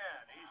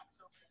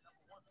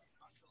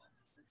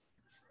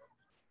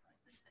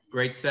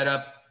 Great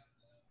setup.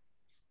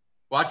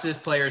 Watch this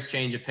player's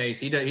change of pace.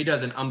 He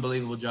does an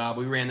unbelievable job.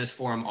 We ran this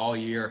for him all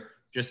year.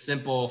 Just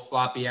simple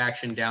floppy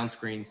action down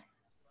screens.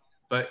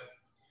 But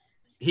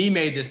he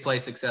made this play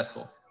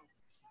successful.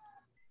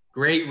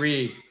 Great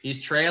read. He's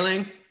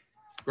trailing.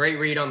 Great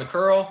read on the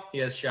curl. He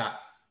has shot.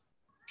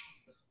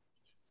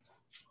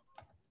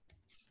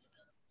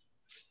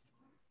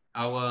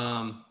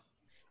 I'll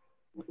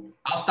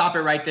stop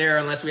it right there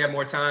unless we have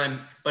more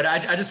time. But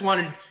I just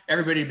wanted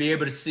everybody to be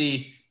able to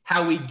see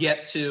how we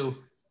get to,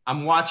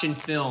 I'm watching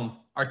film.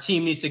 Our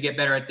team needs to get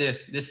better at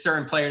this. This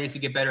certain player needs to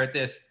get better at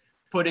this.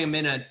 Put him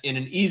in an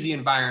easy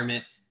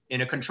environment,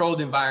 in a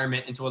controlled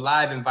environment, into a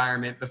live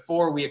environment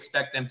before we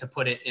expect them to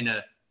put it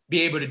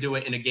be able to do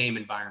it in a game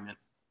environment.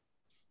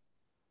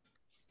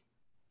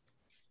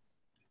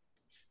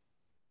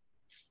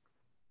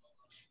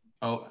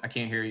 Oh, I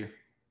can't hear you.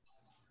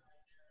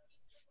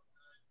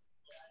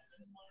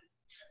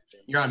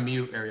 You're on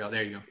mute, Ariel.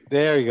 There you go.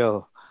 There you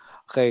go.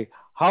 Okay.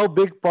 How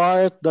big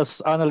part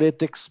does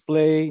analytics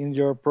play in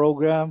your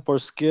program for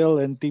skill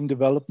and team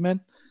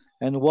development?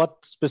 And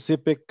what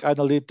specific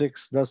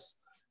analytics does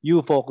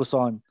you focus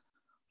on?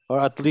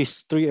 Or at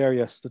least 3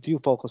 areas that you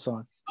focus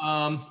on?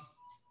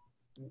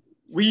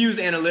 We use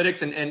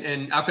analytics,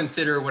 and I'll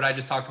consider what I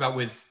just talked about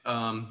with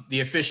the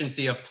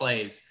efficiency of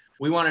plays.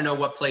 We want to know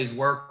what plays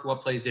worked, what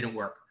plays didn't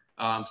work.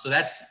 So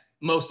that's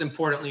most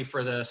importantly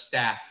for the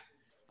staff.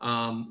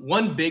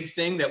 One big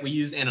thing that we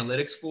use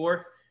analytics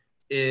for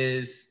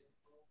is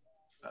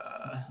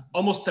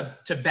almost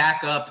to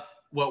back up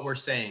what we're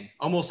saying,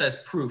 almost as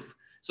proof.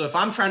 So if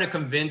I'm trying to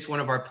convince one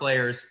of our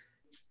players,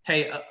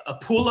 hey, a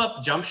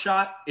pull-up jump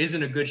shot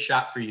isn't a good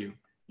shot for you.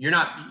 You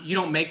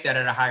don't make that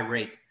at a high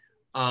rate.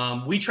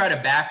 We try to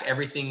back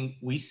everything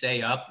we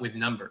say up with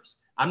numbers.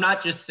 I'm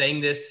not just saying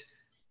this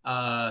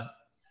to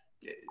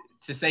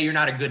say you're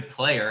not a good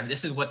player.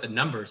 This is what the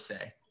numbers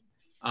say.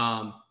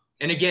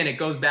 And again, it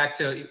goes back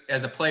to,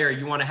 as a player,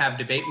 you want to have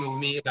debate with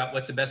me about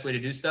what's the best way to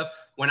do stuff.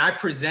 When I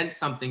present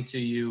something to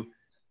you,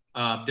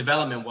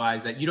 development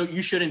wise, that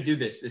you shouldn't do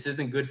this. This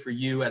isn't good for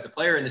you as a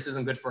player, and this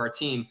isn't good for our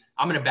team.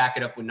 I'm going to back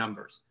it up with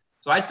numbers.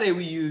 So I'd say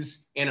we use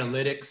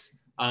analytics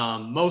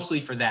mostly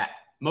for that,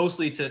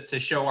 mostly to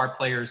show our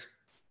players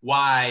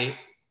why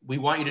we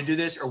want you to do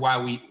this or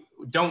why we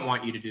don't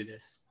want you to do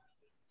this.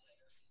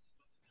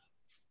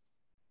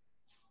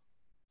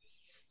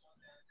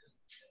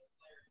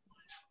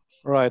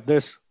 Right.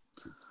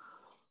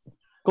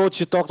 Coach,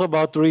 you talked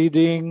about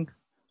reading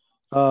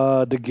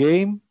the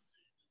game.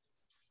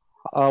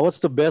 What's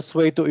the best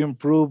way to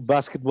improve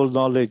basketball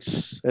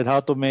knowledge and how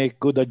to make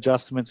good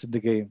adjustments in the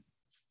game?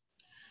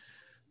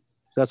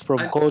 That's from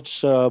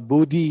Coach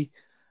Budi,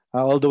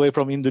 all the way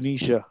from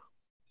Indonesia.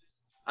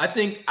 I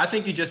think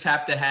you just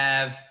have to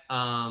have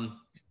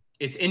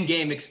it's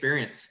in-game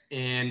experience.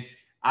 And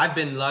I've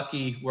been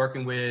lucky I work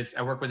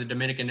with the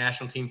Dominican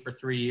national team for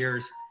 3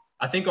 years.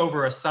 I think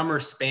over a summer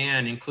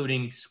span,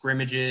 including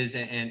scrimmages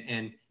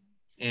and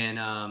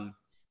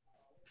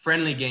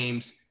friendly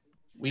games,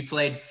 we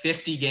played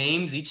 50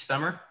 games each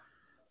summer.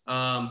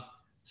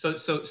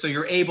 So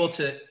you're able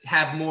to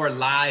have more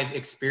live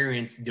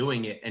experience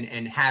doing it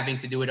and having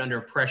to do it under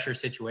a pressure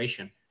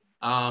situation.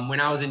 When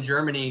I was in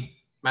Germany,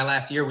 my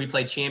last year, we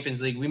played Champions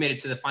League. We made it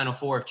to the Final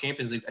Four of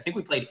Champions League. I think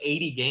we played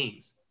 80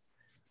 games.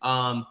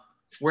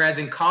 Whereas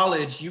in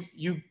college,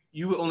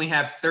 you only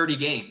have 30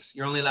 games.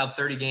 You're only allowed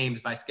 30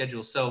 games by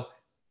schedule. So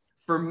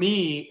for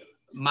me,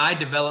 my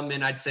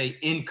development, I'd say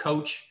in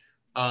coach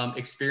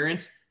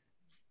experience,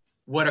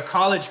 what a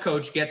college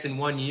coach gets in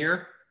 1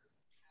 year,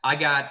 I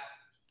got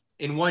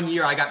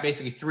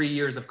basically 3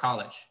 years of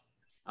college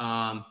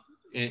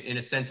in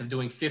a sense of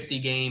doing 50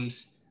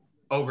 games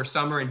over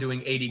summer and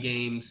doing 80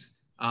 games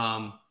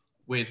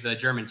with the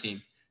German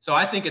team. So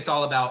I think it's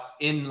all about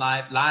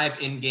live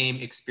in-game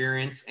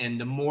experience. And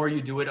the more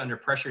you do it under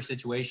pressure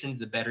situations,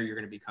 the better you're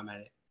going to become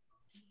at it.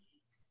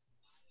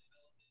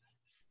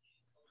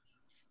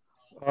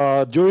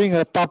 During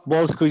a top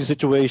ball screen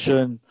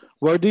situation,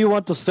 where do you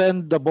want to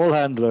send the ball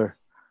handler?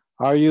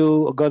 Are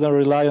you going to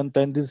rely on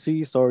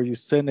tendencies or you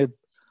send it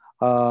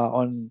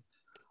on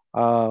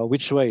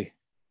which way?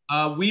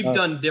 We've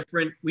done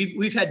different,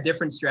 we've had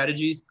different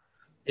strategies.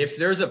 If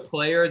there's a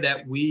player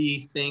that we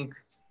think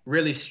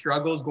really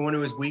struggles going to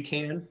his weak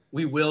hand,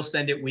 we will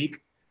send it weak.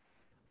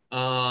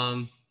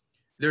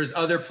 There's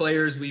other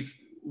players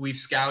we've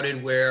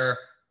scouted where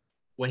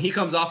when he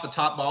comes off the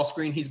top ball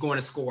screen, he's going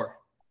to score.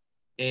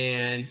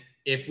 And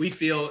if we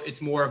feel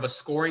it's more of a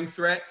scoring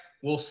threat,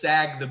 we'll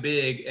sag the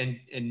big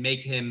and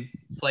make him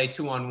play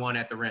 2-on-1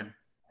 at the rim.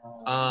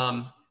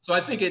 So I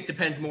think it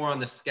depends more on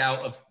the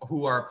scout of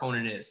who our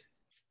opponent is.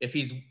 If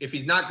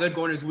he's not good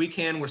going to his weak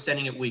hand, we're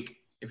sending it weak.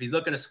 If he's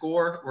looking to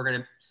score, we're going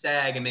to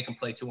sag and make him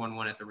play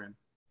 2-on-1 at the rim.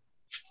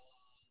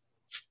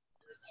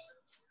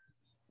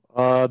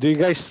 Do you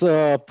guys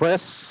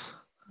press?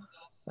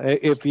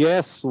 If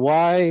yes,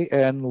 why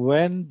and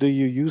when do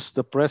you use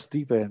the press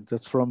defense?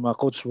 That's from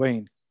Coach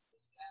Wayne.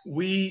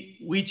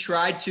 We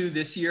tried to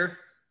this year.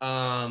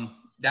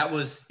 That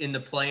was in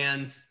the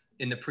plans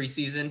in the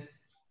preseason.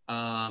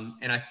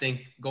 And I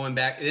think going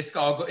back, it's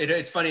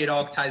funny, it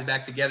all ties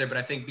back together, but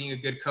I think being a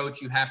good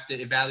coach, you have to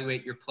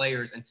evaluate your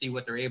players and see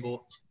what they're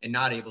able and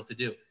not able to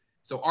do.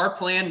 So our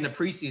plan in the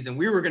preseason,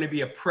 we were going to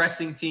be a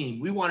pressing team.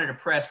 We wanted to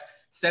press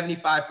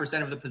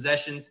 75% of the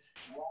possessions.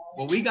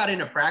 Well, we got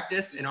into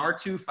practice and our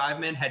 2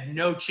 5-men had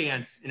no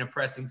chance in a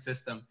pressing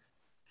system.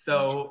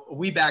 So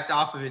we backed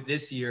off of it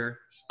this year.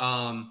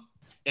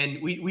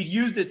 And we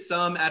used it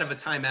some out of a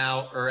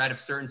timeout or out of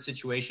certain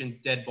situations,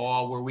 dead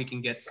ball, where we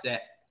can get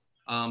set.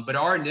 But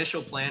our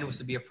initial plan was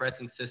to be a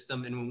pressing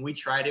system. And when we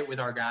tried it with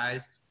our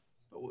guys,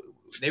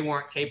 they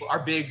weren't capable. Our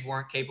bigs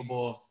weren't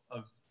capable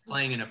of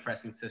playing in a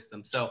pressing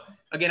system. So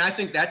again, I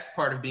think that's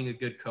part of being a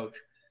good coach.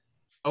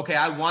 Okay,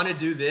 I want to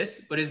do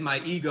this, but is my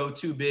ego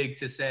too big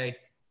to say,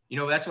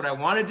 that's what I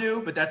want to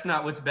do, but that's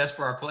not what's best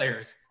for our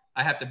players.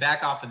 I have to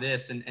back off of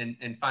this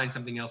and find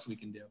something else we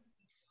can do.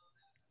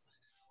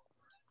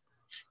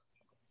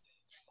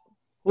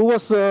 Who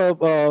was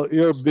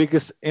your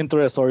biggest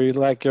interest or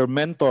your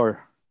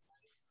mentor?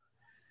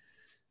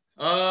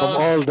 From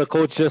all the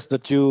coaches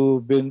that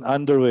you've been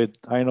under with,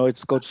 I know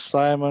it's Coach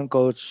Simon,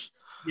 Coach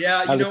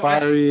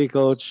Alipari,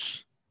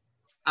 Coach.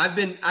 I've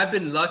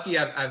been lucky.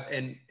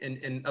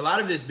 And a lot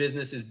of this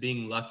business is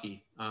being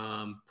lucky,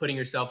 putting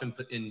yourself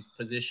in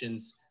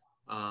positions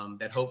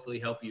that hopefully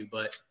help you.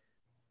 But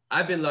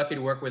I've been lucky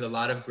to work with a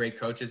lot of great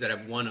coaches that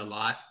have won a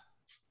lot.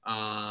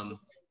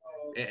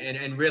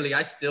 And really,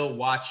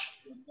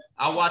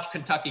 I'll watch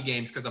Kentucky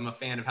games because I'm a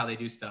fan of how they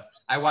do stuff.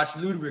 I watch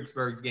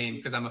Ludwigsburg's game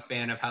because I'm a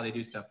fan of how they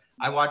do stuff.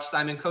 I watch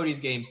Simon Cody's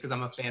games because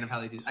I'm a fan of how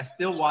they do. I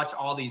still watch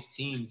all these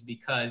teams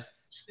because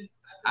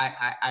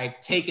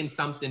I've taken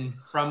something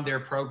from their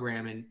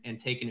program and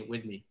taken it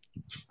with me.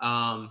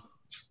 I'm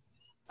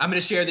going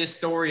to share this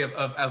story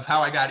of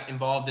how I got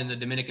involved in the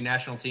Dominican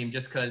national team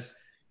just because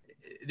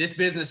this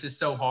business is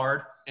so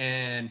hard.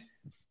 And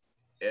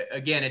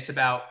again, it's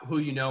about who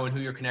you know and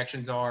who your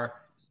connections are,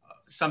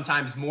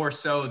 sometimes more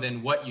so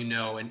than what you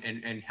know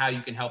and how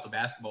you can help a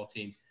basketball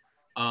team.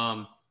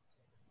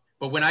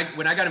 But when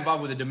I got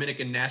involved with the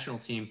Dominican national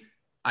team,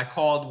 I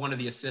called one of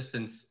the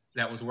assistants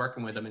that was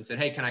working with them and said,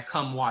 hey, can I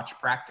come watch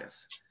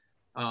practice?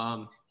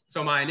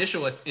 So my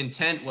initial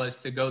intent was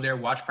to go there,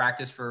 watch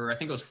practice for, I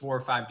think it was 4 or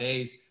 5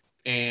 days.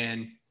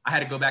 And I had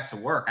to go back to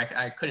work.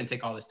 I couldn't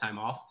take all this time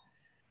off.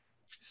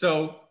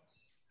 So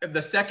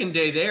the second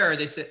day there,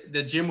 they said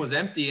the gym was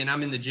empty and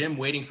I'm in the gym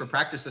waiting for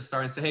practice to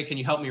start and say, hey, can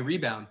you help me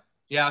rebound?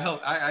 Yeah, I'll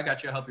help. I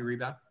got you. I'll help you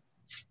rebound.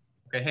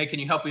 Okay. Hey, can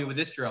you help me with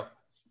this drill?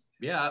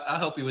 Yeah, I'll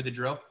help you with the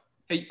drill.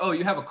 Hey, oh,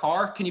 you have a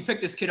car? Can you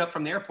pick this kid up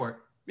from the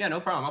airport? Yeah, no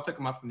problem. I'll pick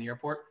him up from the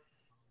airport.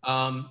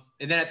 And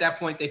then at that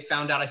point, they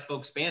found out I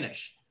spoke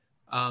Spanish.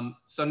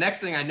 So next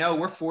thing I know,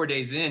 we're 4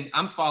 days in.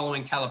 I'm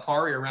following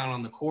Calipari around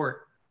on the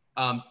court,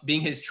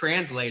 being his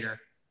translator.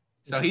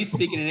 So he's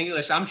speaking in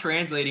English. I'm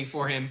translating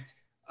for him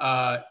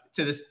to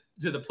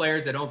the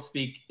players that don't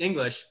speak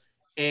English.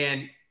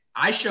 And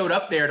I showed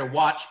up there to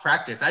watch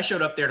practice. I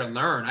showed up there to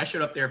learn. I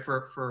showed up there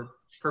for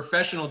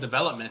professional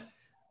development.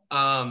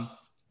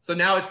 So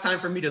now it's time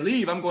for me to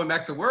leave. I'm going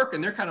back to work,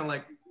 and they're kind of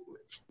like,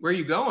 "Where are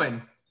you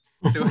going?"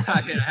 So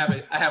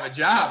I have a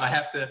job. I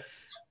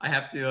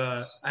have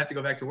to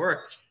go back to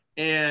work.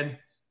 And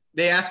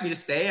they asked me to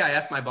stay. I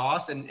asked my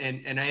boss, and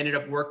I ended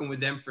up working with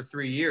them for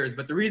 3 years.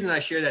 But the reason I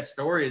share that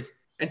story is,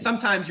 and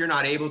sometimes you're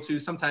not able to,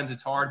 sometimes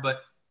it's hard,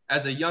 but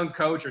as a young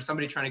coach or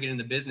somebody trying to get in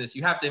the business,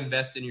 you have to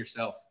invest in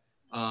yourself.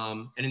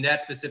 And in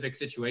that specific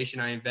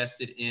situation, I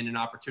invested in an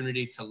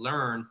opportunity to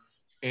learn,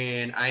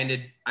 and I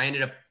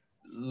ended up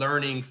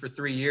learning for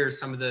 3 years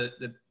some of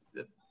the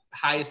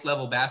highest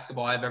level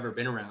basketball I've ever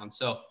been around.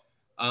 So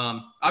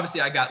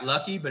obviously I got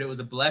lucky, but it was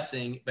a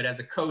blessing. But as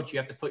a coach, you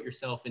have to put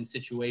yourself in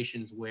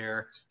situations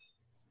where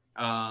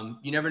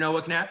you never know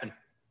what can happen.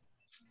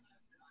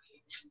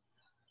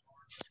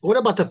 What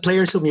about the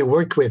players whom you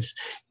worked with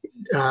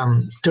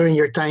during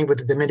your time with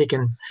the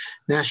Dominican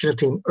national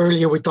team?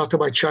 Earlier, we talked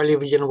about Charlie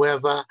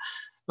Villanueva.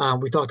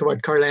 We talked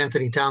about Karl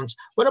Anthony Towns.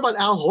 What about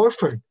Al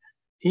Horford?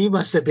 He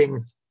must have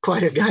been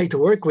quite a guy to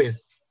work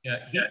with. Yeah,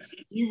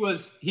 he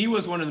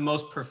was one of the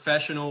most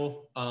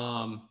professional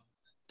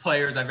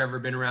players I've ever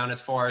been around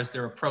as far as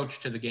their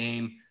approach to the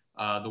game,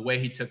 the way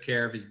he took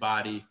care of his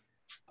body,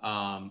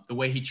 the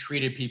way he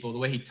treated people, the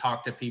way he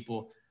talked to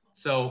people.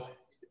 So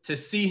to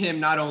see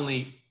him not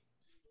only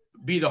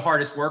be the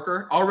hardest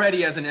worker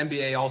already as an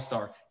NBA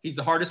All-Star, he's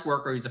the hardest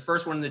worker. He's the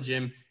first one in the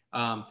gym.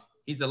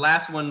 He's the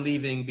last one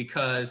leaving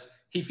because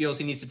he feels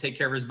he needs to take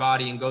care of his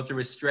body and go through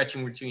his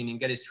stretching routine and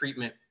get his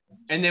treatment.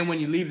 And then when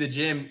you leave the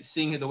gym,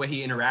 seeing the way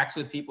he interacts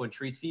with people and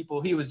treats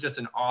people, he was just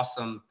an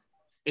awesome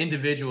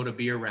individual to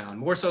be around.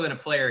 More so than a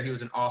player, he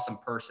was an awesome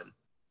person.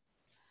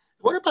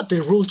 What about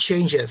the rule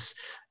changes?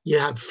 You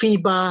have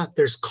FIBA,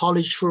 there's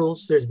college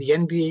rules, there's the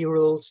NBA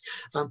rules.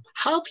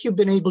 How have you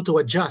been able to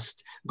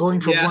adjust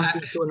going from one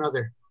thing to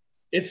another?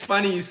 It's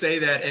funny you say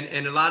that,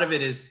 and a lot of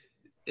it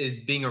is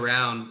being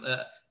around.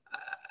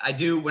 I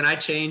do, when I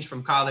changed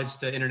from college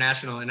to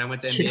international and I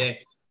went to NBA,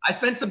 I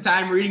spent some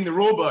time reading the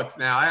rule books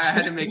now. I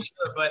had to make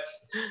sure, but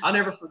I'll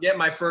never forget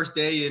my first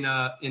day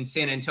in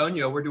San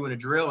Antonio. We're doing a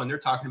drill and they're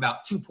talking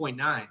about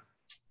 2.9.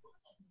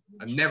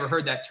 I've never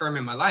heard that term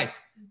in my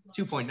life.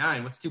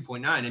 2.9, what's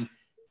 2.9?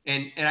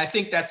 And I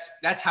think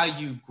that's how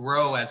you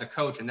grow as a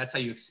coach, and that's how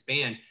you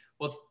expand.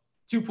 Well,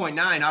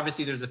 2.9,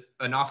 obviously there's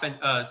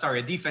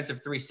a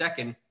defensive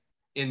 3-second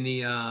in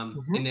the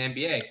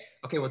NBA.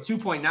 Okay, well,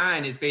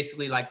 2.9 is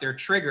basically like their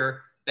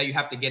trigger that you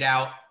have to get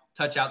out,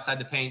 touch outside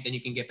the paint, then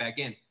you can get back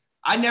in.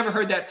 I never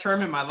heard that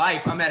term in my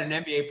life. I'm at an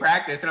NBA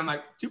practice and I'm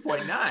like,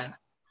 2.9.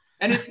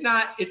 And it's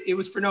not, it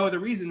was for no other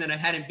reason than I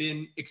hadn't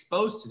been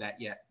exposed to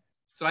that yet.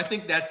 So I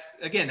think that's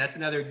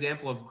another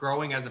example of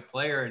growing as a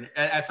player and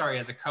as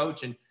a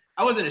coach. And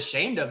I wasn't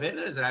ashamed of it.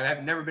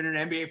 I've never been in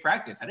an NBA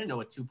practice. I didn't know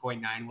what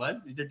 2.9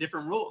 was. These are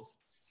different rules.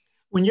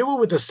 When you were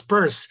with the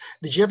Spurs,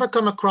 did you ever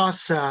come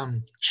across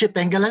Chip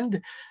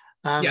Engeland?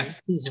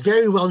 Yes. He's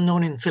very well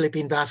known in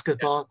Philippine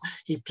basketball. Yeah.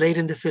 He played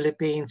in the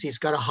Philippines. He's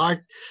got a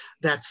heart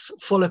that's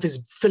full of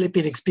his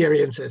Philippine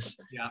experiences.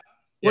 Yeah.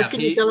 What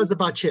can you tell us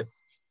about Chip?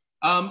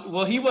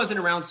 Well, he wasn't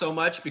around so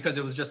much because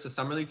it was just a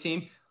summer league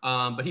team.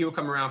 But he would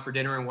come around for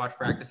dinner and watch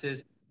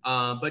practices.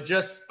 But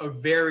just a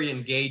very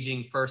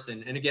engaging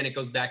person. And again, it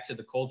goes back to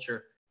the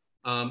culture.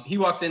 He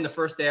walks in the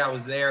first day I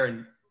was there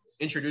and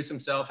introduced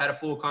himself, had a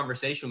full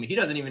conversation with me. He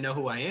doesn't even know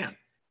who I am.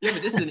 Yeah,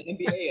 but this is an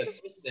NBA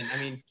assistant. I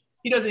mean,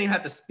 he doesn't even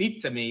have to speak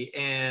to me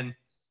and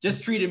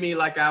just treated me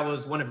like I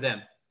was one of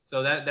them.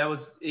 So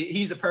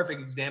he's a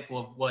perfect example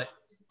of what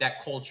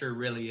that culture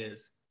really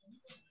is.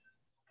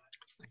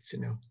 Nice to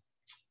know.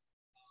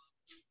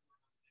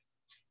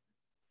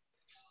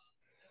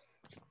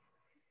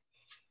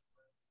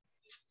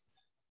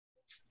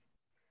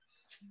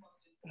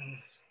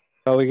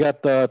 We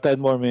got 10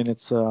 more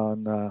minutes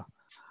on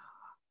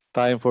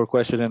time for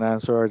question and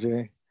answer,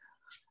 RJ.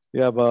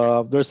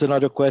 Yeah, there's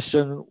another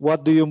question.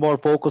 What do you more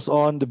focus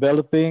on,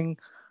 developing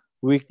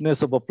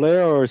weakness of a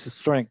player or his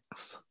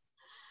strengths?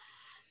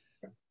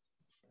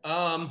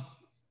 I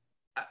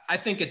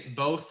think it's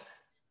both.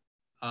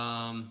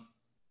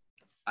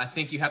 I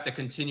think you have to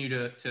continue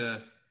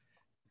to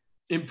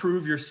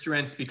improve your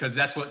strengths because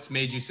that's what's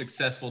made you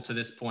successful to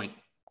this point.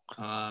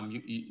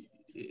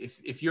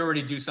 If you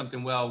already do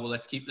something well,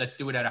 let's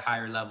do it at a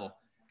higher level.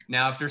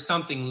 Now, if there's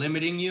something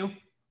limiting you,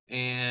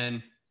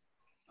 and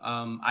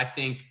I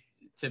think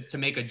to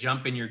make a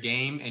jump in your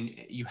game, and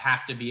you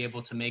have to be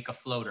able to make a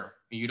floater.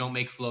 You don't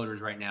make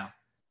floaters right now.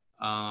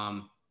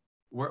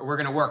 We're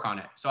going to work on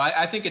it. So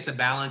I think it's a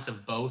balance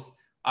of both.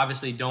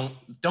 Obviously, don't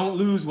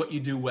lose what you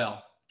do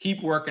well.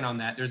 Keep working on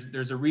that.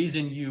 There's a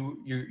reason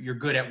you're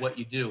good at what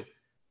you do.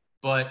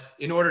 But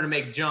in order to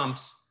make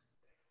jumps,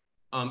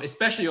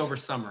 especially over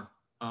summer,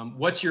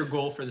 what's your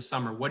goal for the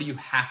summer? What do you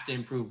have to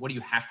improve? What do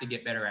you have to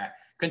get better at?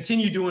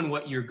 Continue doing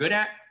what you're good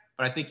at,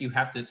 but I think you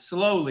have to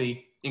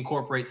slowly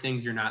incorporate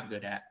things you're not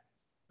good at.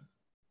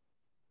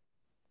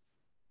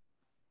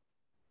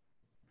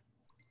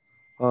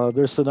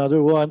 There's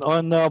another one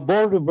on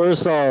ball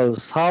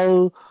reversals.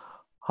 How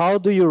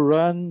do you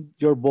run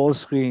your ball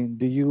screen?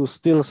 Do you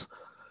still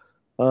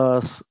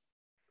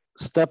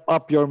step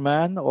up your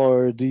man,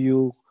 or do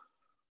you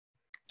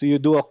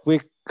do a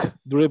quick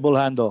dribble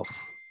handoff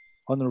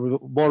on the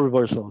ball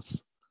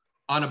reversals?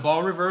 On a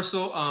ball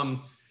reversal,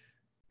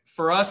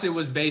 for us, it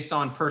was based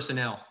on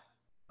personnel.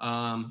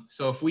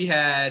 So if we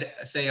had,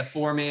 say, a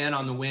 4-man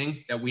on the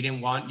wing that we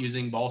didn't want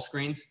using ball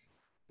screens,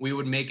 we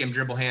would make him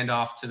dribble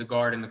handoff to the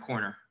guard in the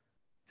corner.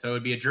 So it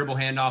would be a dribble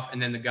handoff,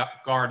 and then the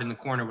guard in the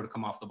corner would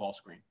come off the ball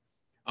screen.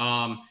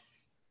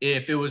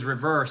 If it was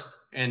reversed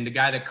and the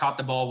guy that caught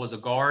the ball was a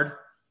guard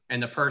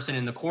and the person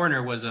in the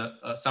corner was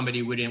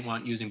somebody we didn't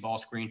want using ball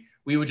screen,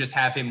 we would just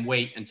have him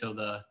wait until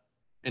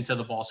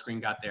the ball screen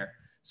got there.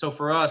 So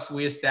for us,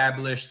 we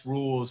established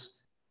rules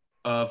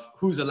of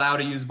who's allowed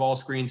to use ball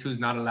screens, who's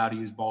not allowed to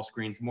use ball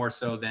screens, more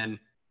so than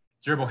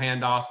dribble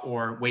handoff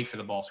or wait for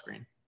the ball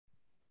screen.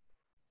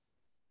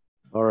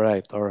 All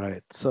right.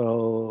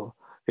 So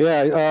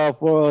yeah,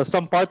 for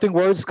some parting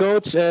words,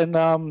 Coach, and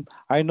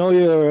I know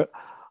you're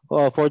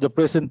for the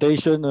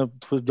presentation.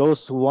 For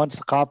those who wants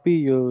a copy,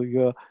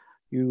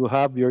 you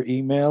have your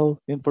email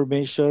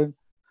information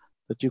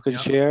that you can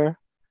share.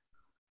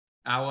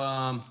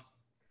 I'll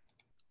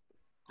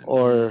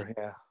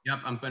yeah. Yep,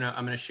 I'm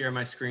gonna share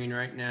my screen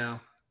right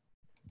now,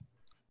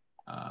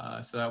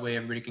 so that way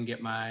everybody can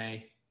get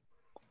my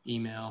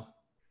email.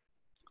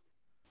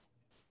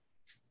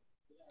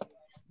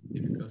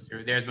 If it goes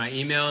through, there's my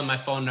email and my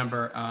phone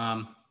number.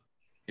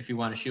 If you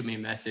want to shoot me a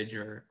message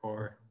or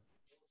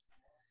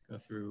go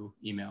through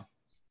email.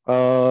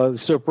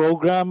 Does your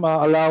program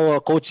allow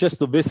coaches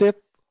to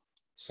visit?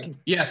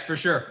 Yes, for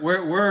sure.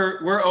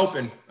 We're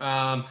open.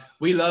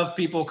 We love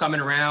people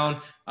coming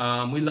around.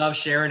 We love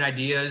sharing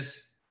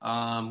ideas.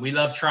 We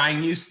love trying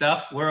new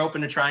stuff. We're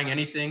open to trying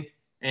anything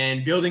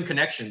and building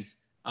connections.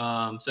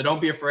 So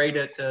don't be afraid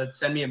to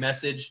send me a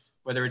message,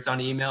 whether it's on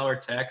email or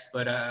text,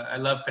 but I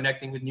love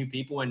connecting with new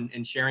people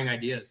and sharing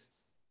ideas.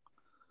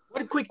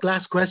 One quick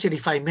last question,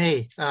 if I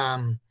may,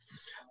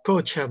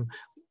 Coach.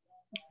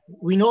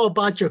 We know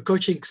about your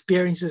coaching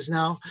experiences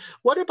now.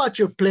 What about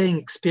your playing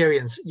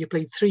experience? You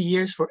played 3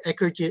 years for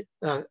Eckerd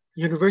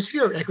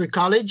University or Eckerd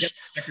College.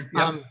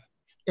 Yep.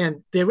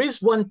 And there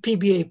is one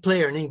PBA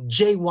player named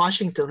Jay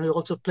Washington who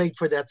also played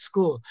for that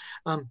school.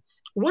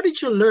 What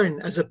did you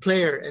learn as a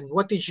player, and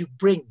what did you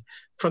bring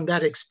from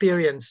that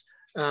experience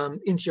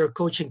into your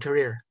coaching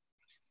career?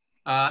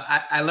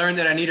 I learned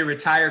that I need to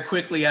retire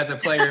quickly as a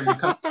player and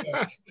become a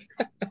coach.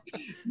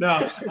 No,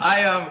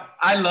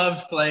 I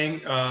loved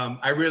playing.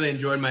 I really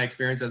enjoyed my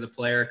experience as a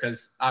player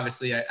because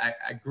obviously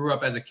I grew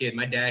up as a kid.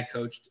 My dad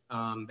coached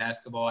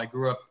basketball. I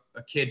grew up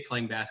a kid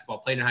playing basketball,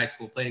 played in high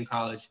school, played in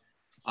college.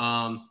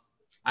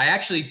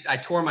 I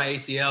tore my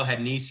ACL,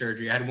 had knee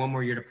surgery. I had one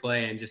more year to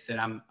play and just said,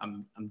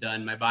 I'm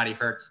done. My body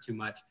hurts too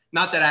much.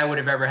 Not that I would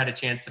have ever had a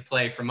chance to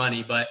play for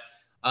money, but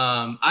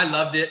I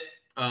loved it.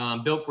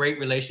 Built great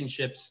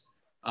relationships.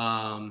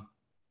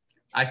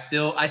 I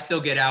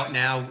still get out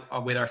now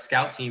with our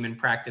scout team and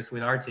practice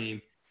with our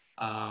team.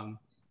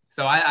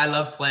 So I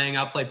love playing.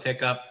 I'll play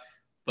pickup,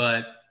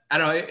 but I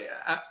don't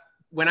know.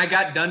 When I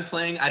got done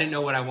playing, I didn't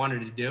know what I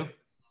wanted to do.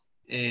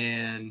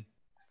 And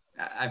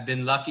I've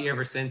been lucky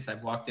ever since.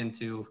 I've walked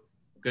into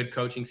good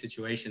coaching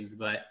situations,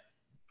 but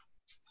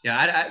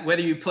yeah,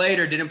 whether you played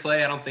or didn't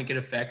play, I don't think it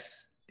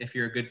affects if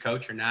you're a good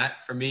coach or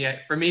not. For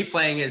me,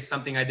 playing is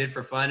something I did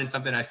for fun and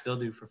something I still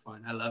do for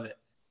fun. I love it.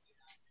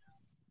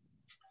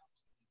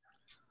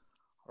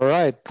 All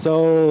right,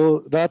 so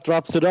that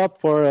wraps it up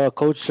for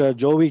Coach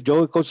Joey.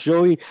 Coach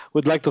Joey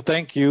would like to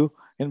thank you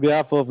in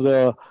behalf of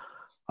the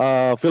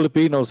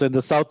Filipinos and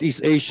the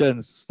Southeast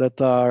Asians that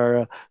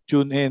are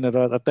tuned in and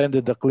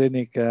attended the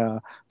clinic. I'd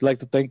like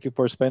to thank you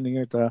for spending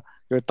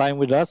your time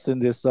with us in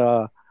this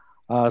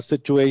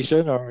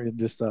situation, or in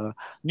this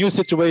new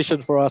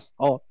situation for us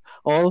all.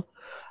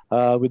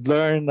 We'd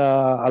learn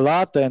a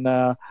lot,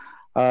 and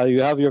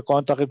you have your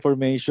contact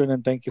information,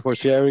 and thank you for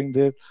sharing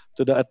it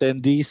to the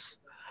attendees.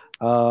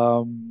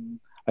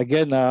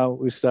 Again,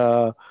 we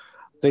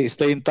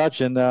stay in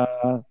touch, and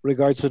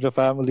regards to the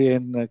family,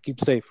 and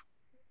keep safe.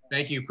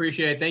 Thank you.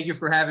 Appreciate it. Thank you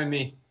for having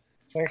me.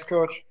 Thanks,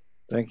 Coach.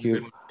 Thank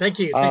you. Thank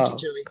you. Thank you,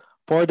 Joey.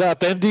 For the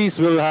attendees,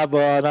 we'll have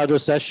another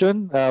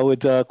session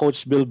with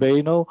Coach Bill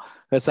Baino.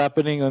 That's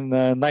happening on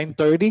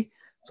 9:30.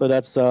 So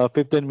that's a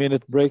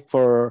 15-minute break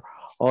for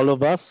all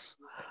of us.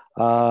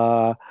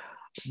 But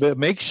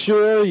make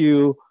sure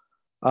you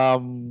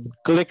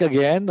click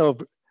again or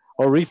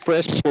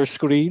refresh your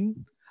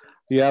screen.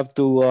 You have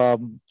to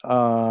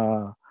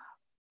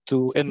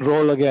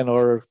enroll again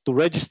or to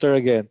register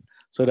again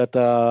so that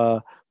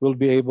we'll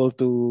be able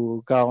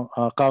to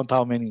count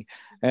how many,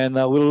 and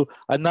we'll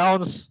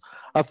announce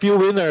a few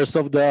winners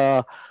of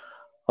the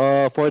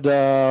for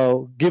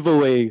the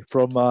giveaway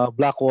from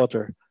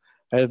Blackwater.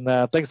 And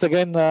thanks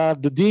again,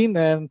 the Dean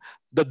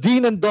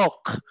and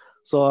Doc.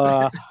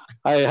 So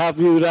I have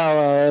you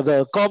now,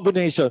 the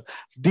combination,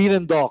 Dean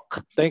and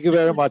Doc. Thank you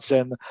very much.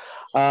 And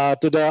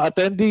to the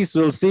attendees,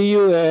 we'll see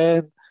you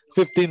in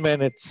 15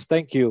 minutes.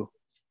 Thank you.